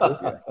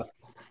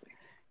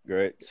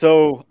 Great.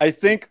 So I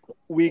think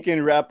we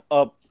can wrap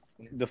up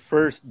the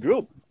first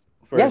group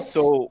first. Yes.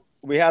 So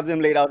we have them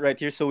laid out right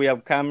here. So we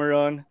have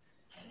Cameron,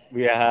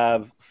 we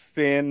have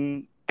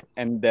Finn,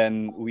 and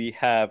then we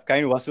have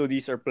Kainua. So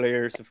these are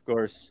players, of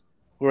course,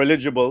 who are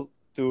eligible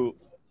to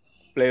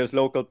play as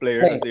local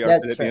players as they are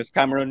Filipinos. Right.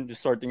 Cameron,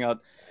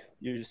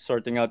 you're just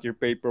sorting out your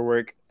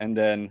paperwork, and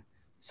then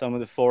some of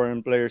the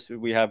foreign players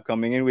we have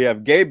coming in. We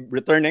have Gabe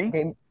returning,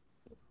 and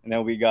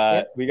then we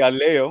got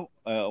Leo,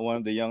 one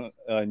of the young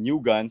new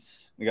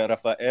guns. We got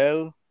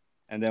Rafael,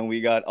 and then we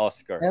got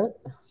Oscar.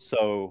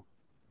 So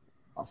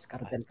I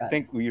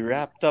think we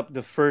wrapped up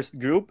the first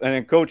group, and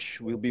then Coach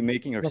will be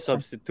making our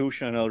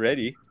substitution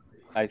already.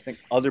 I think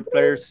other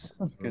players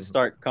can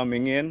start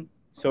coming in.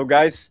 So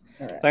guys,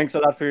 thanks a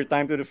lot for your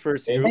time to the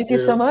first group. Thank you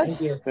so much.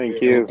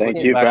 Thank you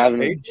for having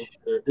me.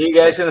 See you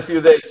guys in a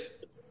few days.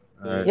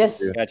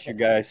 Yes. Catch you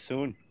guys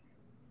soon.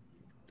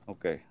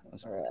 Okay.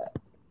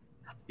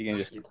 You can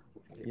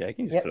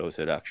just close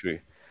it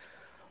actually.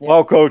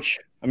 Wow, Coach.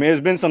 I mean,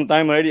 it's been some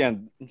time already,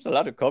 and there's a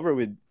lot to cover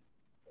with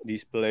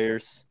these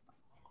players.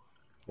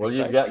 Well,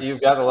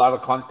 you've got a lot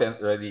of content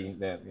ready.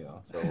 Then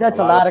so that's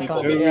a lot of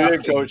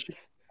content, Coach.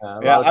 A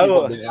lot of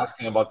people have been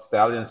asking about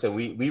Stallion. So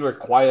we were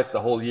quiet the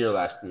whole year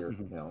last year.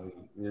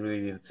 We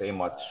really didn't say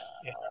much.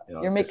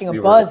 You're making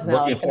a buzz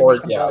now.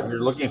 We're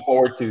looking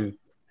forward to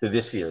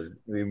this year.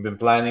 We've been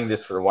planning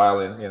this for a while,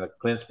 and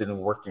Clint's been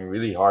working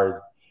really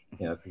hard,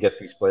 to get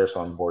these players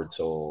on board.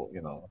 So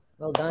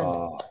well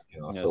done.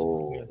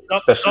 So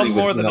especially some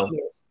more than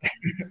others.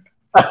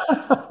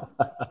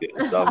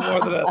 Some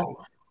more than others.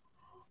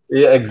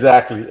 Yeah,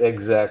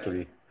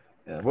 exactly.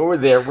 Yeah, but we're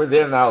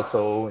there now.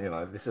 So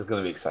this is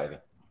going to be exciting.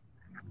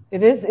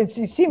 It is.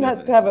 You seem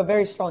to have a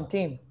very strong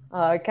team.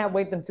 I can't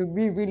wait them to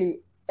be really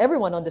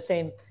everyone on the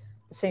same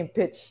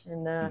pitch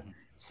and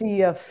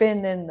see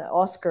Finn and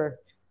Oscar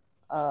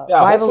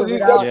rival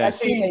without as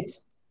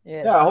teammates.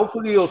 Yeah,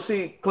 hopefully you'll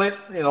see Clint,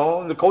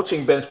 in the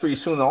coaching bench pretty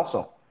soon.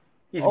 Also,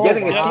 he's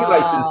getting a C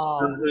license.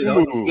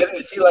 He's getting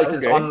a C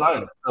license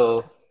online.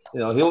 So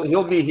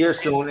he'll be here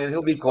soon, and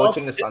he'll be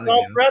coaching us on the game.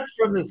 It's all threats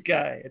from this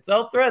guy. It's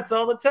all threats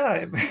all the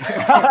time.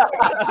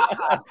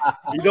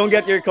 You don't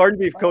get your corned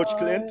beef, Coach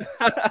Clint.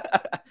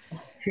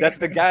 That's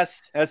the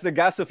gas. That's the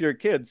gas of your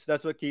kids.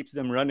 That's what keeps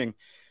them running.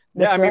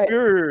 I mean,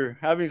 we're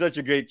having such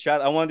a great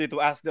chat. I wanted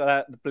to ask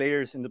the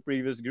players in the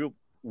previous group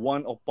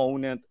one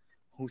opponent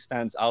who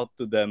stands out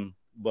to them,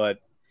 but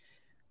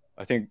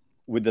I think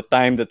with the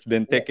time that's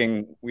been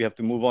ticking, we have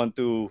to move on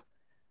to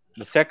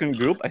the second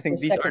group. I think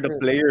these are the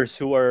players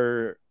who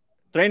are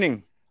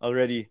training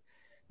already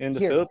in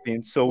the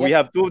Philippines. So we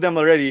have two of them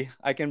already.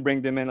 I can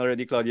bring them in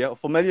already, Claudia. A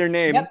familiar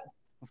name,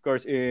 of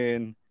course,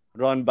 in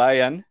Ron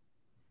Bayan.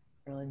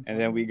 And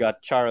then we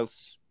got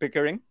Charles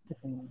Pickering.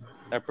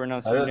 I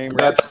pronounced your name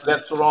right.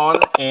 That's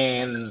Ron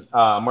and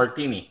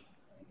Martini.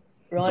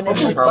 Ron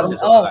and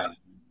Martini.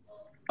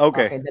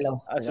 Okay.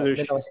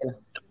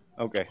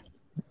 Okay.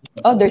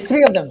 Oh, there's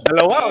three of them. And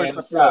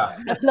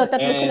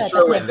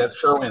Sherwin. That's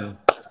Sherwin.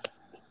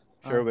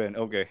 Sherwin,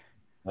 okay.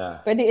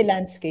 Pwede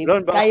i-landscape.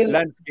 Ron,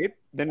 landscape?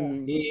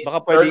 Then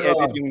baka pwede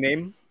edit yung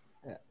name?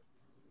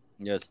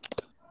 Yes.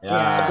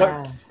 Yeah.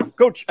 But,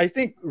 Coach, I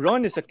think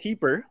Ron is a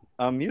keeper.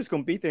 He was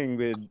competing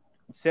with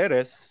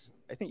Ceres,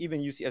 I think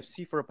even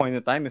UCFC for a point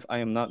in time, if I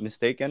am not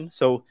mistaken.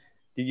 So,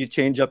 did you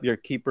change up your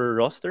keeper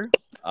roster?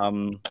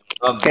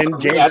 Ken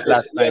James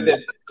last time.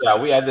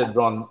 We added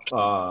Ron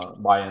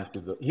Bayan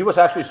to he was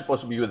actually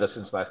supposed to be with us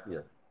since last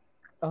year.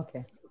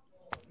 Okay.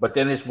 But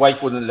then his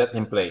wife wouldn't let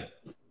him play.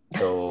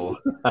 So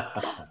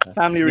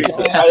family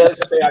reasons. Kaya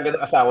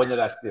ng asawa niya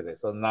last year.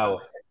 So now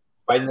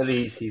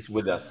finally he's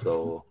with us.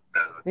 So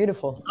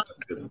Beautiful.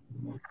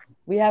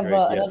 We have Great.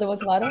 Yes. another one,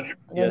 Claro? Another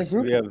Yes,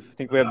 group? we have. I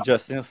think we have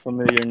Justin, a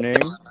familiar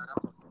name.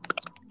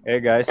 Hey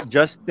guys,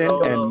 Justin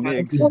and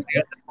Migs.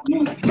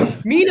 Hey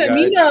Mino, guys.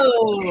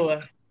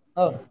 Mino.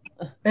 Oh,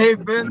 Hey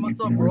Ben, what's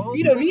up, bro?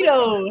 Mino,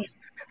 Mino.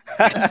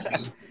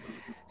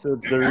 So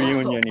it's the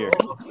reunion here.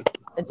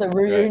 it's a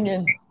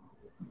reunion.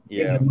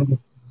 Yeah.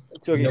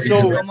 So, okay, Yo,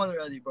 so Ben, come on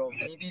already, bro. We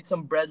need to eat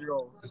some bread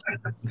rolls.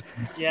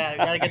 Yeah, we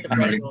gotta get the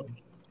bread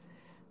rolls.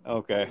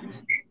 okay.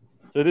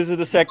 So this is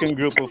the second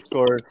group, of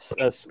course,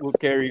 as we'll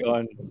carry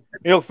on.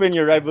 You know, Finn,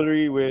 your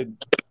rivalry with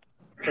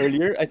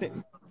earlier, I think.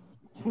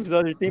 Who's the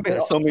other teammate?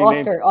 There's so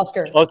many names.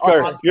 Oscar.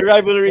 Your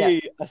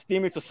rivalry as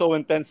teammates was so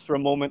intense for a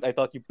moment. I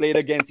thought you played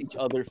against each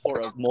other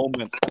for a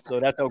moment. So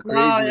that's how crazy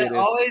No, it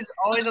is.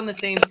 always on the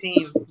same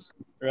team.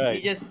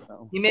 Right.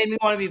 He made me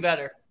want to be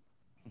better.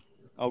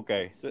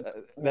 Okay, so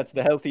that's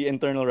the healthy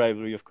internal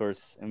rivalry, of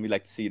course, and we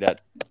like to see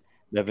that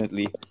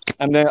definitely.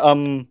 And then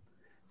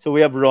so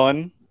we have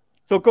Ron.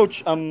 So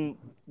coach,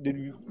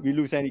 did we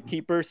lose any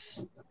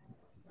keepers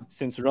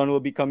since Ron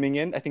will be coming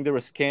in? I think there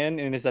was Ken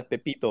and is that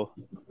Pepito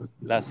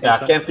last season?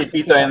 Yeah, Ken,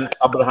 Pepito, and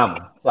Abraham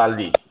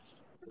Saldi.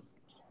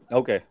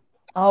 Okay.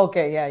 Oh,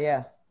 okay,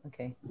 yeah.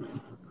 Okay.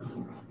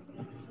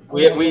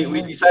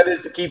 We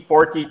decided to keep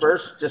 4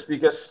 keepers just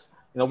because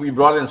we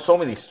brought in so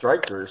many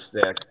strikers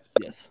that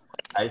yes.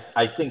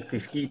 I think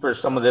these keepers,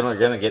 some of them are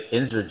gonna get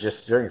injured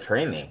just during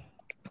training.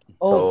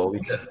 So we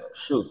said,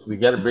 shoot, we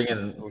gotta bring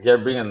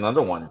in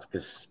another one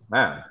because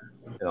man,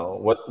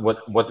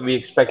 what we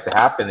expect to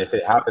happen, if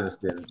it happens,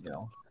 then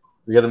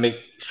we gotta make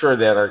sure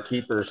that our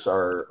keepers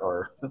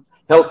are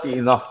healthy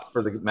enough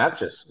for the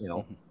matches.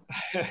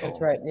 That's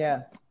right.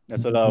 Yeah.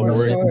 That's a lot of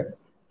work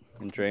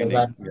in training.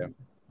 Yeah.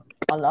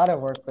 A lot of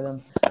work for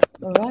them.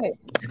 All right.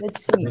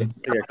 Let's see.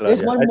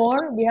 There's one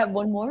more. We have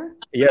one more.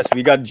 Yes,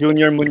 we got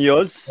Junior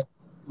Munoz.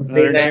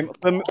 Another name,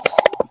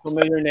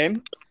 familiar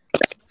name.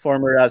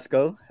 Former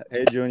Rascal.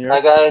 Hey, Junior.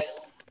 Hi,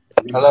 guys.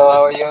 Hello,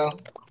 how are you?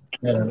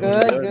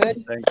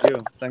 Good. Thank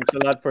you. Thanks a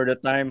lot for the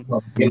time.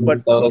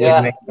 But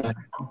Yeah.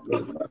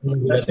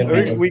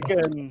 we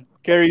can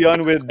carry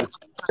on with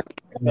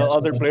the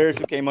other players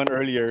who came on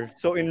earlier.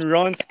 So in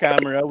Ron's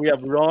camera, we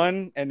have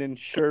Ron and then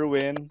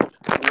Sherwin.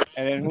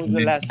 And then who's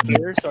the last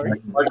player?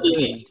 Sorry?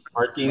 Martini.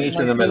 Martini's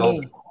in the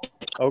middle.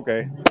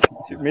 Okay.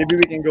 So maybe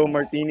we can go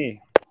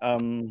Martini.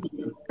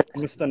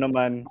 Kumusta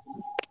naman?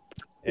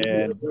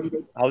 And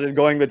how's it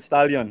going with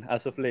Stallion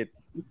as of late?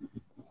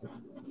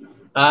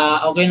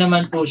 Okay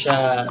naman po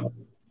siya.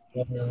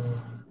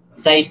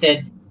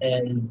 Excited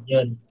and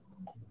yun.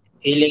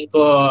 Feeling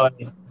ko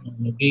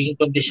nagiging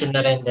condition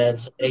na rin dahil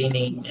sa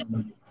training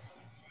and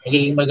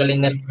nagiging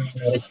magaling na rin.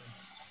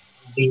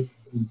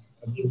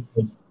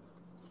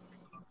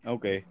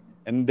 Okay.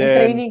 And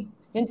then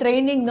yung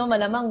training no,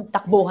 malamang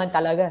takbuhan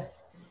talaga.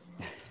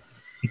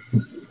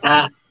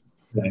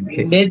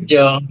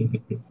 Medyo.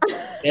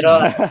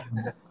 Pero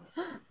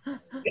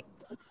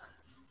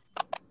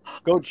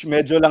Coach,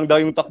 medyo lang daw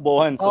yung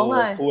takbuhan. So,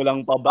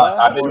 kulang pa ba?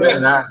 Sabi mo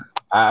yan, ha?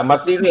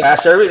 Martini,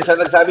 Sherwin, siya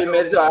nagsabi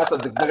medyo, ha?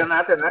 So, dagdagan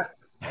natin, ha?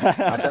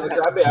 Siya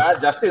nagsabi,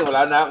 Justin,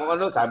 wala na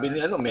akong sabi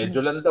ni medyo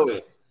lang daw,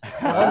 eh.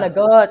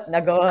 Nagot.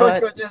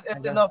 Coach,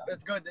 it's enough.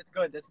 It's good.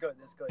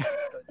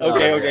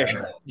 Okay.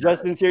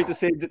 Justin's here to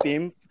save the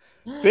team.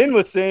 Finn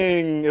was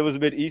saying it was a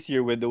bit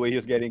easier with the way he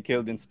was getting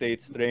killed in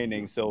States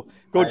training. So,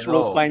 Coach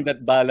will find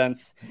that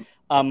balance.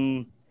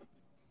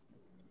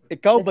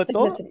 Ikaw ba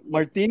to?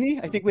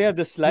 Martini? I think we have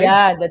the slides.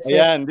 Yeah, that's it.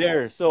 Ayan,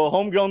 there. So,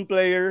 homegrown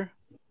player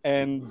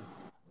and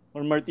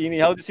Martini,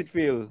 how does it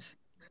feel?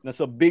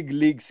 Nasa big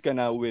leagues ka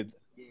na with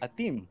a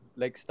team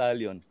like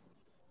Stallion.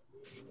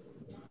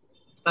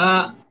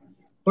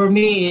 For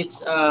me,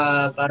 it's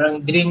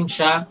parang dream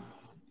siya.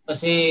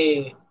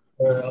 Kasi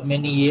for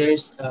many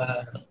years,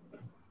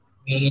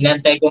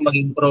 inantay ko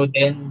maging pro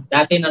din.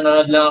 Dati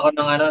nanonood lang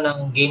ako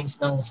ng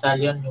games ng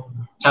Stallion, yung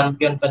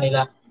champion pa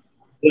nila.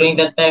 During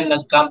that time,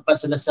 nag-camp pa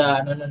sila sa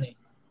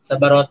sa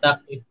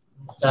Barotac,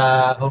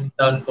 sa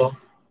hometown ko.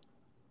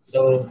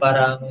 So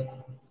parang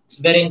it's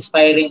very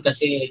inspiring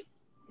kasi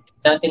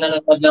dati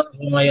nanonood lang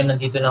ako, ngayon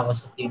nandito na ako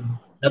sa team.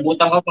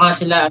 Nabutan ko pa nga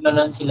sila,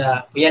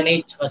 sila Kuya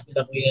Nate, pa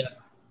sila Kuya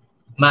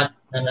Matt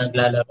na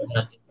naglalaban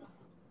natin.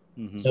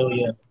 So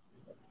yeah.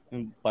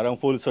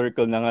 Parang full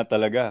circle na nga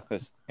talaga.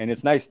 And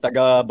it's nice,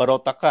 taga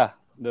Barotac ka,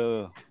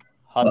 the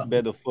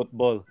hotbed of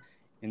football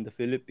in the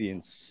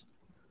Philippines.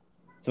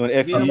 So an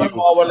FU. Hindi naman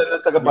mawawala ng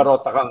taga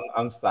Barotac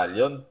ang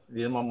Stallion.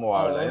 Hindi naman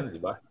mawawala yan,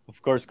 di ba?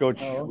 Of course, Coach,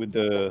 with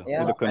the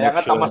connection. Kaya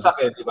nga tamasak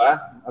di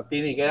ba?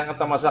 Martini, kaya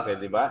nga tamasak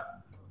di ba?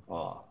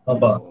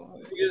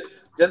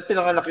 Diyan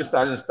pinanganak yung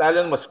Stallion.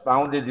 Stallion was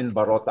founded in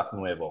Barotac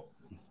Nuevo.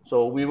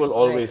 So we will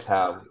always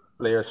have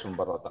players from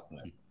Barotac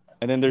Nuevo.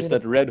 And then there's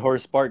that red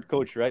horse part,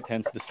 Coach, right?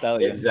 Hence the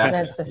Stallion.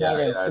 Exactly.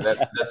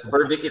 That's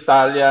Burdick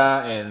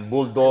Italia and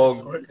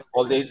Bulldog.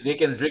 They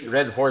can drink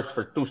red horse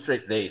for 2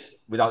 straight days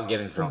without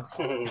getting drunk.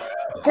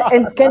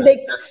 And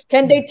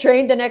can they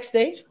train the next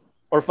day?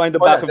 Or find the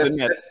back of the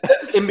net?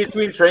 That's in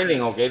between training,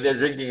 okay? They're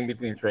drinking in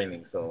between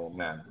training, so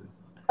man.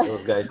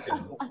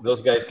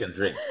 Those guys can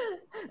drink.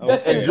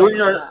 Justin And is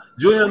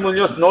Junior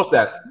Munoz knows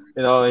that.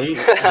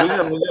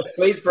 Junior Munoz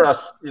played for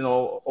us, a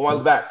while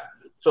back.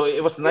 So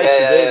it was nice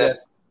today that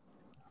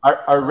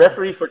our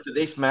referee for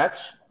today's match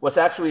was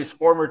actually his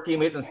former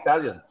teammate in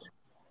Stallion,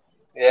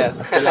 Yeah.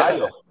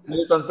 Pelayo,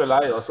 Milton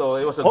Pelayo. So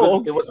it was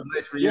Oh, it was a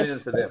nice reunion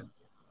yes. for them.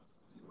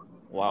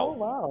 Oh Wow.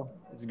 wow.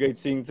 It's great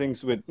seeing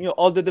things with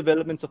all the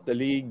developments of the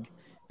league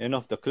and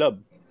of the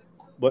club.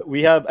 But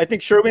we have, I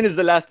think Sherwin is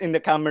the last in the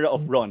camera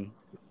of Ron,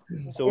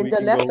 so In we the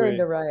can go left or in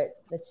with the right?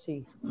 Let's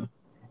see.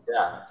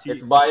 Yeah, it's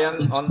see.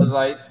 Bayan on the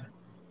right,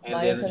 and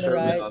Lions then on the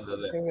Sherwin right. on the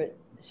left.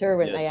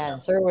 Sherwin. Yes. Ayan.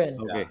 Sherwin.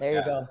 Yeah, Okay. There you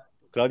yeah. go.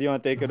 Claudio, you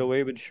want to take it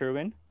away with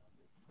Sherwin?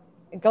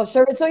 Ikaw,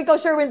 Sherwin. So, ikaw,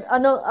 Sherwin,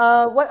 ano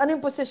yung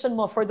position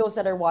mo for those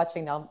that are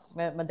watching now?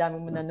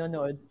 Madaming mo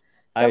nanonood.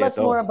 Tell us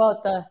Ito. more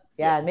about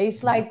Yes. may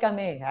slide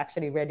kami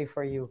actually ready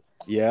for you.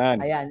 Yan.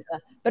 Ayan.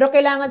 Pero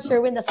kailangan,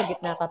 Sherwin, nasa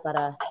gitna ka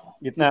para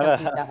Gitna ka.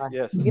 kita ka.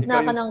 Yes. Gitna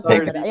Ikaw ka yung ng star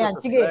camera. dito Ayan,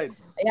 sa sige. slide.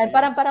 Ayan,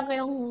 parang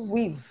kayong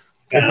weave.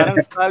 Parang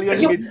stallion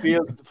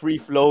midfield,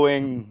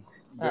 free-flowing,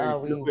 very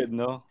Weave. fluid,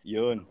 no?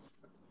 Yun.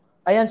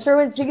 Ayan,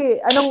 Sherwin,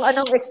 sige.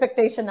 Anong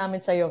expectation namin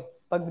sa'yo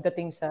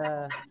pagdating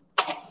sa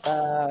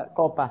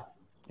Copa?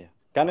 Yeah.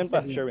 Kanan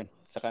pa, Sa league. Sherwin.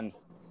 Sa kanan.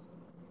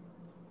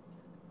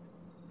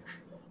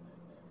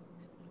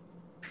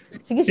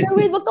 Sige,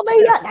 Sherwin, wag ka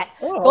mahiya.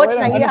 Coach, okay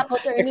lang. nahiya.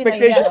 Coach Ernie,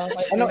 Expectations,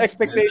 nahiya. anong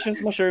expectations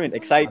mo, Sherwin?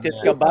 Excited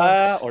ka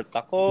ba? Or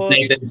takot?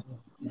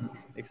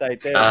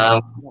 Excited.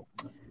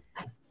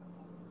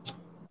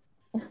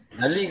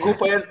 Naligo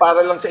pa yan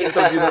para lang sa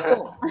interview na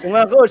to. Kung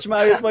nga, Coach,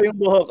 maayos pa yung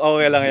buhok.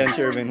 Okay lang yan,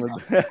 Sherwin.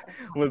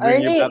 We'll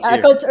bring Ernie, you back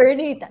here. Coach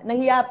Ernie,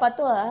 nahiya pa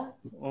to, ha?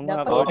 Oo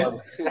nga, Dapat- Coach.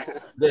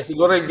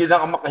 Siguro hindi na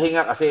ako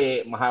makahinga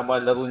kasi mahaba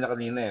laro niya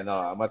kanina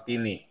no,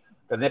 Martini.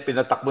 Kasi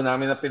pinatakbo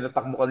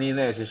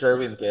kanina si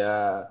Sherwin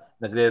kaya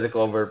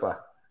nagre-recover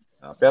pa.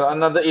 Pero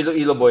another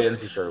Iloilo boy yan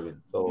si Sherwin.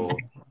 So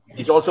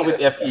he's also with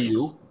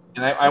FEU.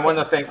 And I want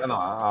to thank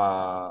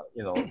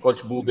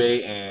Coach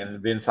Bube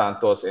and Vin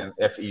Santos and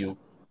FEU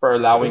for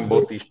allowing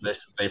both these players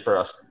to play for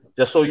us.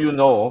 Just so you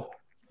know,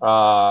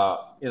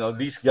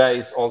 these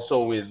guys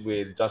also with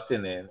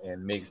Justin and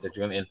Migs that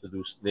you're going to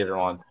introduce later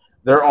on,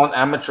 they're on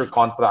amateur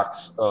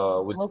contracts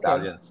with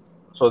Stallions,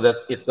 so that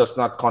it does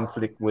not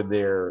conflict with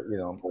their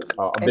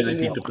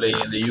ability to play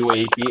in the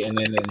UAP and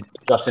then in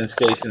Justin's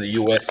case in the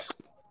US.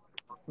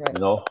 Right.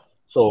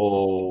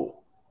 So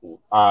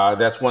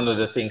that's one of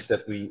the things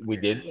that we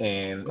did,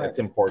 and it's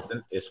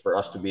important is for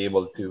us to be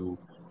able to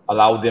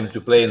allow them to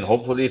play, and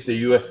hopefully if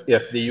the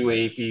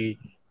UAP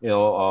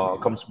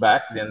comes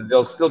back, then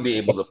they'll still be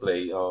able to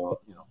play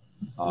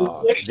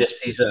this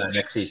season and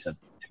next season.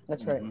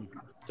 That's right.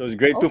 So it's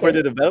great too for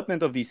the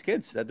development of these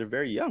kids that they're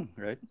very young,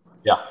 right?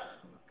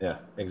 Yeah,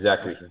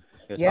 exactly.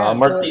 Yeah,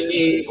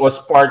 Martini was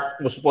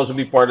supposed to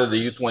be part of the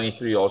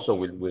U23 also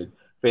with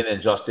Finn and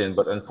Justin,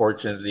 but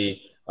unfortunately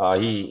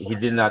he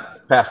did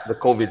not pass the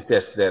COVID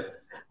test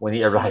that when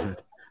he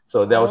arrived.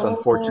 So that was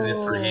unfortunate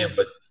for him.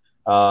 But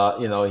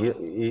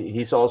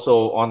he's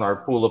also on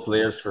our pool of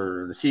players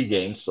for the SEA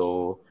Games.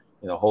 So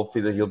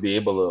hopefully he'll be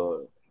able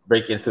to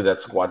break into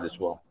that squad as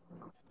well.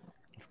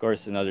 Of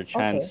course, another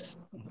chance.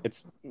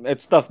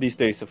 It's tough these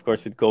days, of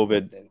course, with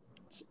COVID.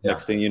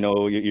 Next thing you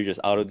know, you're just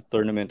out of the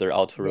tournament or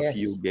out for a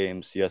few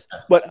games. Yes,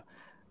 but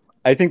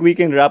I think we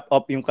can wrap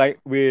up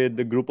with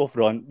the group of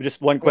Ron.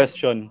 Just one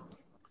question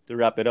to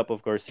wrap it up,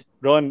 of course.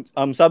 Ron,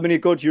 sabi ni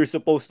Coach, you're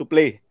supposed to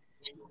play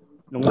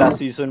nung last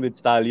season with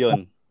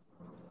Stallion.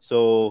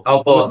 So,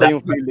 kumusta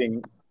yung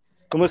feeling?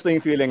 Kumusta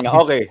yung feeling na,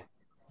 okay,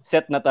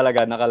 set na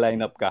talaga,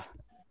 naka-line up ka?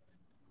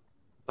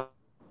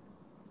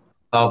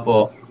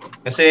 Opo.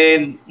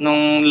 Kasi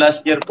nung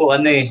last year po,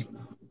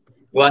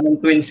 gawa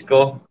ng twins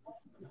ko.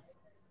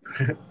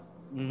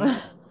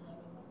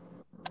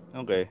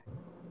 Okay.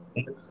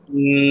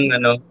 Yung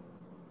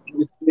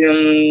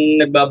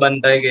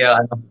nagbabantay,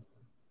 kaya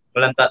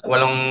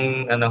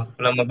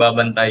walang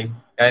magbabantay.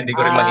 Kaya hindi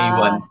ko rin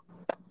maiwan.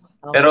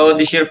 Okay. Pero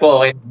this year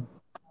po, okay.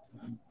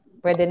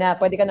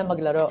 Pwede ka na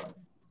maglaro.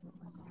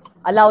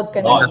 Allowed ka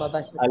na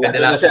lumabas.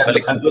 Andun na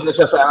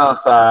siya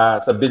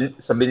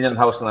sa Binyan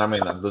House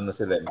namin. Andun na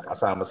sila.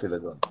 Kasama sila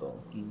doon. So.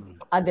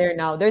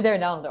 They're there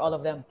now. They're all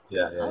of them.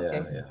 Yeah.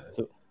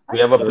 So, we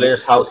have a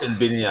player's house in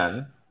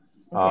Binyan.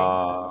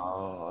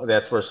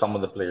 That's where some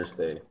of the players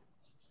stay.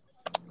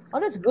 Oh,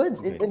 that's good.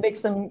 It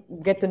makes them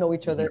get to know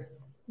each other.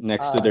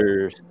 Next to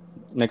the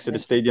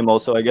stadium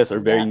also, I guess, or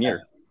very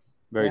near.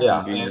 Very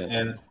convenient.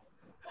 And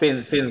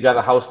Finn got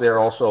a house there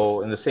also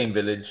in the same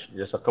village,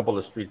 just a couple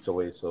of streets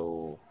away.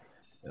 So,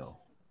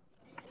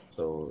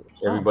 so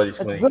everybody's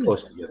going to be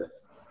close together.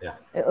 Yeah,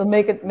 it'll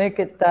make it.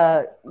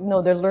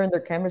 They'll learn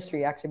their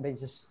chemistry actually by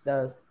just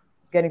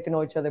getting to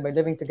know each other by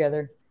living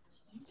together.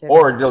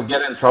 Or they'll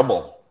get in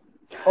trouble.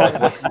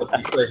 That's what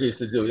these players used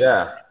to do.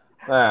 Yeah.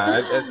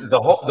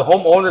 The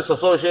homeowners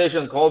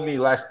association called me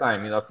last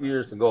time, a few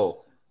years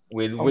ago,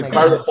 with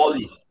Carlo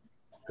Poli,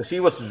 because he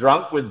was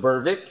drunk with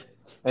Bervic,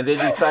 and they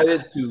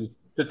decided to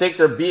to take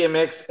their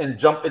BMX and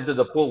jump into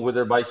the pool with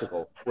their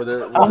bicycle.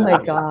 Oh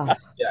my God.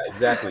 Yeah,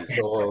 exactly.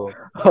 So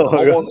Oh the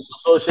my God. homeowners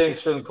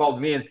association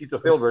called me and Tito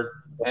Filbert,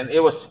 and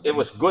it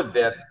was good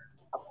that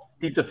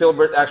Tito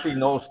Filbert actually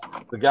knows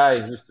the guy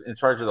who's in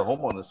charge of the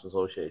homeowners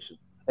association.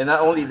 And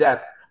not only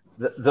that,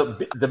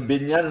 the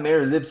Binyan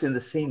mayor lives in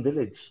the same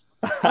village.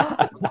 Oh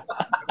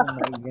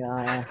my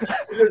gosh.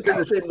 He lives in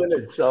the same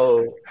village,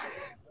 so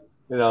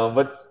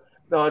but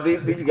no,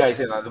 these guys,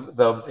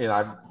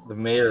 the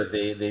mayor,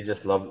 they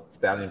just love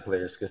Stallion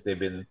players because they've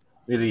been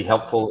really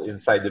helpful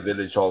inside the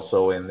village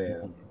also, and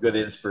good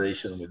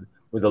inspiration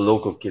with the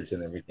local kids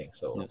and everything.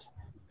 So Yes.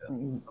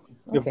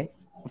 Of, Okay.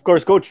 of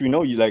course, coach, you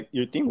like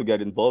your team would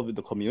get involved with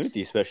the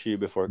community, especially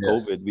before yes,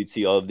 COVID. We'd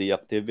see all of the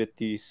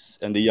activities,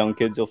 and the young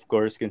kids, of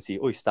course, can see,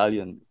 oh,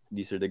 Stallion,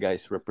 these are the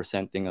guys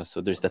representing us.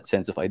 So there's that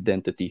sense of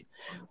identity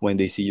when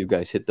they see you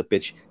guys hit the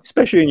pitch,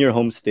 especially in your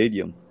home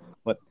stadium.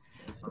 But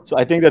so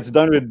I think that's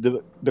done with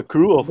the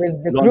crew of With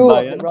the Ron crew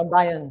of the Bayan. Ron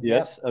Bayan. Yep.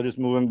 Yes, I'll just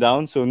move him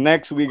down. So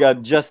next we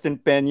got Justin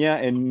Pena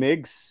and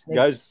Migs.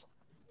 Guys,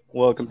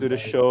 welcome to the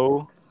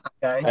show.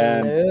 Guys.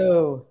 And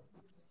Hello.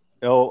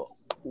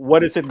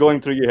 what is it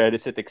going through your head?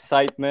 Is it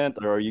excitement,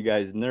 or are you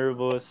guys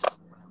nervous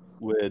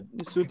with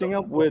suiting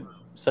up with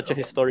such a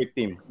historic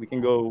team? We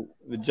can go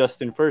with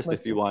Justin first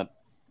if you want.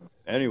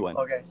 Anyone.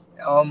 Okay.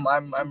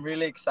 I'm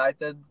really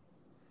excited,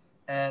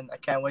 and I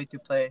can't wait to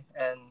play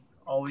and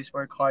always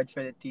work hard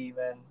for the team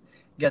and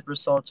get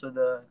results with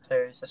the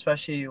players,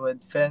 especially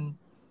with Finn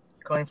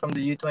going from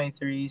the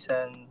U23s,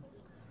 and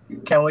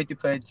can't wait to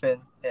play with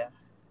Finn. Yeah,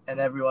 and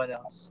everyone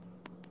else.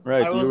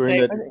 Right, I you will were in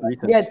say- that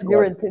recent Yeah, you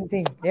were squad. in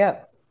team.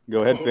 Yeah.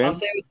 Go ahead, Finn. I'll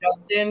say with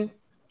Justin.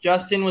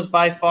 Justin was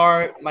by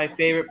far my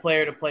favorite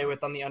player to play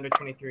with on the under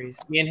 23s.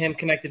 Me and him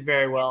connected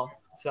very well.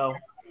 So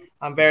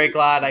I'm very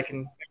glad I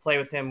can play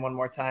with him one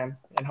more time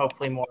and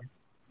hopefully more.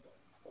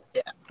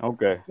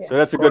 Okay, Yeah, so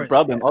that's a Of good course,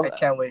 problem. yeah, I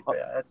can't wait.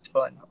 Yeah, that's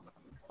fun.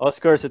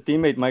 Oscar, as a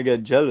teammate, might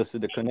get jealous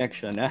with the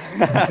connection. Eh?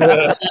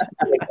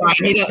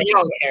 You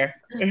don't care.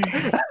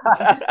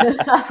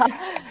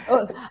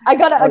 Oh, I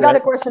got a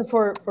Alright. question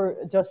for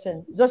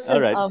Justin.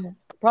 Justin, Alright.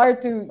 Prior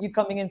to you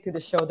coming into the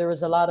show, there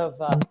was a lot of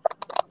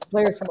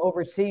players from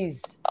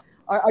overseas.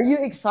 Are you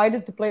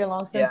excited to play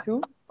alongside Yeah.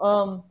 them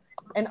too?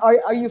 And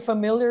are you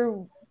familiar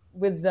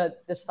with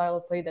the style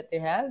of play that they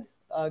have?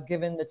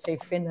 Given that, say,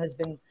 Finn has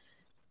been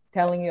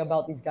telling you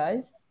about these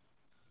guys.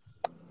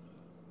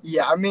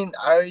 Yeah, I mean,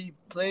 I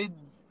played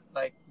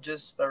like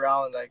just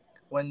around like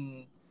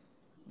when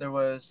there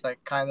was like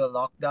kind of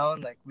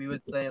lockdown. Like we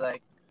would play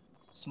like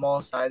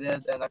small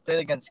sided, and I played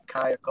against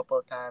Kai a couple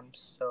of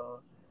times. So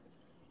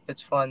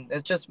it's fun.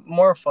 It's just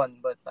more fun,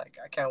 but like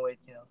I can't wait,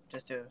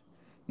 just to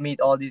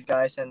meet all these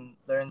guys and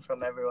learn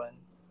from everyone.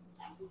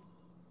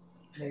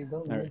 There you go.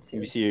 All right,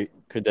 you see your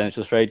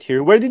credentials right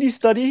here. Where did you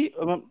study?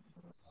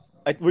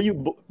 Were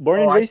you born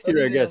and raised here,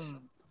 I studied guess?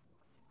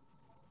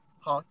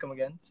 Come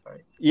again?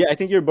 Sorry. Yeah, I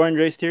think you're born and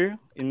raised here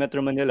in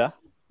Metro Manila.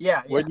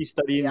 Yeah, Where yeah. do you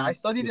study in Yeah, I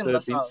studied the in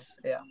LaSalle. Philippines?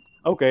 Yeah.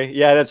 Okay,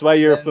 yeah, that's why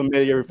you're a Then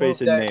familiar face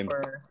moved and there name.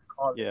 for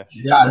college. Yeah.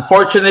 yeah.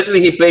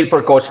 Unfortunately, he played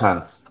for Coach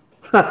Hans.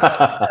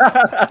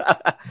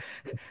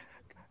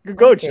 Good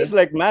coach, Okay. just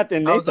like Matt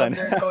and I was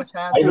Nathan. under Coach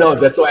Hans. I know.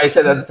 That's why I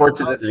said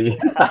unfortunately.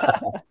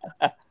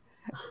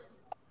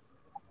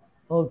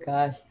 Oh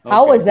gosh,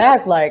 how Okay. was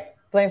that like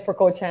playing for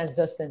Coach Hans,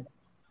 Justin?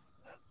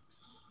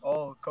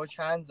 Oh, Coach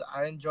Hans,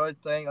 I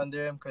enjoyed playing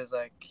under him because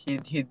like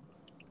he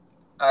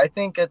I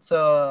think it's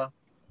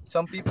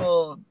some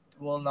people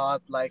will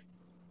not like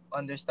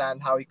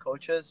understand how he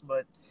coaches,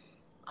 but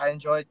I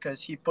enjoy it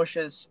because he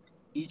pushes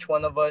each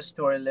one of us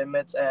to our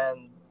limits,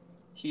 and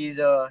he's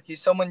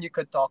someone you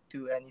could talk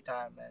to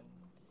anytime, and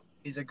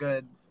he's a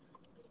good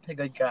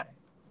guy.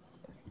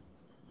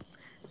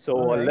 So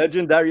All a right.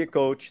 legendary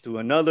coach to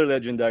another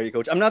legendary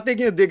coach. I'm not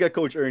taking a dig at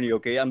Coach Ernie,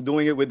 okay? I'm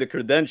doing it with the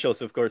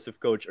credentials, of course, of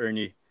Coach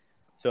Ernie.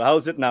 So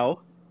how's it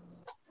now?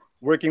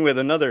 Working with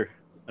another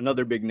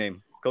big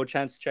name. Coach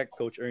Hans check,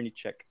 Coach Ernie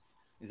check.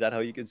 Is that how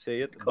you could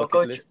say it? Bucket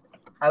Coach, list?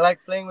 I like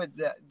playing with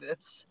that.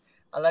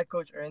 I like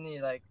Coach Ernie,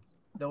 like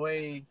the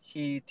way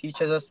he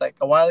teaches us. Like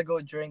a while ago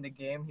during the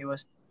game, he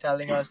was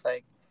telling us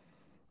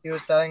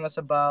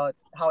about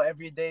how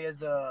every day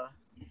is a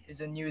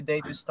new day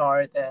to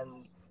start,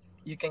 and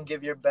you can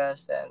give your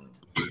best, and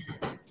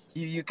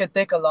you can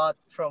take a lot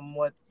from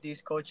what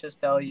these coaches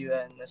tell you,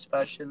 and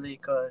especially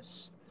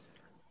because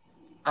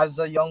as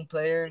a young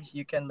player,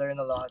 you can learn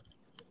a lot.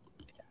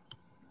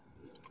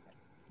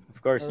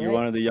 Of course, All you're right.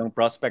 one of the young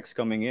prospects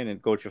coming in,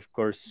 and coach, of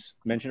course,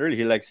 mentioned earlier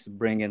he likes to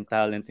bring in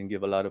talent and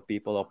give a lot of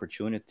people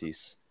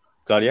opportunities.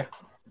 Claudia?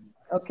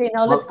 Okay,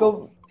 now let's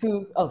go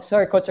to. Oh,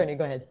 sorry, Coach Ernie,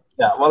 go ahead.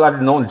 Yeah, well,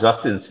 I've known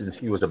Justin since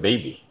he was a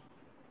baby.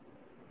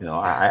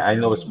 I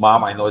know his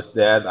mom, I know his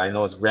dad, I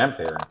know his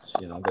grandparents.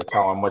 That's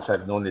how much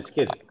I've known this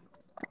kid.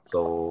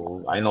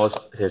 So I know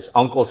his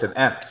uncles and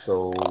aunts.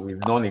 So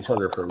we've known each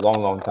other for a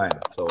long, long time.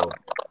 So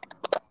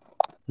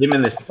him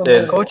and his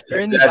Coach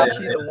Ernie is dad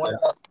actually the one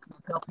that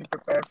helped me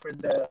prepare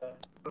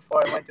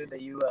before I went to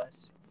the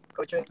U.S.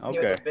 Coach Ernie was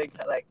Okay. a big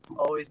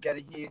always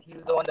he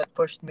was the one that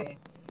pushed me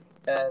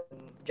and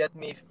get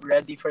me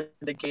ready for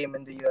the game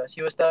in the US.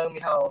 He was telling me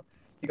how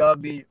you gotta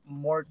be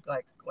more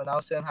like when I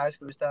was still in high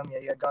school. He was telling me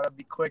you gotta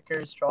be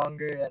quicker,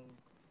 stronger, and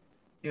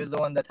he was the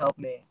one that helped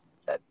me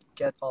that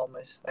get all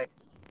my like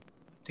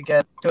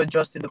to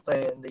adjust to the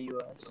play in the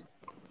US.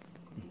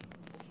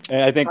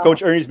 And I think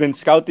Coach Ernie's been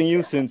scouting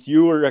you since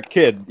you were a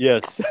kid.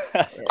 Yes.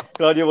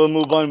 Claudia will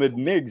move on with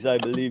Migs, I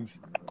believe.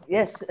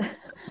 Yes.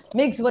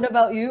 Migs, what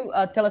about you?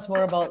 Tell us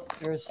more about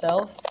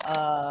yourself.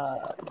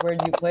 Where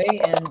do you play?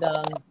 And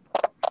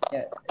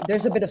yeah,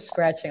 there's a bit of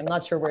scratching. I'm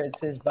not sure where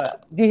it is,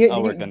 but do you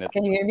hear?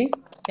 Can you hear me?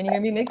 Can you hear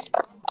me, Migs?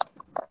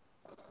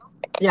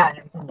 Yeah,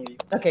 I can hear you.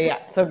 Okay,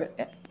 yeah. So good.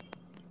 Yeah.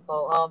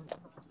 Oh,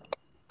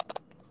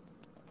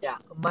 yeah.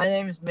 My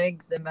name is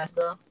Migs de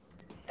Mesa,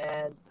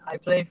 and I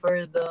play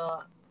for the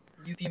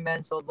UP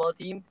men's football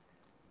team.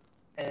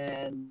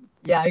 And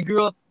yeah, I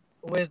grew up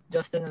with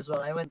Justin as well.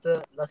 I went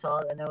to La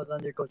Salle and I was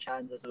under Coach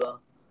Hans as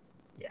well.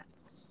 Yeah.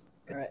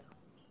 All right.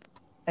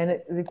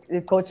 And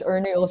did Coach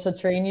Ernie also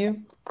train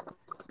you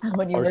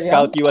when you or were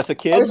scout young? you as a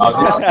kid?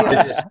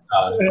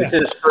 This is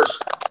his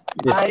first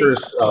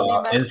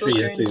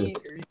entry into.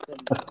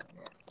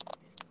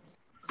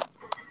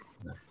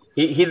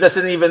 He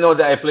doesn't even know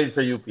that I played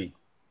for UP.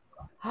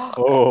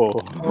 Oh.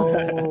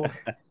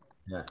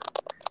 Yeah.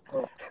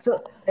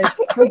 So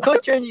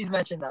Coach Ernie's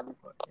mentioned that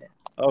before. Yeah.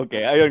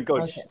 Okay, I heard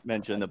Coach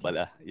mention na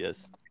pala.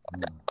 Yes.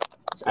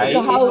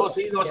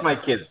 He knows my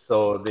kids,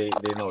 so they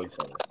know each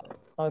other.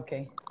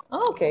 Okay.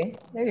 Oh, okay.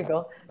 There you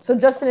go. So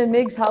Justin and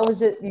Migs, how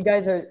is it? You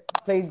guys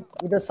played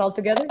with the South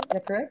together? Is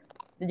that correct?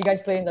 Did you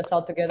guys play in the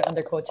South together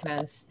under Coach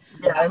Hans?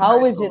 Yeah.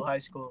 How is it? High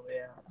school.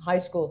 Yeah. High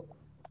school.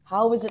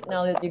 How is it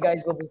now that you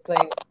guys will be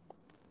playing?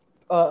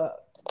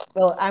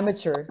 Well,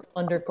 amateur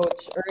under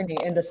Coach Ernie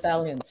and the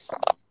Stallions.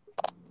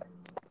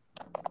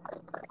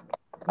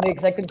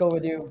 Migs, I could go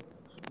with you.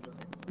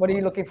 What are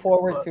you looking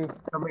forward to?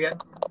 Come again?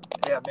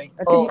 Yeah, Migs.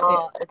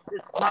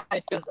 It's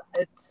nice because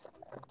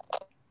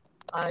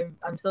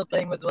I'm still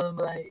playing with one of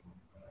my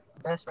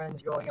best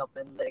friends growing up,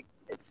 and like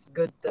it's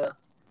good to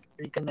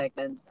reconnect.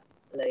 And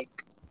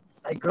like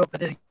I grew up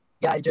with this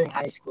guy during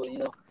high school, you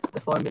know,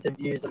 the formative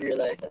years of your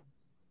life.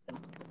 And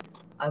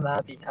I'm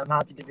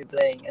happy to be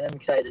playing, and I'm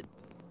excited.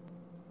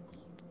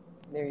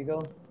 There you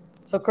go.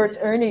 So Coach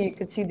Ernie, you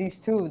could see these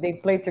two. They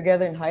played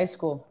together in high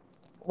school.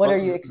 What are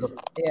you?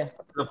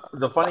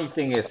 The funny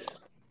thing is,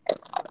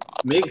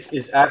 Migs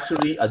is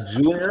actually a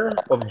junior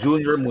of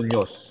Junior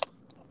Munoz.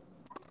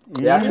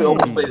 They actually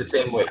almost play the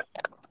same way.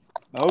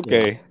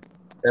 Okay.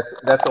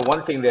 That's the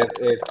one thing that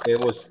it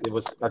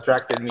was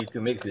attracted me to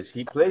Migs is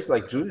he plays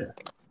like Junior.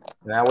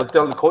 And I would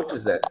tell the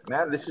coaches that,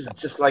 man, this is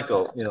just like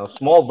a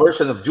small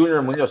version of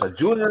Junior Munoz, a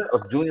junior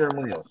of Junior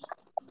Munoz.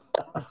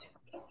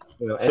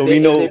 So we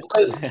know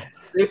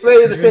they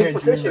play in the same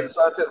position.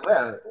 So I said,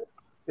 man,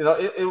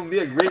 it would be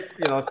a great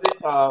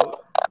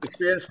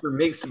experience for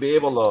Migs to be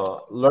able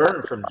to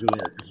learn from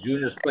Junior, because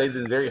Junior's played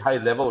in very high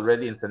level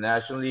already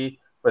internationally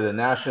for the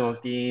national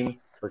team,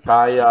 for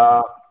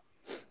Kaya.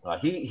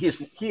 He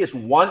is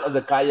one of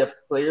the Kaya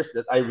players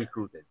that I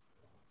recruited.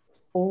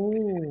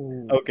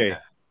 Oh. Okay.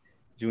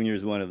 Junior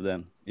is one of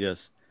them.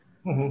 Yes.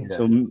 Yeah.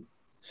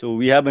 So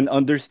we have an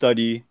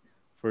understudy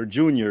for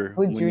Junior.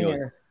 Who's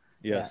Junior?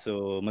 Yeah.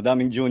 So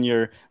Madaming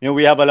Junior.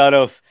 We have a lot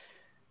of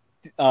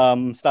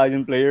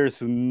Stallion players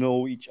who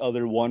know each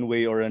other one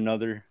way or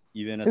another,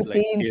 even as like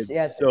teams, kids.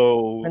 yeah.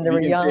 So When they we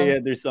were can young. say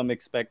there's some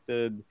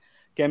expected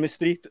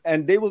chemistry,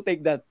 and they will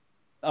take that.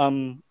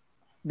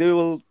 They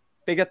will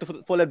take that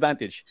to full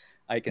advantage.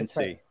 I can That's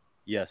say right.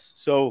 yes.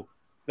 So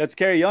let's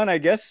carry on. I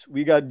guess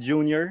we got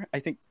Junior. I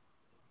think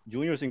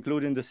Junior's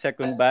included in the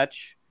second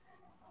batch.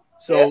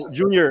 So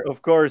Junior,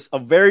 of course, a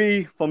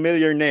very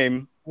familiar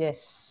name.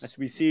 Yes. As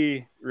we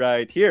see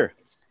right here.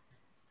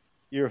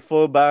 You're a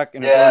fullback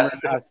and a former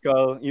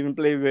Pascal. Even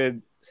played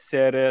with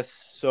Ceres.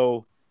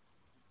 So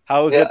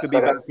how is it to be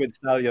back with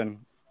Stallion?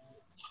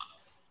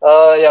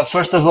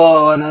 First of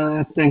all, I want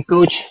to thank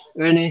Coach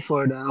Ernie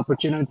for the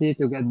opportunity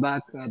to get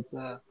back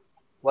at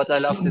what I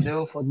love to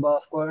do, football,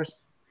 of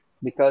course.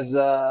 Because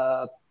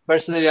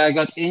personally, I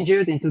got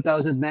injured in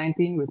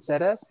 2019 with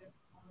Ceres.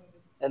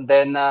 And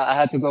then I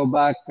had to go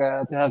back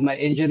to have my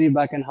injury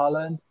back in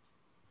Holland.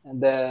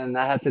 And then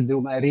I had to do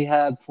my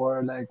rehab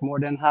for like more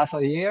than half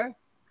a year.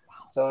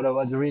 So that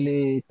was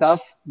really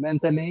tough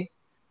mentally.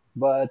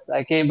 But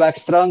I came back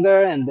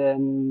stronger, and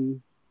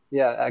then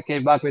I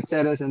came back with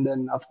Ceres, and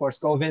then of course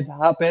COVID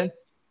happened,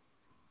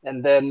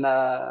 and then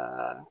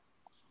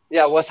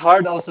it was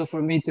hard also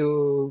for me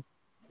to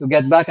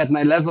get back at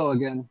my level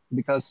again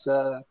because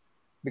of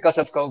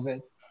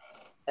COVID.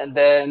 And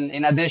then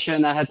in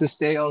addition, I had to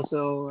stay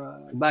also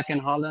back in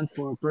Holland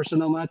for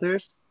personal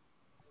matters.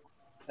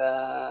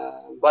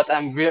 But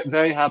I'm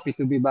very happy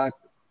to be back,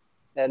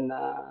 and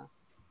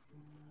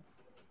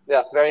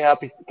very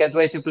happy. Can't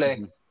wait to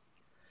play.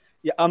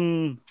 Yeah,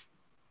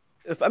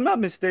 if I'm not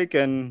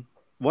mistaken,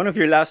 one of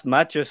your last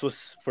matches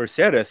was for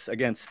Ceres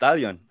against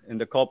Stallion in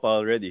the Copa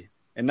already,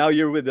 and now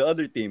you're with the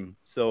other team.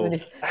 So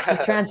He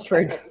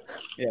transferred.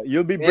 Yeah,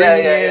 you'll be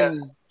bringing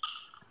in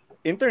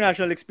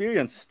international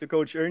experience to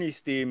coach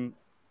Ernie's team,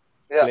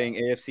 Yeah. playing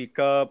AFC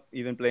Cup,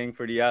 even playing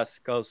for the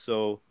Azcals.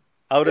 So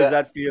how does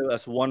Yeah. that feel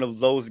as one of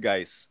those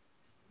guys?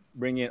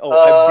 Bring in, oh,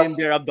 I've Uh, been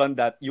there, I've done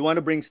that. You want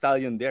to bring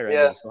Stallion there, I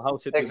yeah. know. So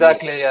how's it to be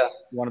Exactly. Yeah.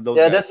 one of those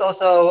Yeah. guys? That's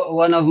also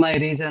one of my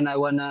reason I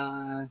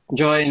wanna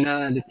join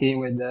the team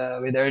with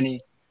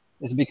Ernie,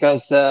 is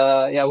because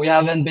yeah, we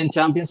haven't been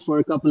champions for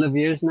a couple of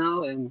years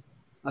now, and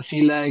I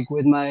feel like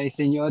with my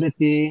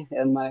seniority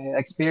and my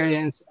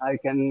experience, I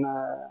can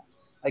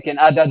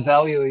add that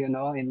value,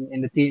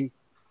 in the team.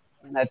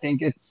 And I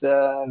think it's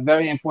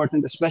very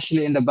important,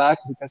 especially in the back,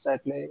 because I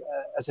play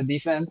as a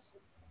defense.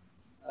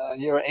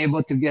 You're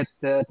able to get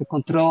to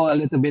control a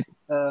little bit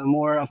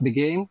more of the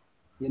game.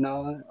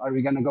 Are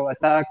we gonna go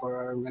attack, or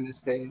are we gonna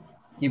stay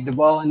keep the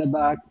ball in the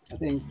back? I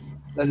think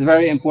that's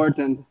very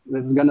important.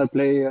 That's gonna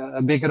play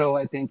a big role,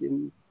 I think,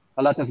 in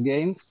a lot of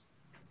games.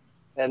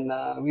 And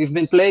we've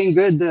been playing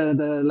good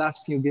the last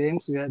few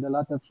games. We had a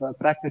lot of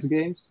practice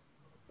games,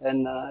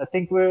 and I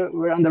think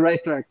we're on the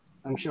right track.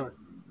 I'm sure.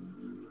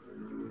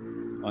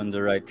 On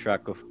the right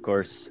track, of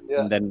course.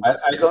 Yeah. And then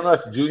I don't know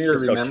if Junior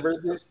Yes, Coach. remembers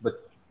this, but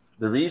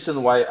the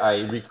reason why I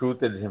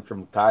recruited him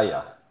from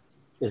Kaya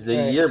is the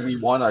Right. year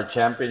we won our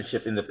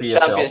championship in the The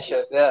PSL.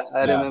 championship. Yeah,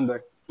 I Yeah. remember.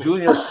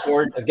 Junior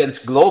scored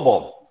against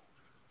Global,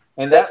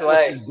 and That's that was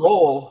why. the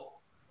goal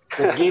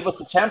that gave us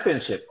the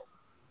championship.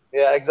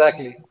 Yeah,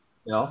 exactly.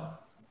 You know,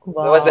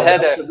 That was the Wow.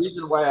 that's header. the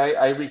reason why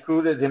I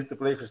recruited him to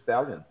play for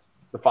Stallions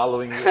the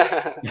following year.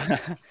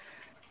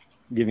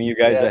 Giving you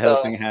guys Yeah, a so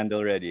helping hand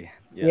already.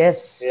 Yes.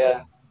 Yes.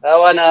 yeah, I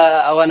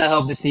wanna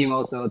help the team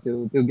also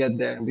to get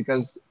there,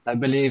 because I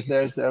believe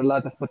there's a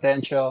lot of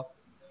potential,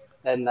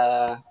 and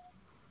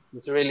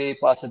it's really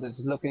positive.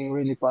 It's looking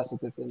really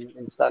positive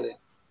in Stallion.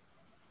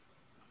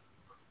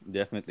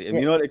 Definitely. And Yeah.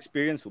 you know what?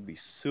 Experience will be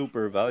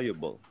super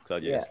valuable,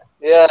 Claudia. Yeah.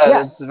 Yeah, Yeah.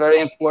 that's very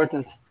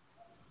important.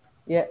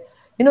 Yeah.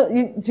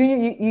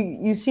 Junior,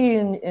 you see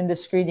in the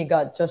screen you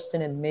got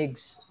Justin and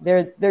Miggs.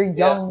 They're Yeah,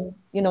 young,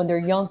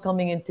 they're young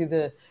coming into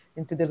the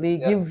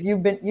league. yeah,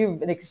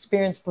 You've an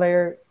experienced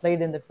player,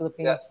 played in the yeah,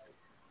 Philippines.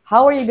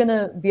 How are you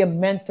gonna be a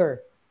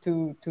mentor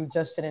to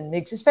Justin and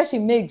Miggs, especially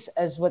Miggs,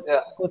 as what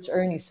yeah, Coach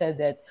Ernie said,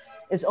 that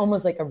is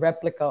almost like a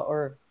replica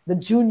or the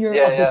junior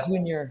yeah, of the yeah,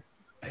 junior.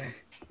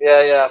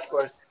 yeah. Of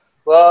course.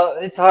 Well,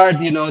 it's hard,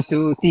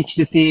 to teach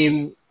the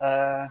team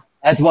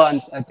at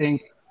once.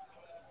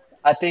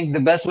 I think the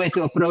best way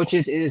to approach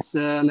it is,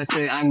 let's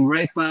say I'm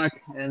right back,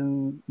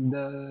 and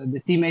the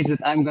teammates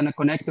that I'm gonna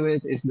connect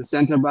with is the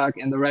center back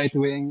and the right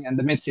wing and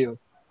the midfield.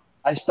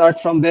 I start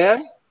from there,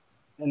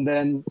 and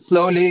then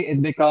slowly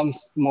it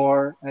becomes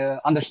more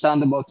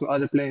understandable to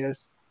other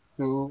players,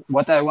 to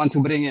what I want to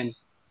bring in.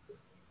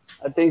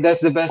 I think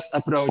that's the best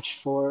approach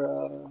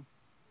for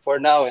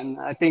now, and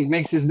I think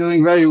Mix is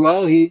doing very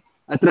well.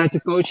 I try to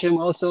coach him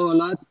also a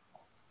lot,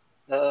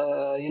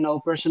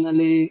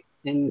 personally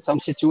in some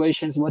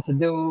situations what to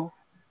do,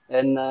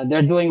 and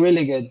they're doing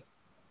really good.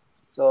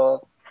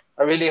 So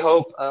I really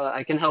hope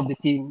I can help the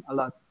team a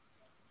lot,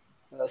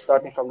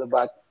 starting from the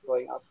back,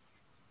 going up,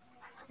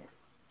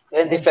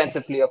 and And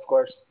defensively, of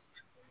course.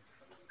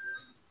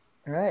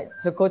 all right.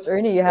 So Coach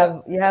Ernie, you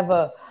Yeah,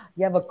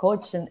 have a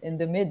coach in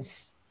the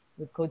mids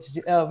with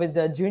with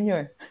the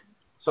junior.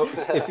 So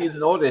if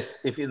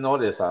you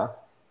notice,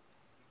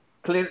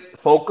 Clint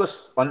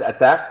focused on the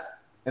attack,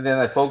 and then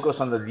I focus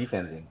on the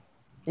defending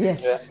yeah,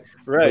 Yes.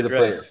 with Right, the right.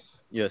 players.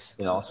 Yes.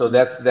 So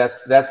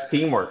that's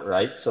teamwork,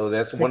 right? So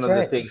that's one That's of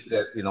the right. things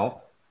that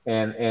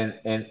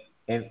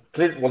and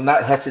Clint will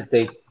not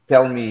hesitate to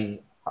tell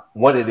me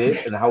what it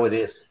is and how it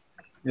is.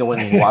 When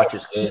he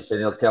watches games, and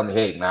he'll tell me,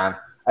 "Hey, man,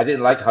 I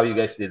didn't like how you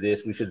guys did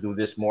this. We should do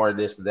this more,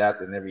 this, that,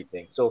 and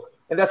everything." So,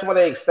 and that's what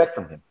I expect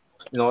from him.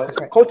 That's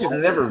right. Coach is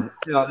never,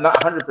 not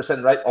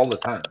 100% right all the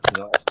time.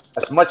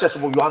 As much as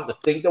we want to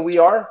think that we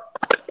are,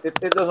 it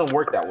doesn't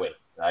work that way,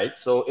 right?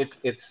 So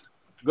it's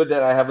good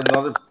that I have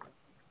another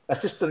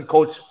assistant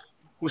coach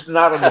who's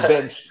not on the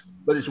bench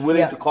but is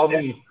willing Yeah. to call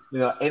me,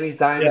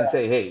 anytime, Yeah. and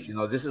say, "Hey,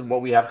 this is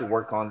what we have to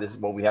work on. This is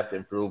what we have to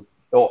improve.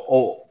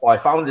 Oh, I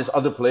found this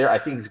other player. I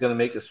think he's going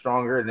to make us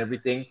stronger and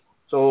everything."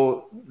 So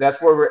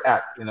that's where we're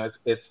at.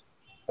 It's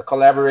a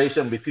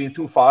collaboration between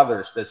two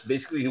fathers. That's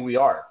basically who we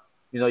are.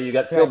 You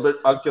got That's right. Philbert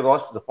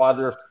Alquiros, the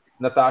father of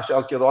Natasha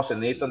Alquiros and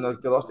Nathan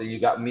Alquiros, and you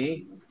got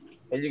me,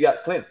 and you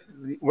got Clint.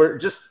 We're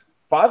just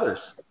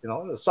fathers,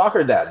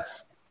 soccer dads,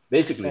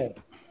 basically. Right.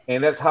 And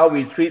that's how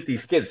we treat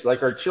these kids,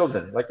 like our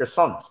children, like our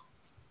sons,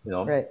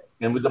 Right.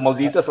 and with the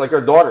Malditas, like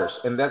our daughters.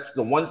 And that's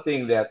the one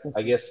thing that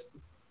I guess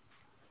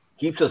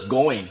keeps us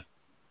going,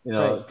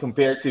 Right.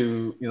 compared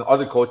to,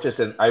 other coaches.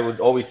 And I would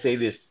always say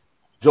this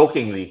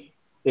jokingly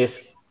is,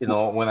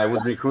 when I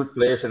would recruit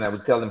players and I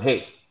would tell them,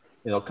 "Hey,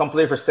 come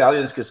play for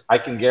Stallions, because I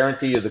can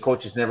guarantee you the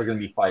coach is never going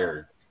to be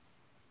fired."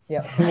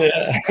 Yeah.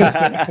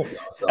 Yeah.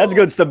 That's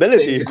good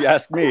stability, if you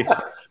ask me.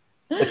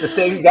 It's the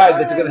same guy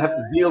that you're going to have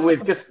to deal with,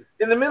 because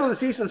in the middle of the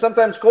season,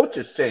 sometimes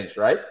coaches change,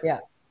 right? Yeah.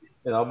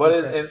 But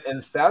That's right.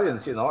 in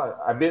Stallions,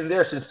 I've been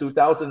there since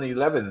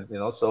 2011,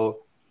 so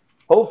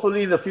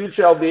hopefully in the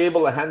future I'll be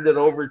able to hand it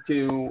over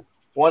to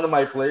one of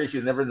my players.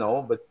 You never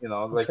know, but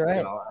That's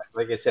right.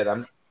 like I said,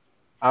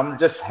 I'm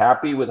just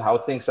happy with how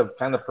things have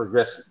kind of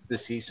progressed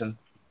this season.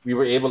 We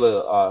were able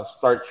to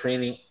start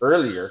training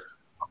earlier,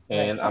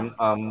 and Right.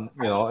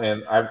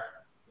 and I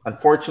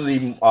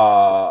unfortunately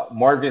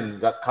Marvin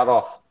got cut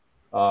off.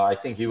 I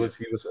think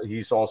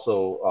he's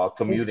also He's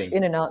commuting.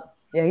 in and out.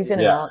 Yeah, he's in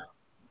and Yeah, out.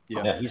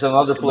 yeah, he's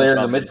another Similar player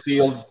in the problems.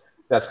 midfield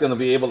that's going to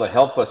be able to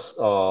help us.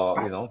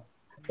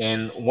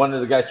 And one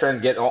of the guys trying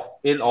to get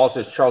in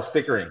also is Charles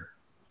Pickering.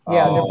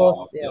 Yeah, they're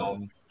both.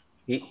 You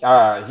Yeah.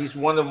 know, he's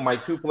one of my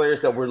two players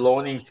that we're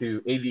loaning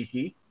to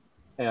ADT.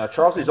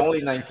 Charles is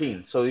only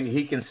 19, so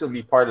he can still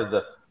be part of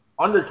the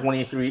under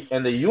 23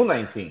 and the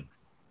U19.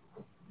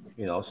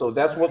 So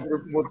that's what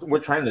we're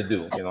trying to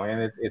do.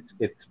 And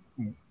it's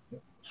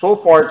so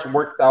far it's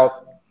worked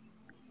out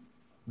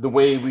the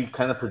way we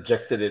kind of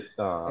projected it.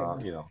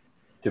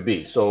 To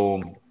be.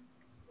 So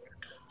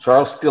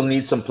Charles still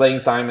needs some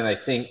playing time, and I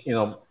think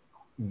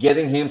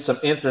getting him some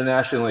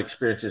international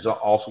experience is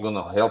also going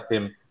to help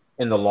him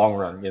in the long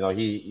run.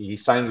 He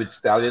signed with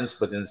Stallions,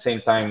 but in the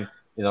same time,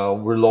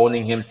 we're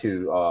loaning him to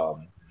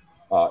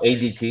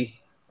ADT.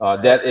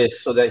 That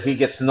is so that he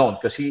gets known,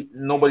 because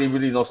nobody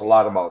really knows a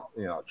lot about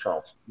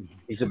Charles.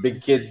 He's a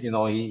big kid. He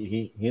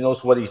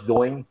knows what he's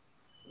doing.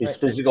 He's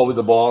physical with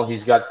the ball.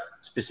 He's got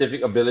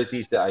specific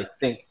abilities that I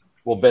think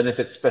will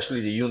benefit,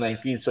 especially the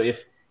U19. So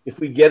if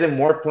we get him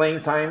more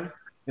playing time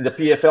in the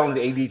PFL and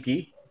the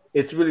ADT,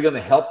 it's really going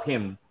to help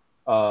him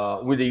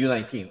with the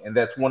U19, and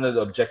that's one of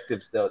the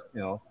objectives that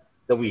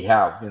that we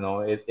have.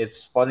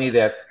 It's funny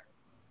that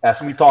as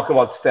we talk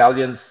about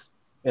Stallions,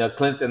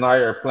 Clint and I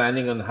are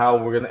planning on how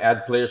we're going to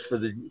add players for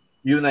the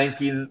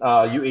U19,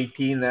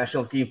 U18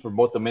 national team for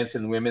both the men's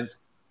and women's.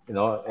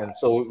 And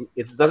so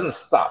it doesn't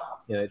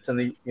stop. It's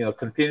a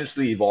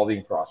continuously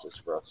evolving process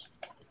for us.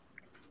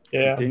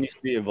 Yeah.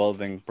 Continuously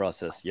evolving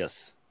process.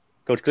 Yes.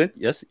 Coach Clint,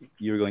 yes,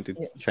 you were going to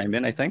chime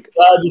in, I think.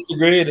 I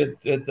disagreed.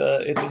 It's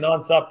a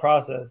nonstop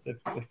process. If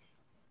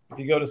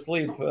you go to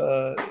sleep,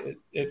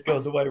 it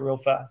goes away real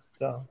fast.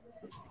 So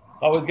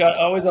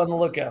always on the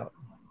lookout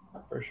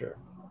for sure.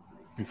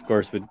 Of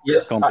course, with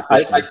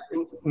competition.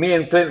 Me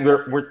and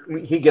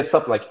Clint, he gets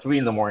up like 3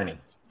 a.m. Okay,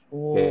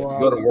 we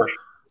go to work,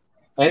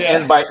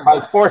 and by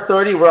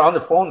 4:30 we're on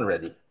the phone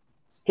already.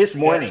 His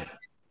morning.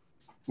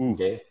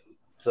 Okay,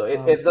 so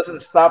it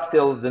doesn't stop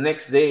till the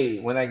next day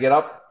when I get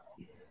up.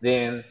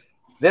 Then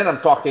I'm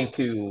talking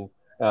to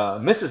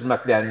Mrs.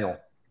 McDaniel,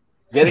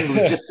 getting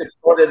logistics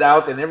sorted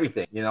out and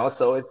everything.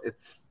 So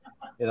it's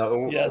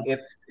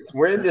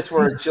we're in this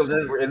for our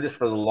children. We're in this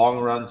for the long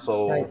run.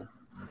 So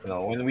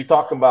when we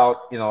talk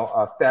about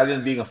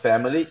Stallion being a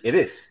family, it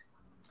is.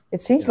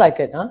 It seems like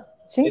it, huh?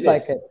 It seems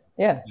like it.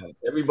 Yeah.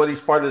 Everybody's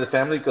part of the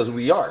family because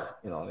we are.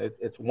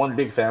 It's one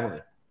big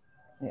family.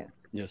 Yeah.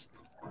 Yes.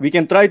 We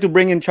can try to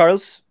bring in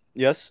Charles.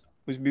 Yes.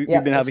 We've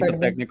been having some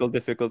to technical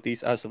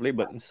difficulties as of late,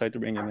 but let's try to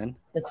bring him in.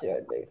 Let's hear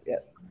it. Yeah.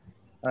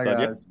 Hi,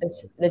 Claudia?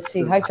 guys. Let's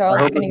see. Hi,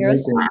 Charles. Can you hear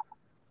us?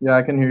 Yeah,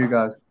 I can hear you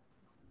guys.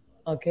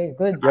 Okay,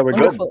 good. Yeah, we're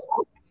wonderful.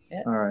 Good.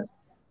 Yeah. All right.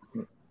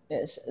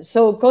 Yes.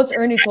 So Coach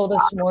Ernie told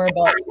us more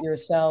about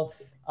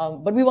yourself,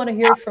 but we want to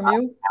hear from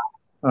you.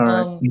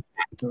 All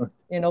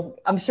right.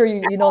 I'm sure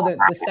you know the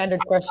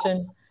standard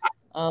question.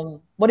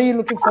 What are you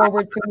looking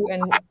forward to,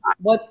 and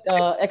what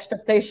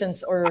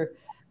expectations or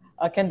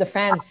can the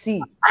fans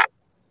see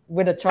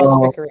with a Charles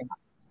Pickering?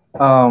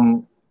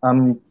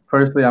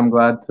 I'm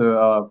glad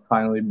to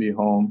finally be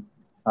home,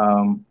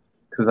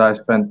 because I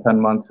spent 10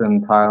 months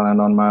in Thailand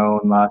on my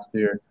own last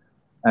year,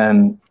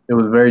 and it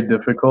was very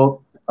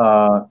difficult,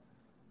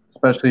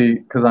 especially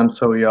because I'm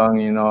so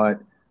young. I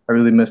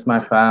really missed my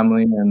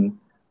family, and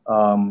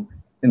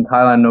in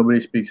Thailand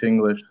nobody speaks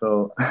English,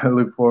 so I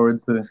look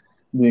forward to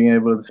being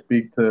able to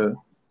speak to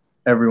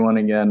everyone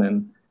again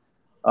and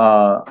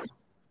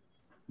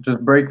just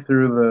break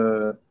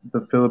through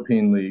the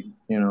Philippine League,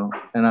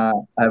 and I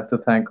have to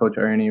thank Coach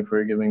Ernie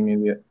for giving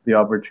me the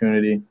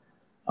opportunity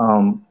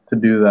to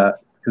do that,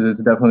 because it's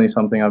definitely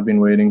something I've been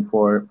waiting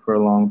for a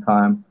long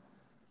time.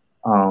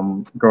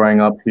 Growing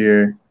up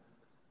here,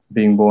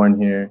 being born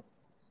here,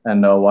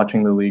 and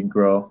watching the league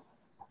grow.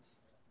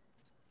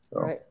 So.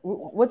 All right.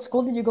 What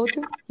school did you go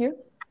to here?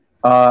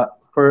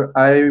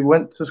 I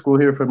went to school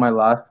here for my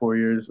last 4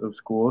 years of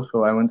school.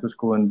 So I went to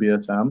school in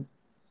BSM,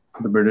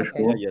 the British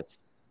school. Yes.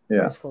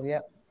 Yeah. School,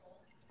 yeah.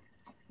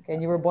 Okay,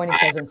 and you were born in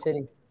Quezon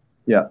City.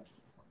 Yeah.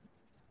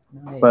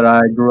 Nice. But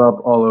I grew up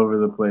all over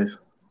the place.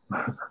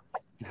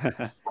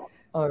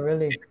 Oh,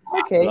 really?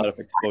 Okay. A lot of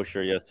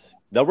exposure, yes.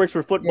 That works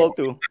for football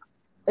too.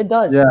 It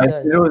does. Yeah, it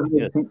does.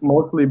 It was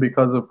mostly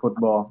because of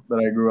football that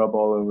I grew up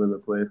all over the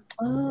place.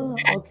 Oh,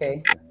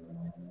 okay.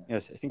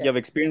 Yes, I think you have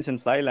experience in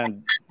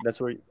Thailand. That's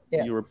where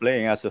you were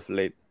playing as of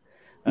late,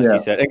 as Yeah. you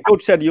said. And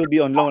Coach said you'll be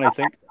on loan, I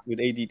think, with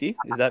ADT.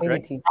 Is that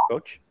right, ADT.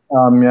 Coach?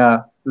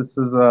 Yeah, this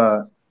is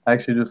I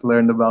actually just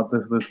learned about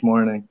this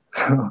morning.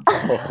 Oh,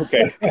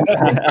 okay.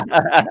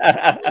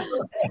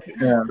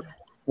 Yeah,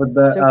 but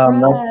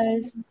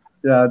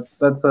that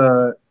that's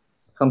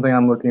something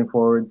I'm looking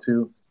forward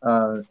to.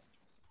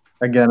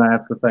 again, I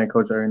have to thank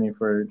Coach Ernie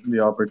for the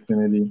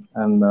opportunity,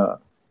 and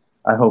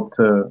I hope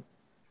to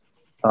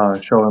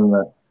show him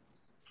that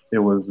it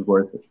was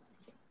worth it.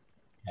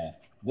 Yeah.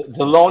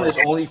 The loan is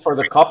only for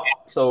the cup,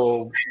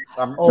 so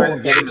I'm trying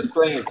to get him his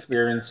playing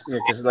experience.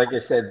 Because, like I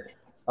said,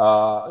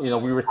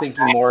 we were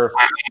thinking more of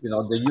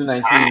the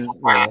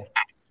U19,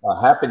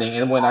 happening.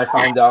 And when I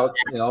found out,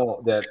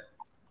 that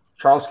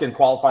Charles can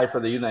qualify for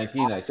the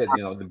U19, I said,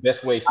 the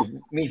best way is for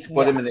me to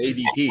put him in the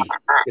ADT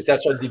because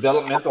that's our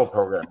developmental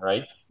program,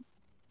 right?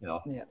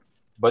 Yeah.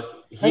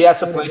 But he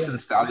has a place in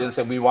Stallions,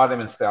 and we want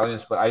him in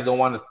Stallions. But I don't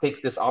want to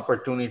take this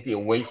opportunity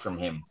away from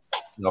him,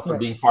 for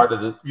being part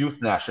of the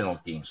youth national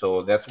team.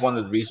 So that's one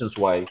of the reasons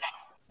why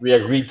we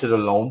agreed to the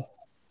loan,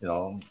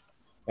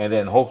 and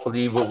then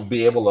hopefully we'll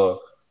be able to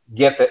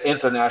get the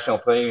international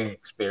playing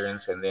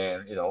experience, and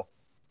then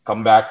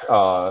come back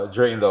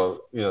during the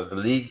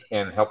league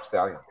and help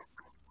Stallion.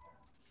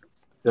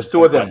 There's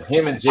two of them,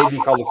 him and JD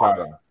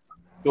Kalukaran.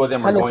 Two of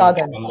them are going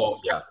on loan.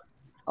 Yeah.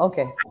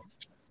 Okay.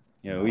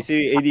 Yeah, we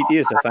see ADT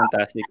is a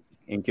fantastic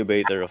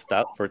incubator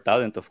for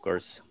talent, of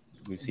course.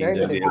 We've seen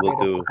them be able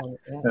to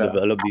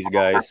develop these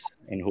guys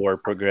and who are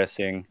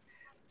progressing.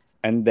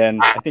 And then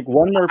I think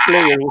one more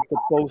player who's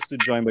supposed to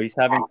join, but he's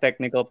having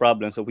technical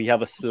problems, so we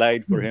have a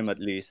slide for him at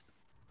least.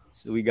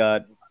 So we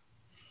got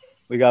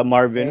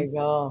Marvin,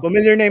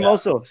 familiar name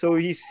also. So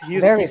he's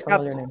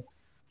capped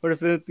for the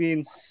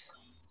Philippines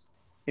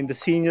in the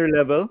senior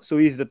level. So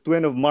he's the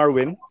twin of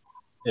Marvin.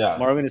 Yeah.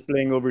 Marvin is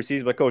playing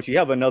overseas, but coach, you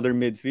have another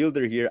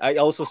midfielder here. I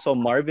also saw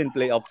Marvin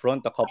play up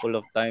front a couple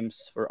of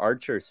times for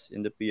Archers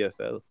in the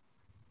PFL.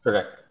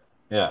 Correct.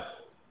 Yeah.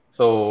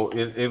 So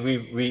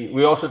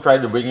we also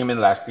tried to bring him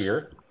in last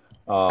year,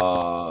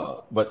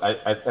 but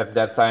at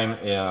that time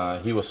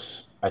he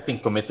was, I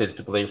think, committed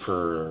to play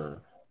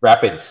for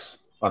Rapids.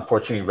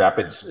 Unfortunately,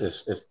 Rapids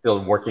is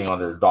still working on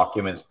their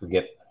documents to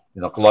get,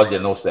 Claudia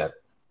knows that,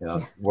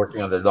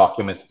 working on their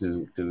documents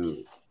to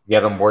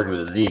get on board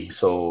with the league.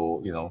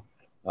 So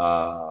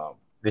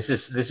this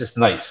is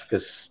nice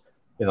because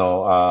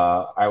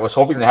I was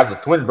hoping to have the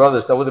twin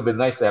brothers. That would have been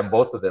nice to have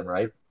both of them,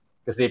 right?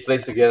 Because they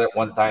played together at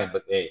one time.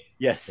 But hey,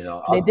 yes,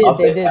 they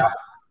did.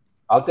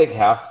 I'll take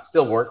half.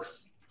 Still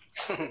works.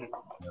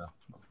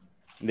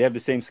 They have the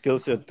same skill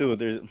set too.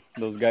 They're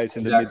those guys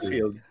in the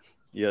midfield.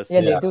 Yes.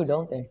 Yeah, they do,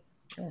 don't they?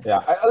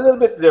 Yeah, a little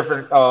bit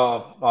different.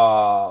 Of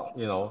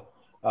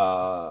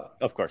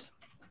course.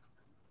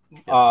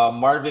 Yes.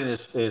 Marvin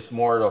is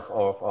more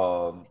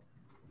of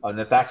an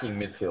attacking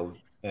midfield,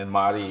 and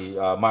Mari,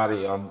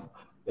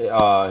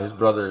 his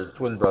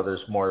twin brother,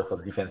 is more of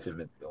a defensive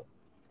midfield.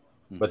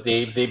 But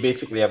they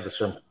basically have the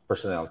same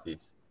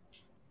personalities.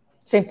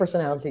 Same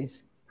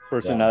personalities.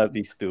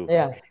 Personalities too.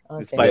 Yeah. Okay.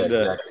 Despite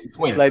the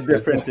slight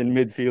difference in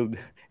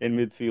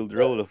midfield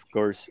role, of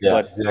course. Yeah,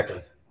 but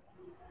exactly.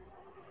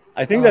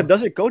 I think that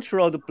does it, coach,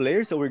 for all the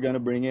players that we're gonna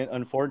bring in.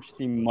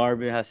 Unfortunately,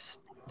 Marvin has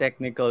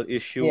technical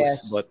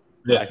issues, but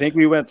I think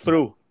we went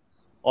through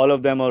all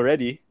of them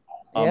already.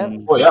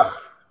 Oh yeah.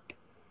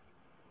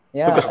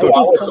 Yeah. Took us 2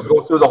 hours to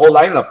go through the whole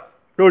lineup.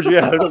 Coach,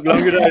 it took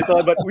longer than I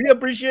thought, but we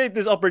appreciate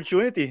this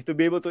opportunity to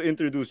be able to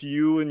introduce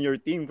you and your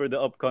team for the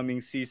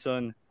upcoming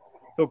season.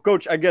 So,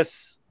 Coach, I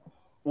guess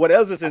what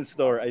else is in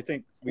store? I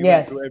think we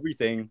went through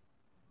everything.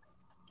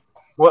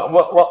 Well,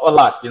 a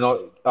lot.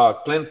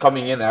 Clint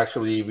coming in,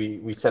 actually,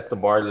 we set the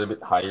bar a little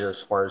bit higher as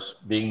far as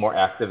being more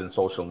active in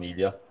social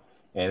media.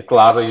 And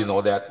Clara,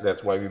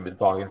 that's why we've been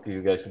talking to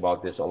you guys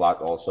about this a lot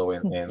also.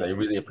 And I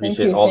really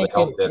appreciate all the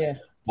help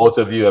that both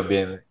of you have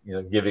been,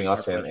 giving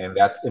us, and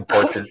that's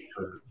important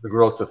for the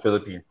growth of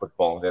Philippine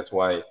football. That's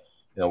why,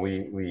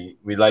 we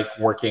like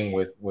working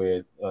with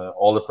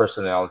all the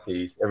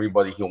personalities,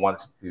 everybody who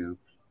wants to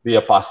be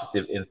a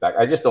positive impact.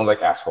 I just don't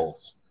like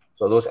assholes.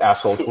 So those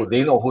assholes,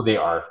 they know who they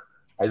are.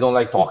 I don't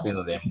like talking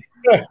to them.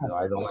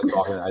 I don't like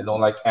talking. I don't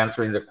like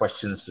answering the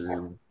questions,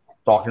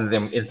 talking to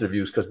them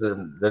interviews, because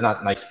they're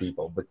not nice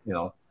people. But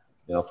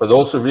for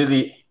those who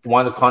really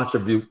want to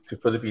contribute to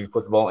Philippine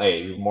football,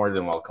 hey, you're more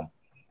than welcome.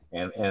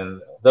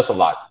 And there's a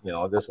lot.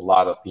 There's a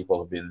lot of people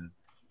who've been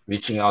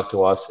reaching out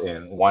to us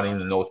and wanting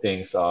to know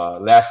things.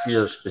 Last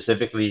year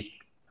specifically,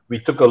 we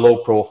took a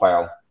low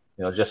profile,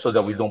 just so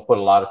that we don't put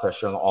a lot of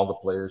pressure on all the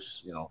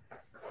players.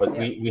 But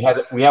we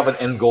have an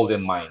end goal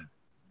in mind.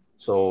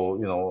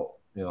 So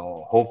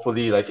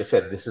hopefully, like I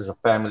said, this is a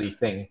family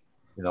thing.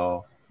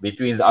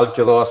 Between the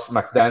Alquiros,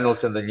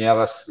 McDaniels, and the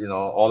Nierras,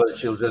 all our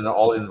children are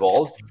all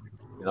involved.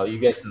 You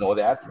guys know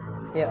that.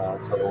 Yeah.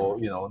 So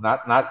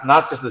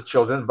not just the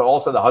children, but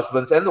also the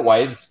husbands and the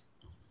wives.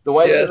 The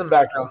wives in the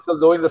background still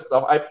doing the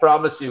stuff. I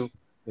promise you.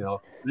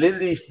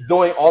 Lindy's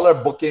doing all our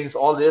bookings,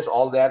 all this,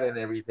 all that, and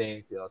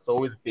everything. So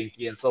with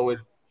Pinky, and so with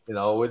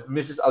with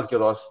Mrs.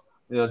 Alquiros,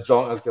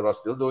 John Alquiros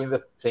still doing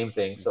the same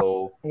thing.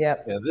 So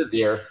they're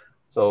there.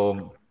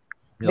 So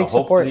big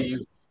support.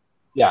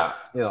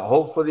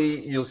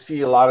 Hopefully you'll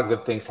see a lot of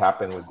good things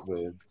happen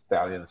with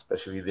Stallion,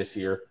 especially this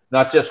year.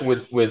 Not just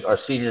with our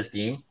senior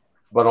team,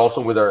 but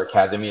also with our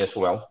academy as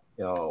well.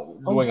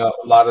 Doing a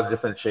lot of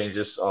different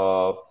changes.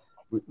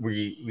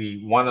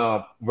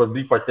 we'll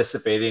be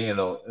participating in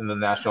the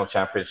national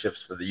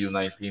championships for the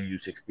U19,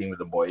 U16 with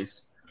the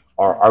boys.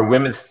 Our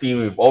women's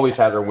team, we've always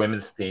had our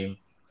women's team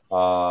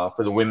for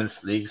the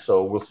women's league,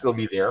 so we'll still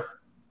be there.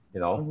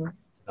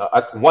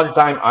 At one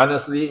time,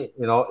 honestly,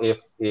 if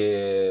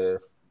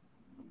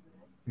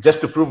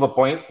just to prove a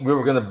point, we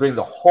were going to bring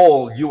the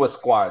whole U.S.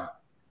 squad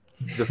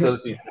to the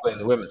Philippines to play in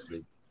the women's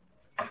league.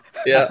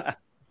 Yeah.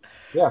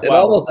 Yeah. It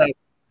almost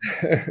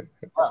happened.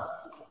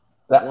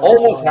 That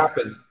almost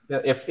happened.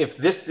 If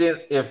this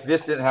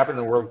didn't happen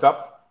in the World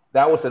Cup,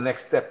 that was the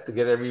next step to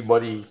get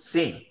everybody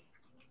seen.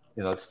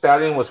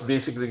 Stallion was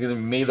basically going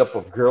to be made up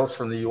of girls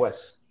from the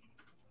U.S.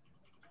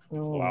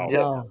 Wow.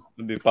 Wow.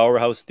 It'll be a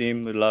powerhouse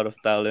team with a lot of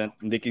talent.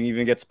 And they can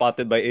even get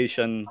spotted by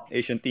Asian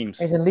teams.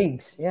 Asian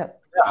leagues, yeah.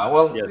 Yeah,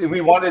 well, we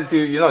wanted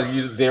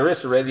to, there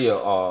is already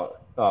a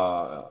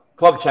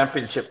club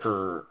championship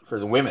for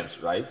the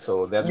women's, right?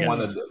 So that's one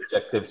of the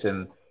objectives,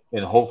 and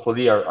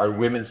hopefully our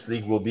women's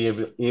league will be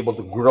able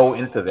to grow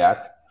into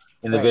that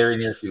in the very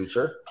near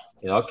future.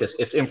 Because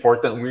it's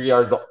important. We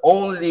are the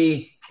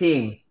only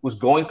team who's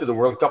going to the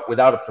World Cup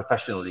without a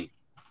professional league.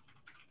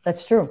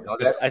 That's true.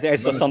 I think I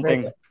saw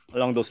something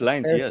along those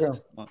lines. Very yes.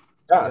 true.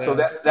 Yeah, so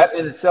that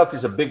in itself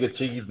is a big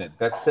achievement.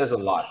 That says a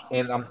lot.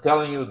 And I'm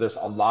telling you, there's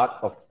a lot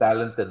of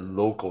talented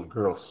local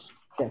girls.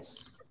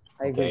 Yes,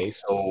 I agree. Okay,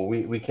 so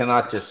we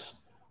cannot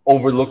just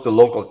overlook the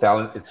local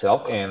talent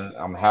itself. And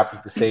I'm happy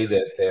to say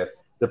that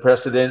the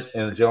president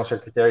and the general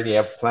secretary, they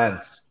have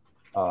plans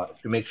to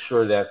make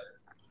sure that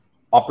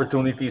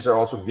opportunities are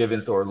also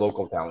given to our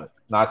local talent,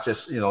 not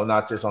just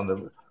on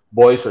the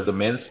boys or the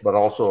men's, but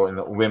also in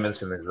the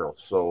women's and the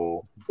girls.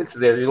 So it's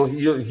there.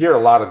 You'll hear a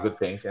lot of good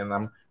things, and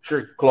I'm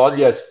sure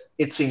Claudia is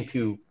itching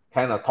to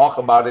kind of talk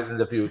about it in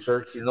the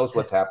future. She knows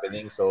what's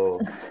happening.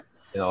 So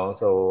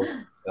our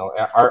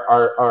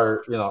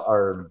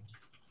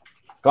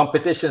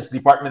competitions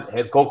department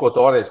head Coco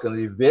Torres is going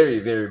to be very,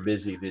 very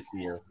busy this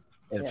year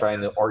in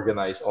trying to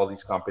organize all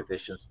these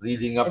competitions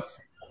leading up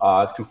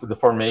to the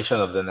formation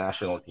of the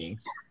national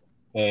teams.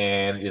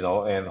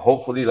 And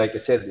hopefully, like I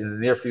said, in the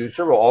near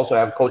future, we'll also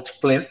have Coach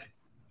Clint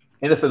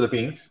in the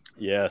Philippines.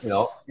 Yes.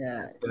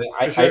 Yeah.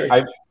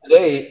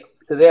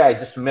 Today I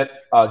just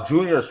met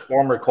Junior's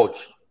former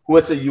coach, who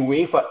has a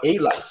UEFA A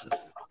license.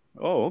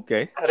 Oh,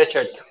 okay.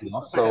 Richard.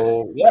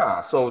 So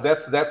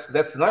that's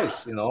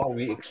nice.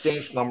 We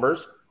exchange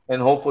numbers,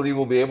 and hopefully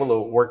we'll be able to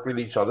work with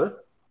each other.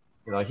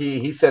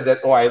 He said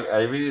that,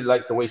 I really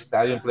like the way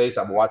Stallion plays.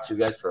 I've watched you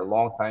guys for a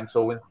long time.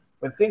 So when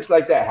things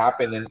like that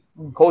happen and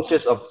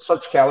coaches of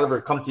such caliber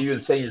come to you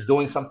and say you're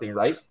doing something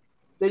right,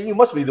 then you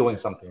must be doing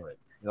something right.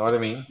 You know what I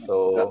mean?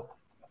 So,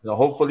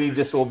 hopefully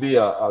this will be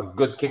a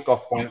good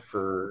kickoff point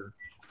for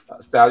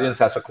Stallions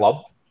as a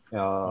club.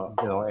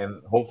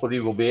 And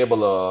hopefully we'll be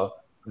able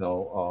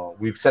to,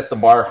 we've set the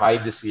bar high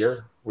this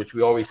year, which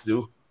we always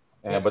do.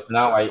 But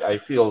now I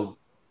feel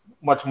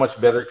much, much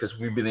better because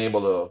we've been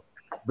able to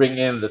bring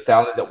in the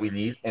talent that we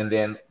need. And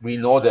then we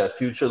know that the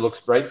future looks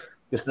bright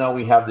because now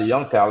we have the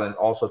young talent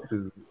also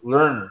to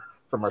learn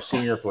from our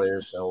senior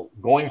players. So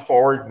going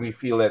forward, we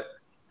feel that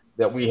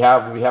we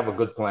have a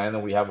good plan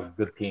and we have a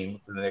good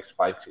team for the next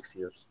 5-6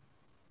 years.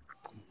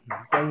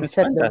 Yeah, you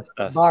set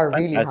the bar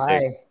really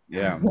high.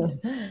 Yeah,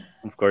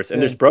 of course.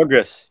 And there's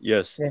progress.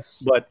 Yes.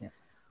 But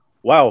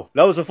wow,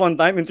 that was a fun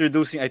time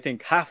introducing, I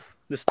think, half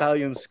the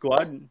Stallion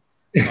squad.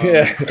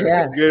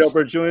 Great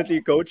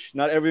opportunity, Coach.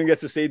 Not everyone gets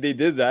to say they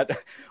did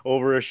that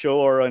over a show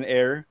or on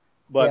air.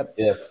 But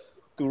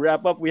to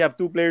wrap up, we have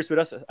two players with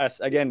us. As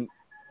again,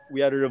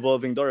 we had a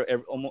revolving door.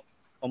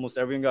 Almost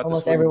everyone got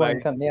to swing by.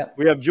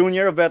 We have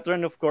Junior, a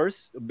veteran, of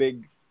course, a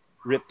big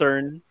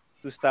return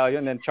to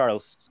Stallion, and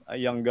Charles, a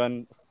young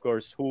gun, of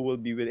course, who will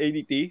be with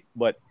ADT.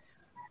 But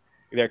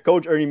their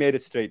Coach Ernie made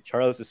it straight.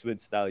 Charles is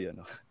with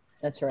Stallion.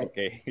 That's right.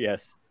 Okay,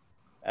 yes.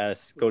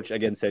 As Coach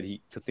again said,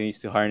 he continues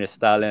to harness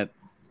talent.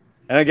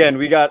 And again,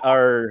 we got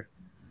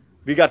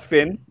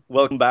Finn.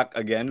 Welcome back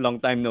again.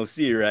 Long time no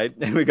see, right?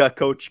 And we got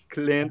Coach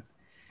Clint.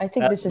 I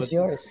think this is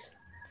yours,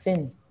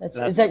 Finn.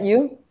 Is that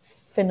you?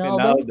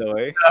 Finaldo,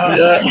 eh?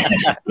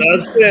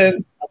 That's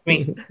Finn. That's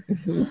me.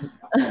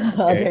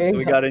 Okay, so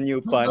we got a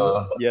new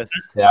pun. Yes.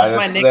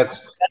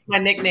 That's my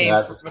nickname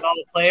with all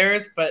the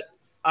players, but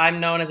I'm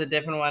known as a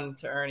different one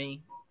to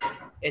Ernie.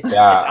 If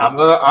I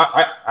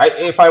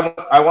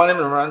want him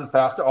to run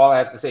faster, all I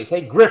have to say is,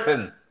 "Hey,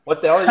 Griffin,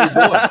 what the hell are you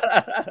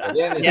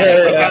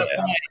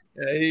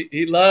doing?"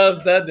 He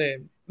loves that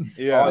name.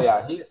 Yeah. Oh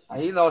yeah,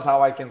 he knows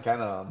how I can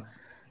kind of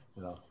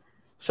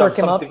shove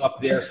something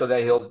up there so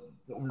that he'll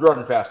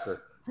run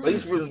faster. But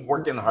he's been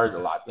working hard a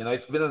lot.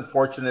 It's been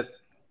unfortunate.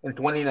 In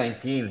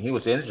 2019, he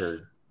was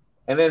injured,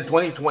 and then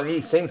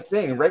 2020, same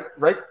thing. Right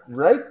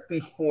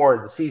before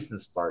the season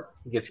start,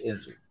 he gets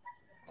injured,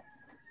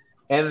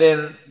 and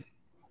then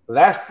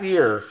last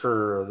year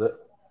for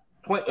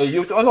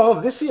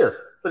this year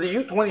for the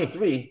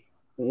U23,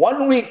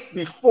 1 week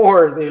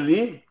before they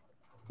leave,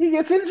 he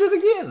gets injured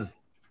again.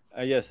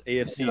 Yes,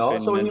 AFC.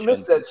 So he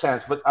missed that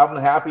chance, but I'm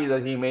happy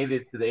that he made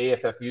it to the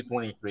AFF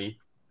U23.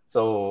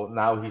 So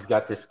now he's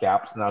got his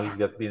caps. Now he's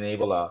been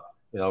able to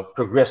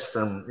progressed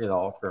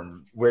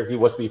from where he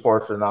was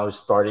before, for now he's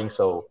starting.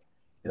 So,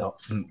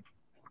 and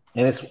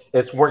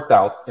it's worked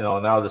out.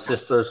 Now the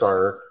sisters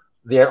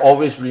they're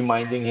always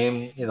reminding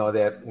him,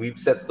 that we've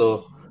set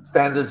the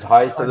standards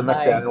high for the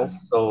McDaniels.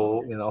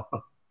 So,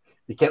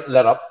 you can't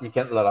let up. You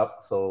can't let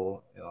up.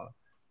 So,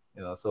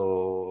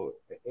 so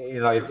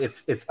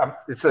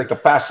it's like a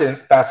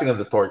passing of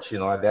the torch.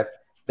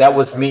 That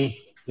was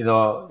me.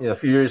 A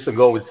few years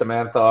ago with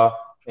Samantha,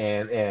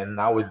 and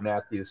now with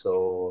Matthew.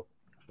 So,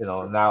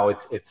 now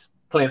it's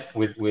Clint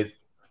with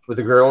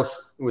the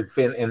girls, with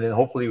Finn, and then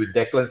hopefully with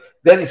Declan.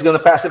 Then he's gonna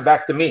pass it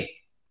back to me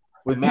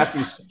with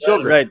Matthew's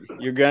children. Right,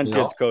 your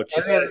grandkids, coach.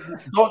 And then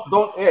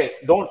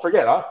don't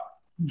forget,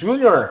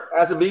 Junior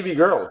has a baby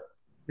girl.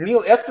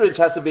 Neil Etheridge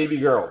has a baby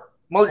girl.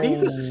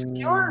 Malditas is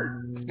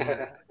secured.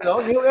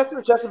 Neil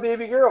Etheridge has a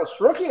baby girl.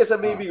 Shrooky has a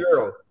baby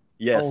girl.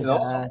 Yes.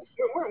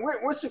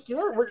 We're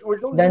secure. We're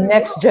doing the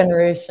next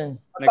generation.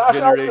 Next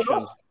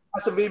generation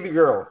has a baby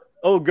girl.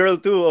 Oh, girl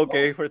too.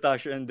 Okay, for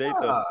Tasha and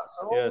Dayton.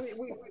 Yes.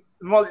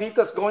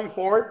 Malditas going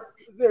forward,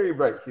 very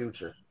bright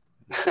future.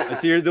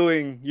 So you're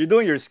doing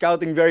your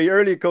scouting very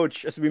early,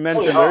 coach, as we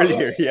mentioned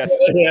earlier. Yeah.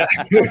 Yes.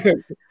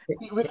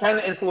 We kind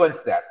of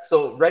influenced that.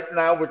 So right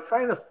now we're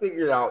trying to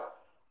figure out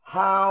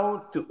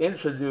how to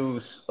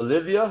introduce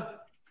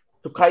Olivia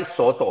to Kai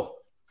Soto,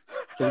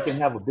 so we can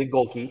have a big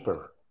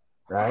goalkeeper,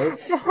 right?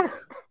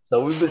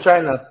 So we've been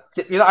trying to,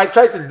 I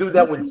tried to do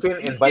that with Finn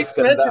and Vice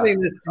mentioning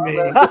this to me.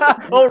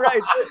 Oh,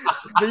 right.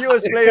 The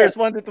U.S. players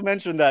wanted to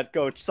mention that,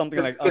 coach. Something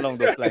like along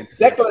those lines.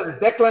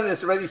 Declan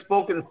is already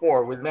spoken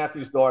for with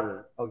Matthew's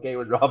daughter. Okay,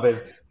 with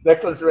Robin.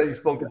 Declan's already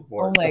spoken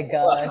for. Oh my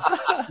gosh.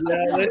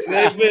 Yeah,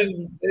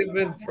 they've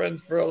been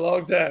friends for a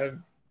long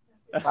time.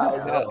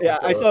 Yeah,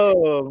 I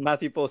saw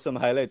Matthew post some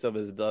highlights of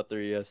his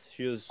daughter. Yes,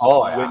 she was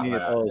winning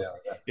it all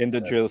in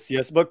the drills.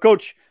 Yes, but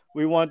coach,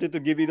 we wanted to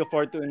give you the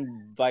floor to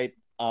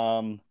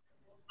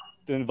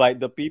invite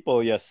the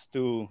people, yes,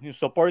 to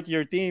support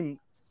your team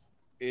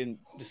in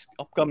this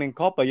upcoming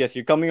Copa. Yes,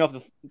 you're coming off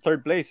the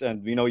third place,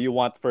 and we know you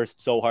want first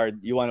so hard.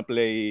 You want to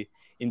play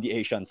in the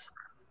Asians.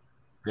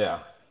 Yeah.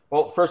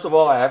 Well, first of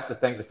all, I have to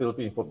thank the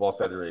Philippine Football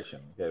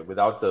Federation. Okay,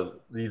 without the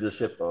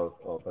leadership of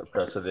the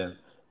president,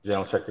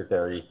 general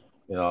secretary,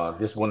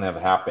 this wouldn't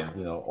have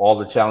happened. All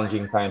the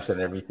challenging times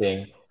and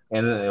everything,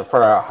 and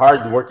for our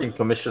hard-working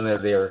commissioner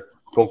there,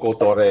 Coco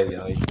Torre,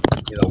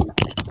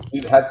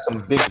 we've had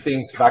some big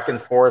things back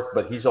and forth,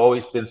 but he's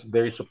always been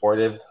very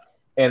supportive,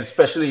 and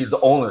especially the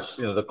owners,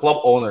 the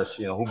club owners,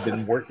 who've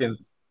been working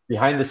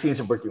behind the scenes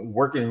and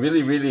working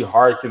really, really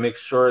hard to make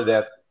sure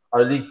that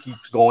our league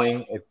keeps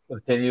going, it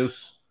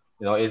continues.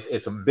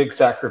 It's a big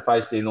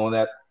sacrifice. They know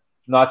that,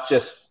 not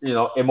just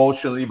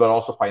emotionally, but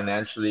also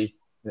financially.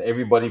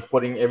 Everybody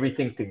putting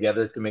everything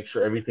together to make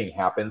sure everything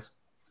happens.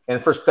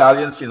 And for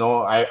Stallions,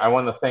 I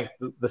want to thank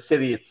the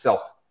city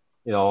itself.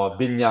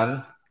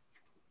 Binyan,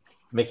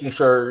 making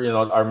sure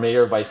our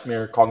mayor, vice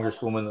mayor,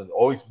 congresswoman have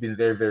always been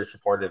very, very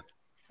supportive.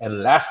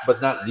 And last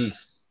but not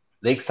least,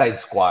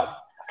 Lakeside Squad.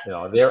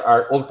 They're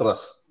our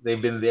ultras.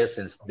 They've been there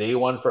since day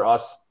one for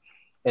us,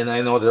 and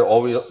I know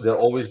they'll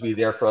always be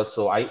there for us.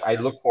 So I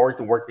look forward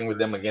to working with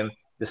them again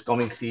this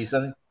coming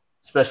season,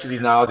 especially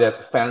now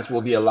that fans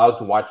will be allowed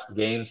to watch the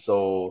games.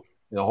 So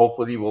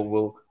hopefully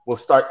we'll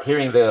start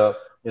hearing the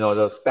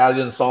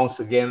Stallion songs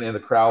again in the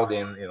crowd,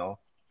 and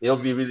it'll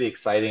be really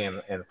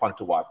exciting and fun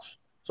to watch.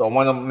 So I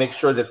want to make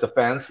sure that the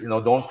fans,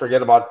 don't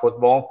forget about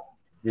football.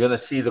 You're going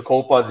to see the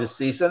Copa this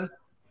season.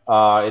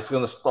 It's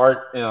going to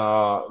start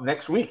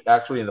next week,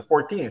 actually, in the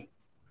 14th,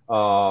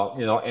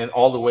 and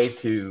all the way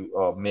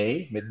to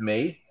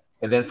mid-May.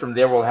 And then from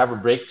there, we'll have a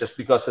break just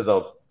because of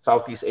the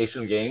Southeast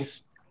Asian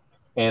Games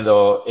and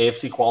the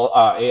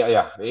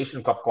the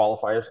Asian Cup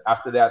qualifiers.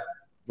 After that,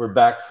 we're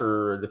back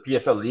for the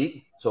PFL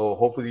League. So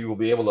hopefully we'll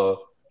be able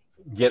to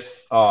get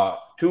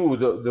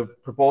the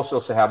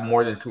proposals to have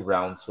more than 2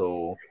 rounds.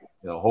 So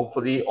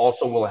hopefully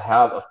also we'll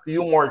have a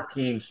few more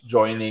teams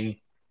joining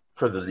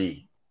for the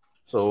league.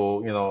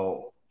 So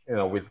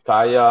with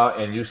Kaya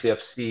and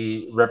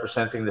UCFC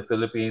representing the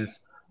Philippines,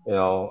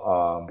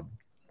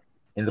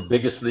 in the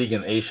biggest league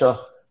in Asia,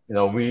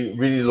 we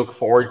really look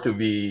forward to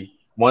be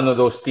one of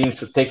those teams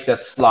to take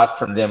that slot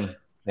from them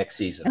next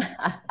season.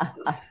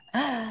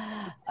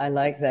 I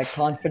like that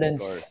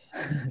confidence.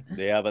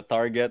 They have a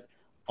target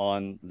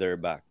on their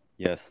back.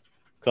 Yes,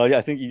 Claudia,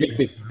 I think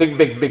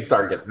big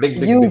target,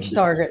 huge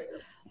target.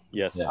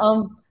 Yes.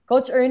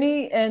 Coach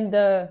Ernie and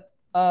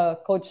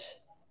Coach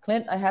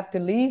Clint, I have to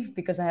leave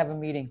because I have a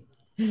meeting.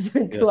 It's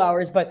been 2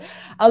 hours, but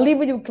I'll leave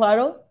with you,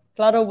 Claro.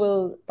 Claro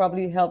will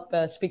probably help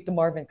speak to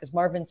Marvin because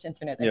Marvin's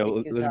internet. I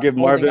think, let's give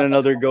Marvin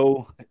another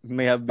go. He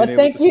may have been able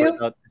thank to you.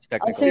 sort out his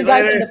technical. I'll see you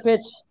guys on the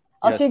pitch.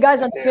 I'll see you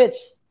guys on the pitch.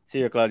 See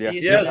you, Claudia.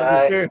 Yes,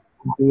 for sure.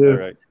 All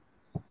right.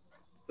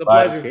 It's a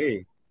pleasure.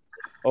 Okay.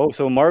 Oh,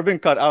 so Marvin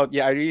cut out.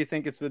 Yeah, I really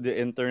think it's with the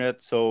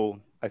internet. So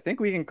I think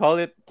we can call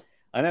it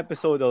an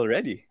episode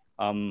already.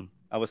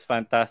 I was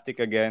fantastic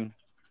again.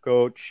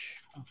 Coach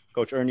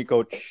Ernie,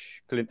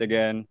 Coach Clint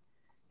again,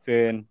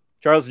 Finn,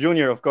 Charles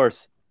Jr., of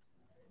course.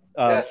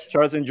 Yes.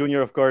 Charles and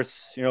Jr., of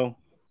course,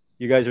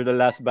 you guys are the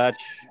last batch.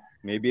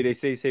 Maybe they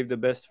say save the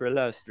best for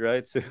last,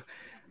 right? So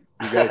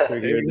you guys are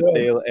here at the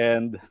tail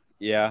end.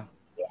 Yeah.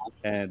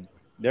 And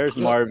there's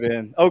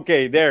Marvin.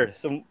 Okay, there.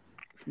 So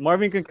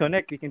Marvin can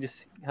connect. We can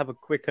just have a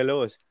quick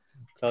hello as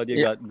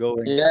Claudia got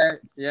going.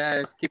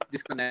 Yeah. Keep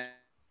disconnect.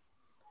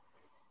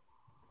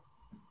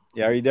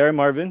 Yeah, are you there,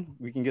 Marvin?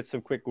 We can get some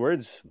quick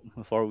words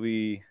before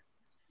we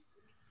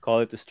call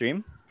it the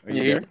stream. Are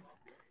you there?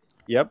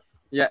 Yep.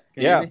 Yeah.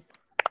 Can you Yeah. hear me?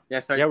 Yeah.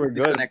 Sorry Yeah, for we're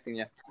good. disconnecting.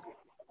 Yeah.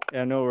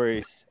 Yeah, no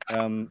worries.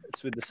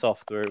 It's with the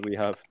software we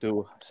have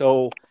to.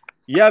 So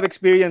you have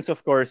experience,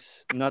 of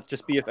course, not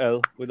just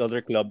PFL with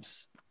other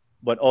clubs,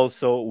 but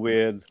also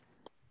with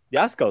the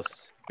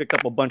Ascos. Picked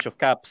up a bunch of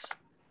caps.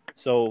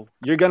 So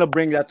you're gonna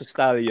bring that to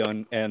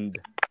Stallion, and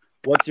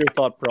what's your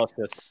thought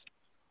process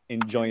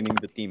in joining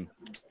the team?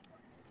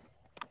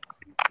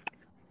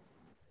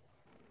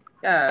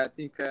 Yeah. I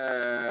think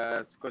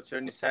as Coach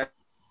Ernest said.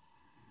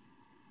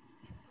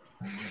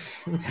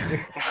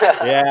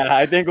 Yeah,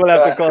 I think we'll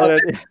have to call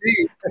it.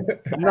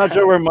 I'm not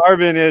sure where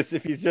Marvin is,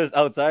 if he's just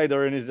outside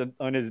or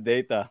on his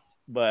data,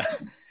 but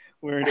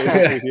we weren't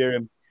able to hear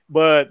him.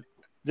 But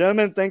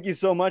gentlemen, thank you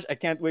so much. I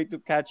can't wait to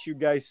catch you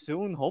guys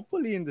soon.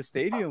 Hopefully in the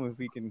stadium, if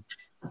we can,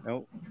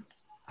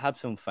 have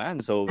some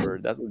fans over.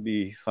 That would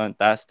be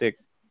fantastic.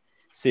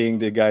 Seeing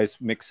the guys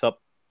mix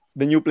up,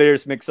 the new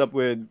players mix up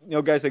with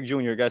guys like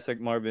Junior, guys like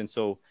Marvin.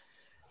 So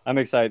I'm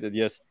excited.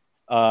 Yes.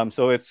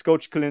 So it's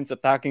Coach Clint's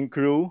attacking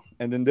crew,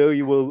 and then there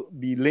you will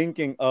be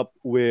linking up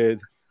with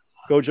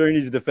Coach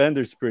Ernie's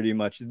defenders pretty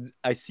much.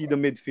 I see the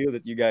midfield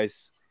that you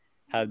guys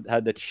had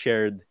that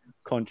shared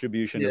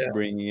contribution of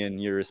bringing in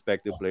your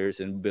respective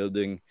players and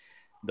building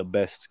the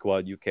best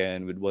squad you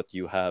can with what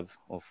you have,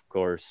 of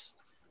course.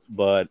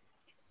 But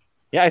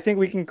yeah, I think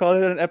we can call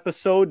it an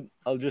episode.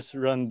 I'll just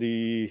run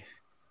the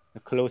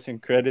closing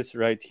credits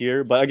right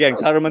here. But again,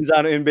 Caro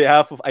Manzano, in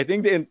behalf of I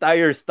think the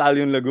entire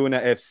Stallion-Laguna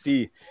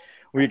FC,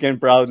 we can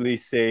proudly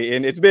say,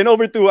 and it's been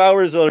over 2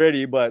 hours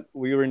already, but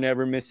we were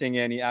never missing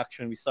any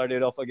action. We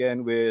started off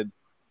again with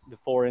the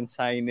foreign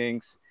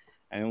signings,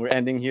 and we're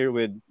ending here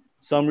with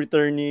some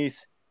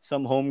returnees,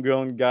 some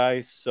homegrown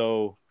guys.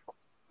 So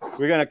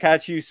we're gonna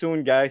catch you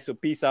soon, guys. So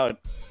peace out.